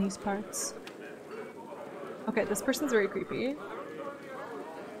welcome in these parts. Okay, this person's very creepy.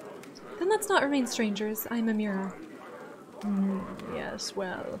 Then let's not remain strangers. I'm a mirror. Yes,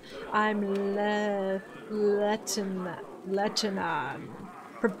 well, I'm Letinan,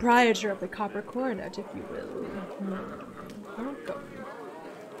 proprietor of the Copper Coronet, if you will. Welcome.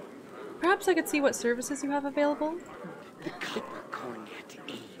 Perhaps I could see what services you have available? The Copper Coronet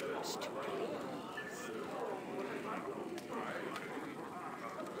aims to please.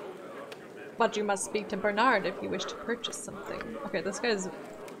 But you must speak to Bernard if you wish to purchase something. Okay, this guy's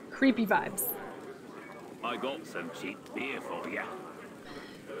creepy vibes. I got some cheap beer for you.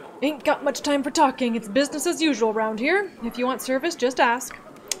 Ain't got much time for talking. It's business as usual around here. If you want service, just ask.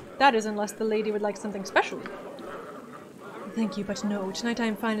 That is, unless the lady would like something special. Thank you, but no. Tonight I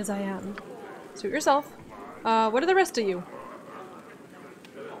am fine as I am. Suit yourself. What are the rest of you?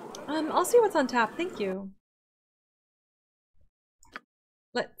 I'll see what's on tap. Thank you.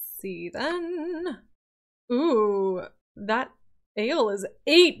 Let's see then. Ooh, that ale is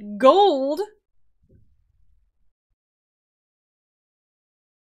 8 gold.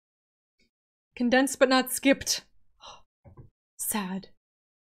 Condensed but not skipped. Sad.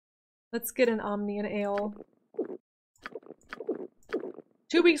 Let's get an Omnian ale.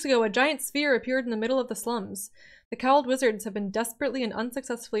 2 weeks ago, a giant sphere appeared in the middle of the slums. The cowled wizards have been desperately and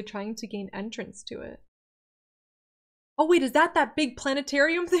unsuccessfully trying to gain entrance to it. Oh wait, is that big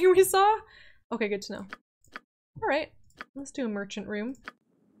planetarium thing we saw? Okay, good to know. Alright, let's do a merchant room.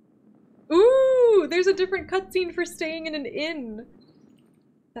 Ooh, there's a different cutscene for staying in an inn.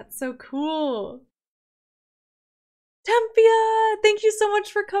 That's so cool. Tempia! Thank you so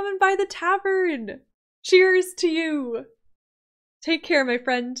much for coming by the tavern! Cheers to you! Take care, my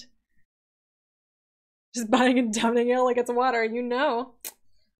friend. Just buying and downing ale like it's water, you know.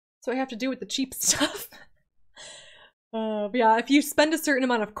 That's what I have to do with the cheap stuff. But yeah, if you spend a certain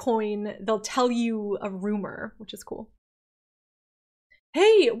amount of coin, they'll tell you a rumor, which is cool.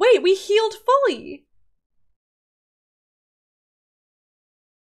 Hey, wait, we healed fully!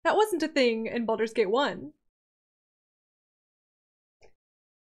 That wasn't a thing in Baldur's Gate 1.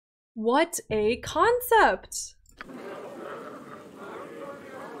 What a concept!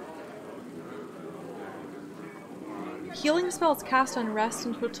 Healing spells cast on rest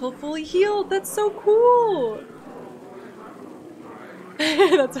until fully healed. That's so cool!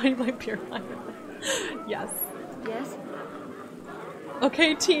 That's how you play Pure Fire. Yes. Yes?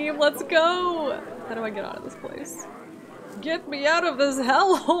 Okay, team, let's go! How do I get out of this place? Get me out of this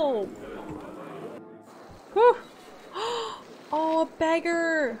hellhole! Whew! Oh, a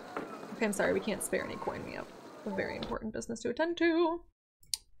beggar! Okay, I'm sorry, we can't spare any coin. We have a very important business to attend to.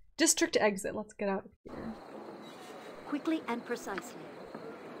 District exit. Let's get out of here. Quickly and precisely.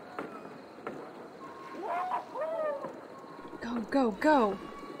 Go, go, go!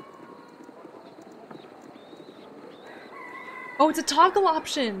 Oh, it's a toggle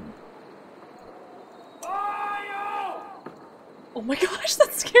option! Oh my gosh,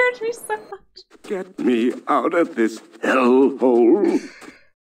 that scared me so much! Get me out of this hellhole!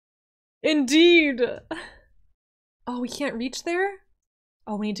 Indeed! Oh, we can't reach there?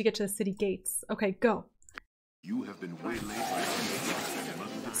 Oh, we need to get to the city gates. Okay, go. You have been waylaid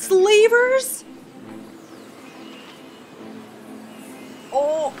by Slavers?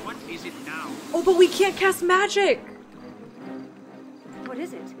 Oh! What is it now? Oh, but we can't cast magic! What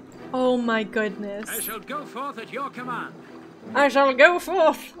is it? Oh my goodness. I shall go forth at your command. I shall go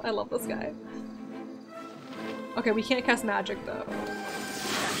forth! I love this guy. Okay, we can't cast magic though.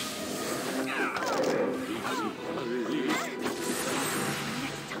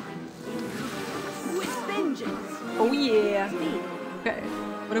 With vengeance. Oh yeah! Okay,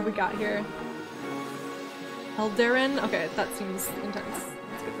 what have we got here? Eldarin? Okay, that seems intense.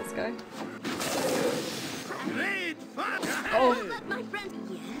 Let's get this guy. Oh! My friend,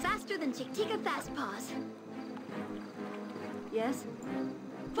 yes. Faster than Chick-Tika Fast Paws. Yes?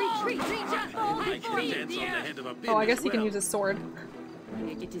 Retreat! Oh, I guess he can use his sword.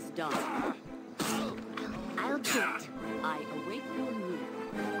 It is done. I'll do it. I await your move.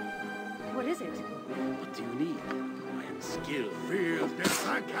 What is it? What do you need? I am skilled. Feel the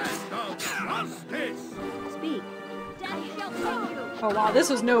backhand of justice! Speak. Daddy shall save you! Oh wow, this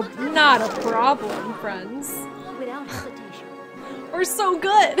was not a problem, friends. Without hesitation. We're so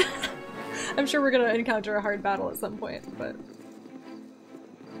good! I'm sure we're gonna encounter a hard battle at some point, but...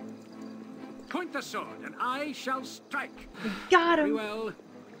 Point the sword, and I shall strike. We got him! Very well.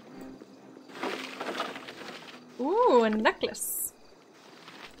 Ooh, a necklace.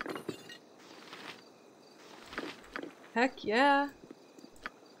 Heck yeah.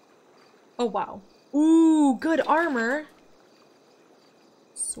 Oh wow. Ooh, good armor.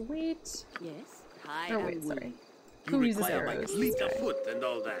 Sweet. Yes. Oh wait, sorry. You Who uses require my arrows? fleet This of guy. foot and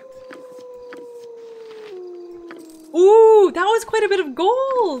all that. Ooh, that was quite a bit of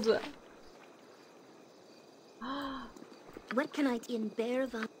gold! What can I in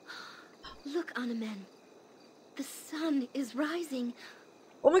Bearva? Look, Anamen. The sun is rising.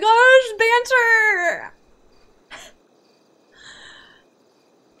 Oh my gosh, banter!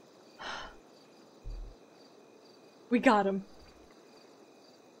 We got him.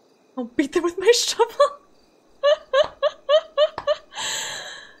 I'll beat them with my shovel.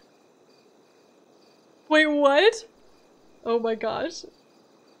 my gosh.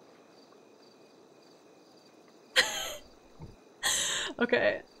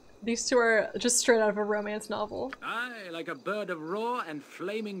 Okay, these two are just straight out of a romance novel. Aye, like a bird of raw and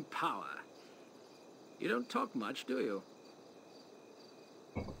flaming power. You don't talk much, do you?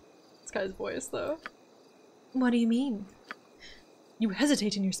 This guy's voice, though. What do you mean? You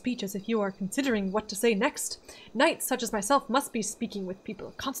hesitate in your speech as if you are considering what to say next. Knights such as myself must be speaking with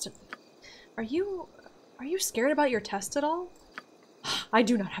people constantly. Are you scared about your test at all? I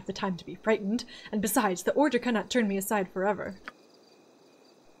do not have the time to be frightened, and besides, the order cannot turn me aside forever.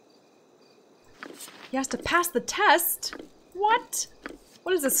 He has to pass the test? What?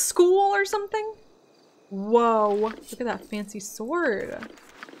 What is this, school or something? Whoa, look at that fancy sword.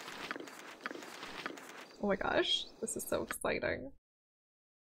 Oh my gosh, this is so exciting.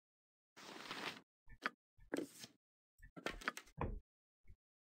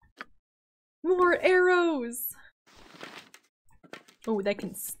 More arrows! Oh, they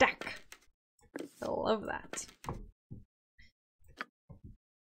can stack. I love that.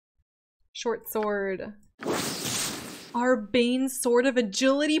 Short sword. Arbane sword of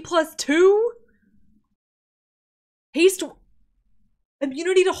agility +2? Haste,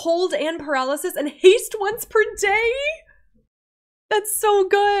 immunity to hold and paralysis, and haste once per day? That's so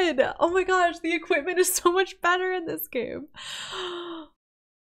good! Oh my gosh, the equipment is so much better in this game.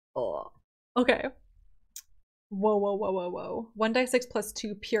 Oh, okay. Whoa, whoa, whoa, whoa, whoa. 1d6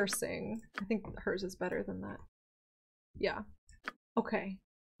 +2 piercing. I think hers is better than that. Yeah. Okay.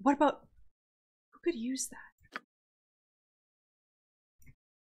 What about... Who could use that?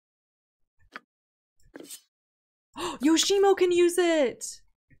 Yoshimo can use it!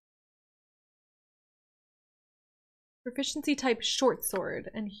 Proficiency type short sword,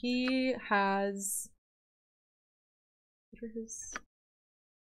 and he has... What are his...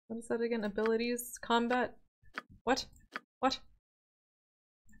 What is that again? Abilities? Combat? What? What?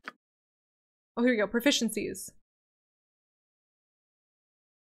 Oh, here we go. Proficiencies.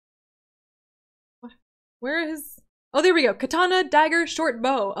 What? Where is... Oh, there we go. Katana, dagger, short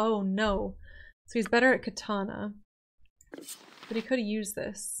bow. Oh, no. So he's better at katana. But he could use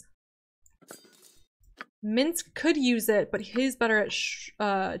this. Minsk could use it, but he's better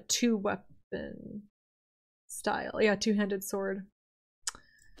at two weapon style. Yeah, two-handed sword.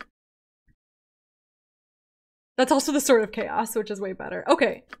 That's also the Sword of Chaos, which is way better.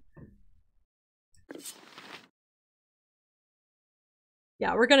 Okay.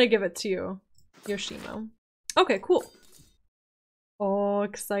 Yeah, we're gonna give it to you, Yoshimo. Okay, cool. Oh,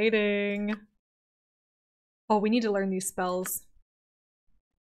 exciting. Oh, we need to learn these spells.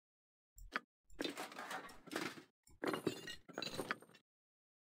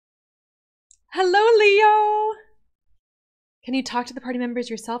 Hello, Leo! Can you talk to the party members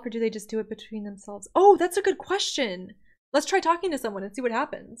yourself, or do they just do it between themselves? Oh, that's a good question. Let's try talking to someone and see what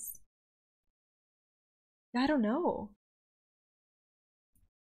happens. I don't know.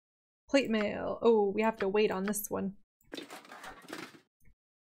 Plate mail. Oh, we have to wait on this one.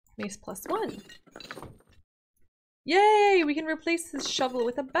 Mace +1. Yay! We can replace his shovel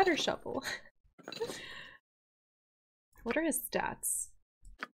with a better shovel. What are his stats?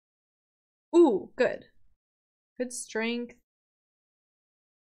 Ooh, good. Good strength.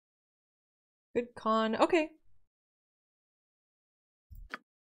 Good con. Okay.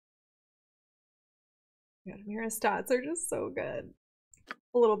 God, Mira's stats are just so good.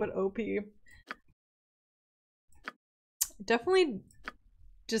 A little bit OP. Definitely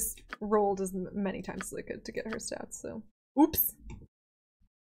just rolled as many times as I could to get her stats, so. Oops.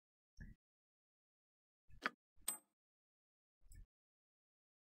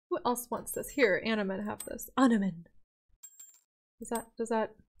 Who else wants this? Here, Animen have this. Animen. Does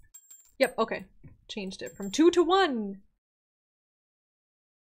that? Yep, okay. Changed it from 2 to 1.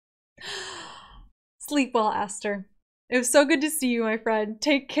 Sleep well, Aster. It was so good to see you, my friend.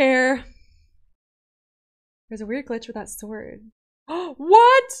 Take care. There's a weird glitch with that sword.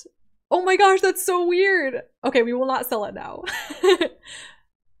 What? Oh my gosh, that's so weird. Okay, we will not sell it now.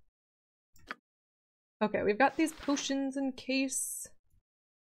 Okay, we've got these potions in case.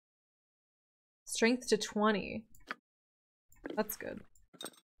 Strength to 20. That's good.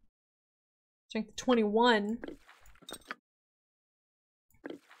 Strength to 21.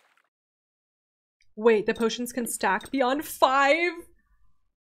 Wait, the potions can stack beyond 5?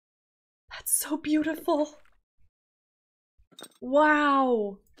 That's so beautiful.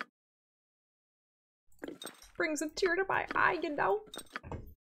 Wow. Brings a tear to my eye, you know?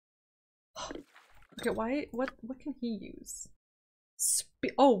 Okay, what can he use?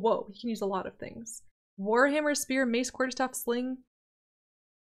 Oh, whoa, he can use a lot of things. Warhammer, spear, mace, quarterstaff, sling.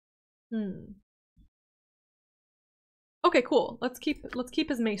 Okay, cool. Let's keep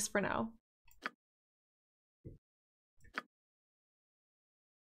his mace for now.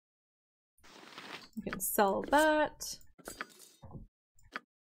 We can sell that.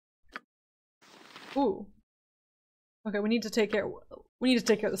 Ooh. Okay, we need to take care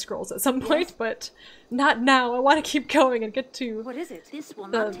of the scrolls at some point, but not now. I want to keep going and get to what is it? This will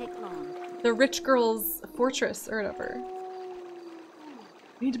not take long. The rich girl's fortress or whatever.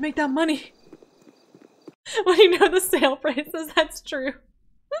 We need to make that money. When you know the sale prices, that's true.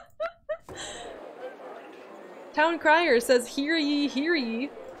 Town Crier says, "Hear ye, hear ye."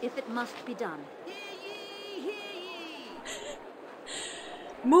 If it must be done.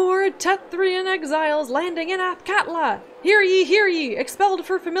 More Tethrian exiles landing in Athkatla! Hear ye, hear ye! Expelled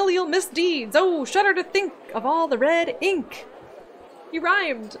for familial misdeeds! Oh, shudder to think of all the red ink! He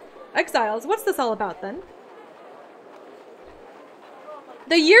rhymed! Exiles, what's this all about then?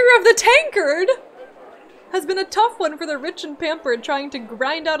 The year of the tankard has been a tough one for the rich and pampered trying to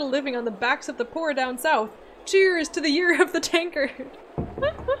grind out a living on the backs of the poor down south. Cheers to the year of the tankard!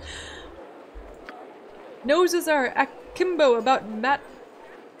 Noses are akimbo about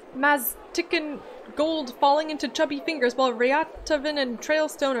Maztican gold falling into chubby fingers while Rayatavin and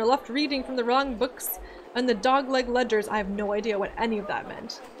Trailstone are left reading from the wrong books and the dogleg ledgers. I have no idea what any of that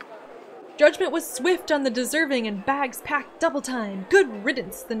meant. Judgment was swift on the deserving and bags packed double time. Good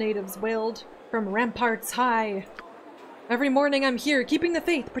riddance, the natives wailed from ramparts high. Every morning I'm here, keeping the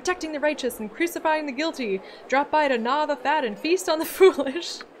faith, protecting the righteous and crucifying the guilty. Drop by to gnaw the fat and feast on the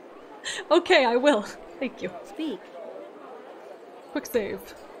foolish. Okay, I will. Thank you. Speak. Quick save.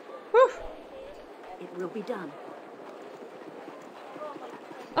 Whew. It will be done.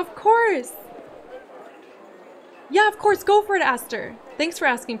 Of course! Yeah, of course, go for it, Aster. Thanks for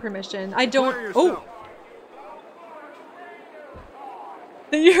asking permission. I don't— oh!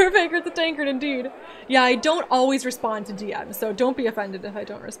 The year of Anchor the Tankard, indeed. Yeah, I don't always respond to DMs, so don't be offended if I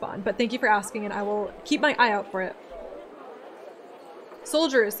don't respond. But thank you for asking, and I will keep my eye out for it.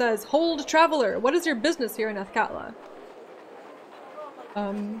 Soldier says, "Hold traveler, what is your business here in Athkatla?"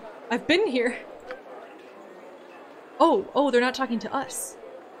 I've been here. Oh, they're not talking to us.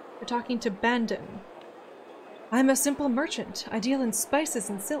 They're talking to Bandon. I'm a simple merchant. I deal in spices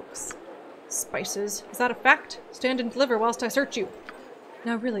and silks. Spices? Is that a fact? Stand and deliver whilst I search you.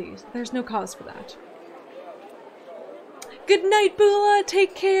 Now really, there's no cause for that. Good night, Bula!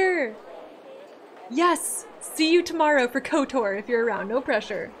 Take care! Yes! See you tomorrow for KOTOR if you're around. No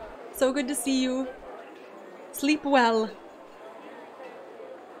pressure. So good to see you. Sleep well.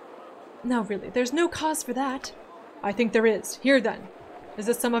 Now really, there's no cause for that. I think there is. Here then. Is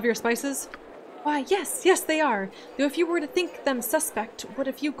this some of your spices? Why, yes, they are. Though if you were to think them suspect, would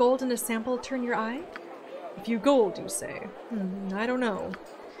a few gold in a sample turn your eye? A few gold, you say? I don't know.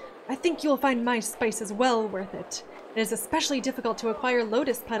 I think you'll find my spices well worth it. It is especially difficult to acquire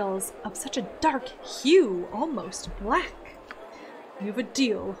lotus petals of such a dark hue, almost black. You have a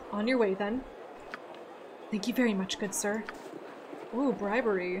deal. On your way, then. Thank you very much, good sir. Ooh,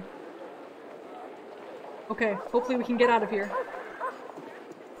 bribery. Okay, hopefully we can get out of here.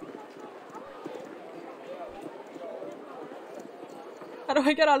 How do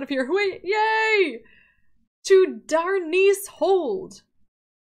I get out of here? Wait, yay! To Darnice Hold.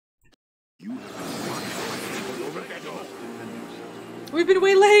 We've been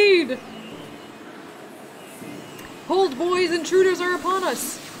waylaid! Hold, boys, intruders are upon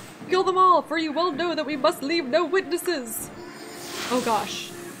us! Kill them all, for you well know that we must leave no witnesses! Oh gosh.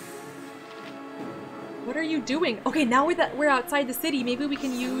 What are you doing? Okay, now that we're outside the city, maybe we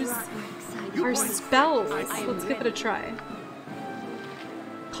can use our spells. Let's give it a try.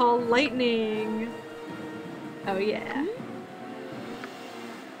 Call lightning. Oh yeah.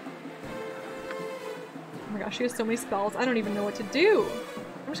 Oh my gosh, she has so many spells. I don't even know what to do.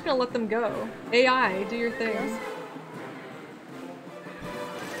 I'm just gonna let them go. AI, do your thing.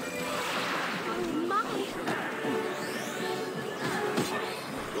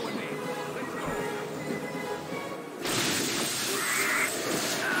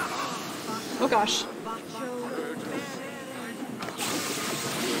 Oh gosh.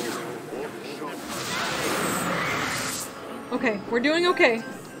 Okay, we're doing okay.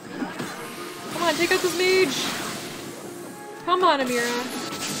 Come on, take out this mage! Come on, Amira.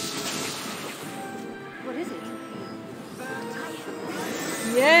 What is it?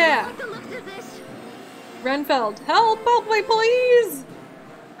 Yeah! Renfeld. Help! Help me, please!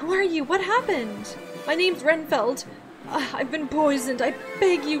 Who are you? What happened? My name's Renfeld. I've been poisoned. I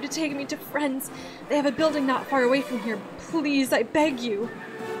beg you to take me to friends. They have a building not far away from here. Please, I beg you.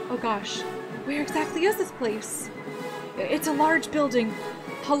 Oh gosh. Where exactly is this place? It's a large building.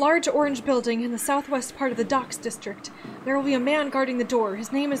 A large orange building in the southwest part of the docks district. There will be a man guarding the door.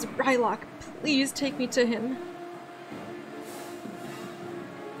 His name is Rylock. Please take me to him.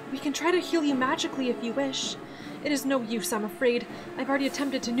 We can try to heal you magically if you wish. It is no use, I'm afraid. I've already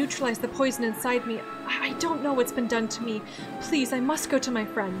attempted to neutralize the poison inside me. I don't know what's been done to me. Please, I must go to my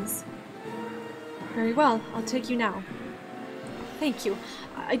friends. Very well, I'll take you now. Thank you.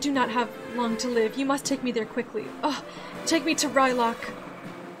 I do not have long to live. You must take me there quickly. Oh, take me to Rylock.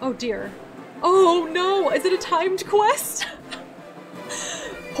 Oh dear. Oh no! Is it a timed quest?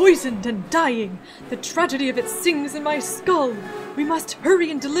 Poisoned and dying. The tragedy of it sings in my skull. We must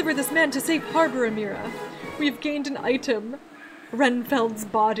hurry and deliver this man to safe harbor, Amira. We've gained an item. Renfeld's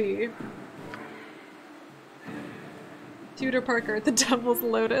body. Tudor Parker, the Devil's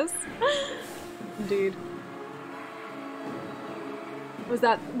Lotus. Indeed. Was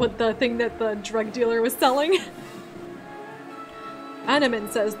that what the thing that the drug dealer was selling?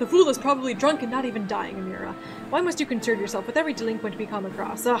 Animan says, the fool is probably drunk and not even dying, Amira. Why must you concern yourself with every delinquent we come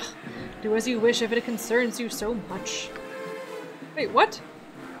across? Ugh, do as you wish if it concerns you so much. Wait, what?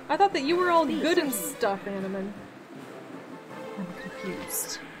 I thought that you were all good and stuff, Animan. I'm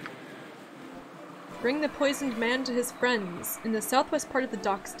confused. Bring the poisoned man to his friends in the southwest part of the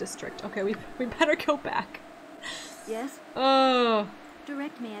Docks district. Okay, we better go back. Yes? Oh.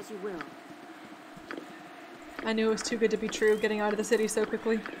 Direct me as you will. I knew it was too good to be true, getting out of the city so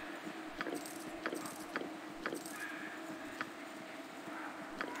quickly.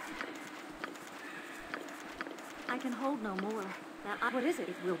 I can hold no more. Now, what is it?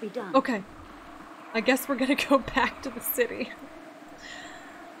 It will be done. Okay. I guess we're gonna go back to the city.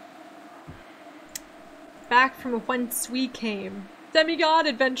 Back from whence we came. Demigod,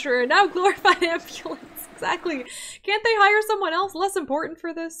 adventurer, now glorified ambulance. Exactly. Can't they hire someone else less important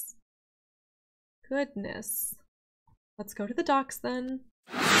for this? Goodness. Let's go to the docks then.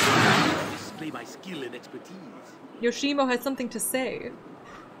 Display my skill and expertise. Yoshimo has something to say.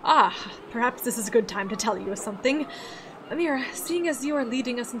 Ah, perhaps this is a good time to tell you something. Amira, seeing as you are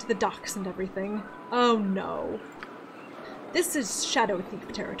leading us into the docks and everything. Oh no. This is Shadow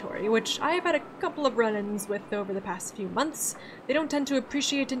Thief territory, which I have had a couple of run-ins with over the past few months. They don't tend to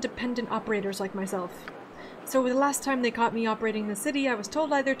appreciate independent operators like myself. So the last time they caught me operating the city, I was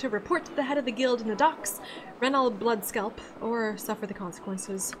told either to report to the head of the guild in the docks, Renal Bloodscalp, or suffer the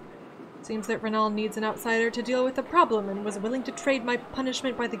consequences. Seems that Renal needs an outsider to deal with the problem and was willing to trade my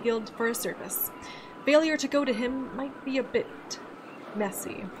punishment by the guild for a service. Failure to go to him might be a bit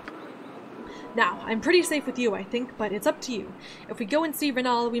messy. Now, I'm pretty safe with you, I think, but it's up to you. If we go and see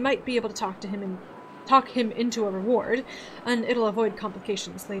Renal, we might be able to talk him into a reward, and it'll avoid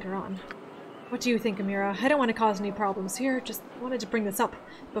complications later on. What do you think, Amira? I don't want to cause any problems here, just wanted to bring this up,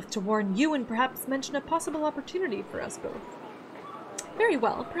 both to warn you and perhaps mention a possible opportunity for us both. Very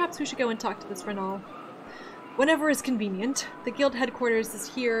well, perhaps we should go and talk to this Renal. Whenever is convenient. The guild headquarters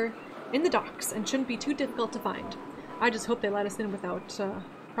is here in the docks and shouldn't be too difficult to find. I just hope they let us in without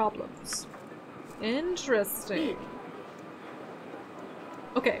problems. Interesting.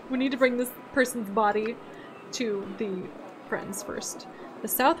 Okay, we need to bring this person's body to the friends first. The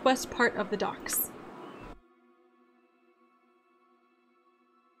southwest part of the docks.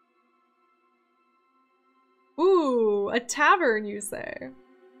 Ooh, a tavern, you say?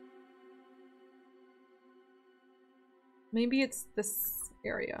 Maybe it's this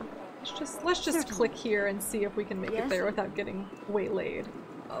area. Let's just click here and see if we can make it there without getting waylaid.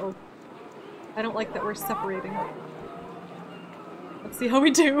 Uh-oh. I don't like that we're separating. Let's see how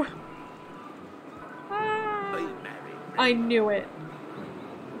we do. Ah, I knew it.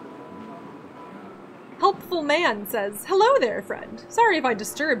 Helpful man says, hello there, friend. Sorry if I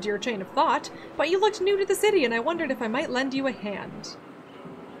disturbed your chain of thought, but you looked new to the city and I wondered if I might lend you a hand.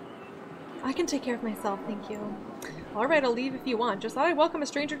 I can take care of myself, thank you. Alright, I'll leave if you want. Just thought I'd welcome a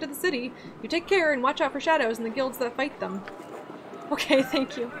stranger to the city. You take care and watch out for shadows and the guilds that fight them. Okay,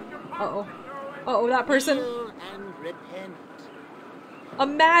 thank you. Uh-oh. Uh-oh, that person. And repent. A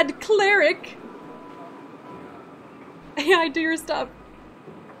mad cleric! Yeah, do your stuff.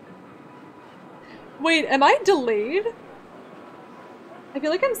 Wait, am I delayed? I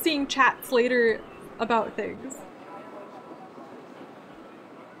feel like I'm seeing chats later about things.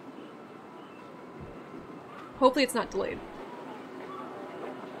 Hopefully it's not delayed.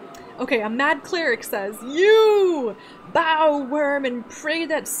 Okay, a mad cleric says, you bow, worm, and pray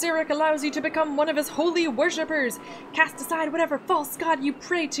that Sirik allows you to become one of his holy worshippers. Cast aside whatever false god you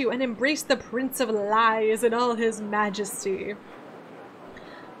pray to and embrace the Prince of Lies in all his majesty.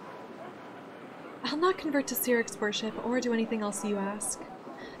 I'll not convert to Sirik's worship or do anything else you ask.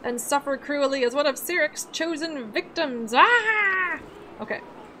 And suffer cruelly as one of Sirik's chosen victims. Ah! Okay.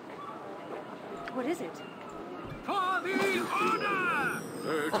 What is it? For the order!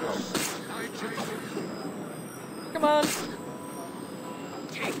 Come on.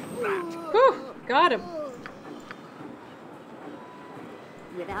 Take that. Whew, got him.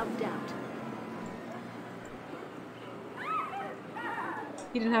 Without doubt.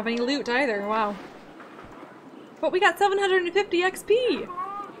 He didn't have any loot either, wow. But we got 750 XP!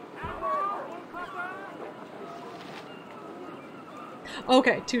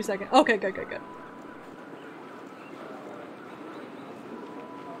 Okay, 2 seconds. Okay, good.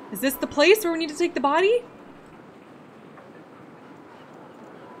 Is this the place where we need to take the body?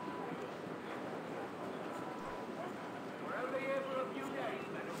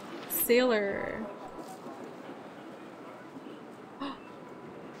 Sailor.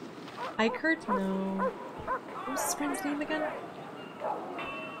 Eichert? No. What's his friend's name again?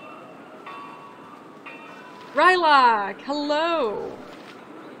 Rylock! Hello!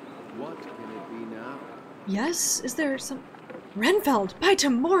 What can it be now? Yes? Is there some... Renfeld! By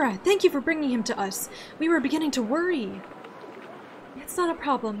Tamora! Thank you for bringing him to us. We were beginning to worry. It's not a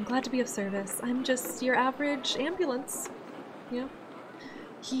problem. Glad to be of service. I'm just your average ambulance. Yeah.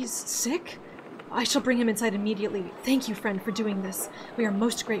 He's sick? I shall bring him inside immediately. Thank you, friend, for doing this. We are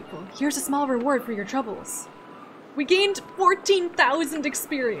most grateful. Here's a small reward for your troubles. We gained 14,000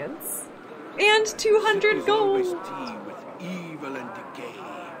 experience. And 200 gold! With evil and decay.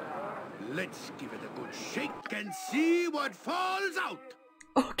 Let's give it a good shake and see what falls out.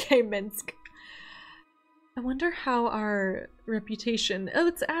 Okay, Minsk. I wonder how our reputation... Oh,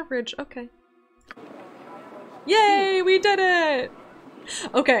 it's average. Okay. Yay! We did it!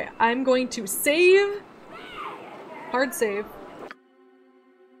 Okay, I'm going to save. Hard save.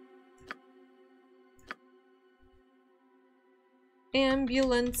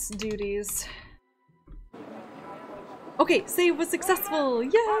 Ambulance duties. Okay, save was successful!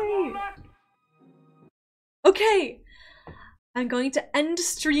 Yay! Okay! I'm going to end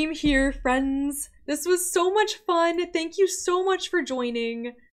stream here, friends. This was so much fun. Thank you so much for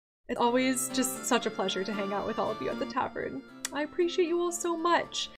joining. It's always just such a pleasure to hang out with all of you at the tavern. I appreciate you all so much.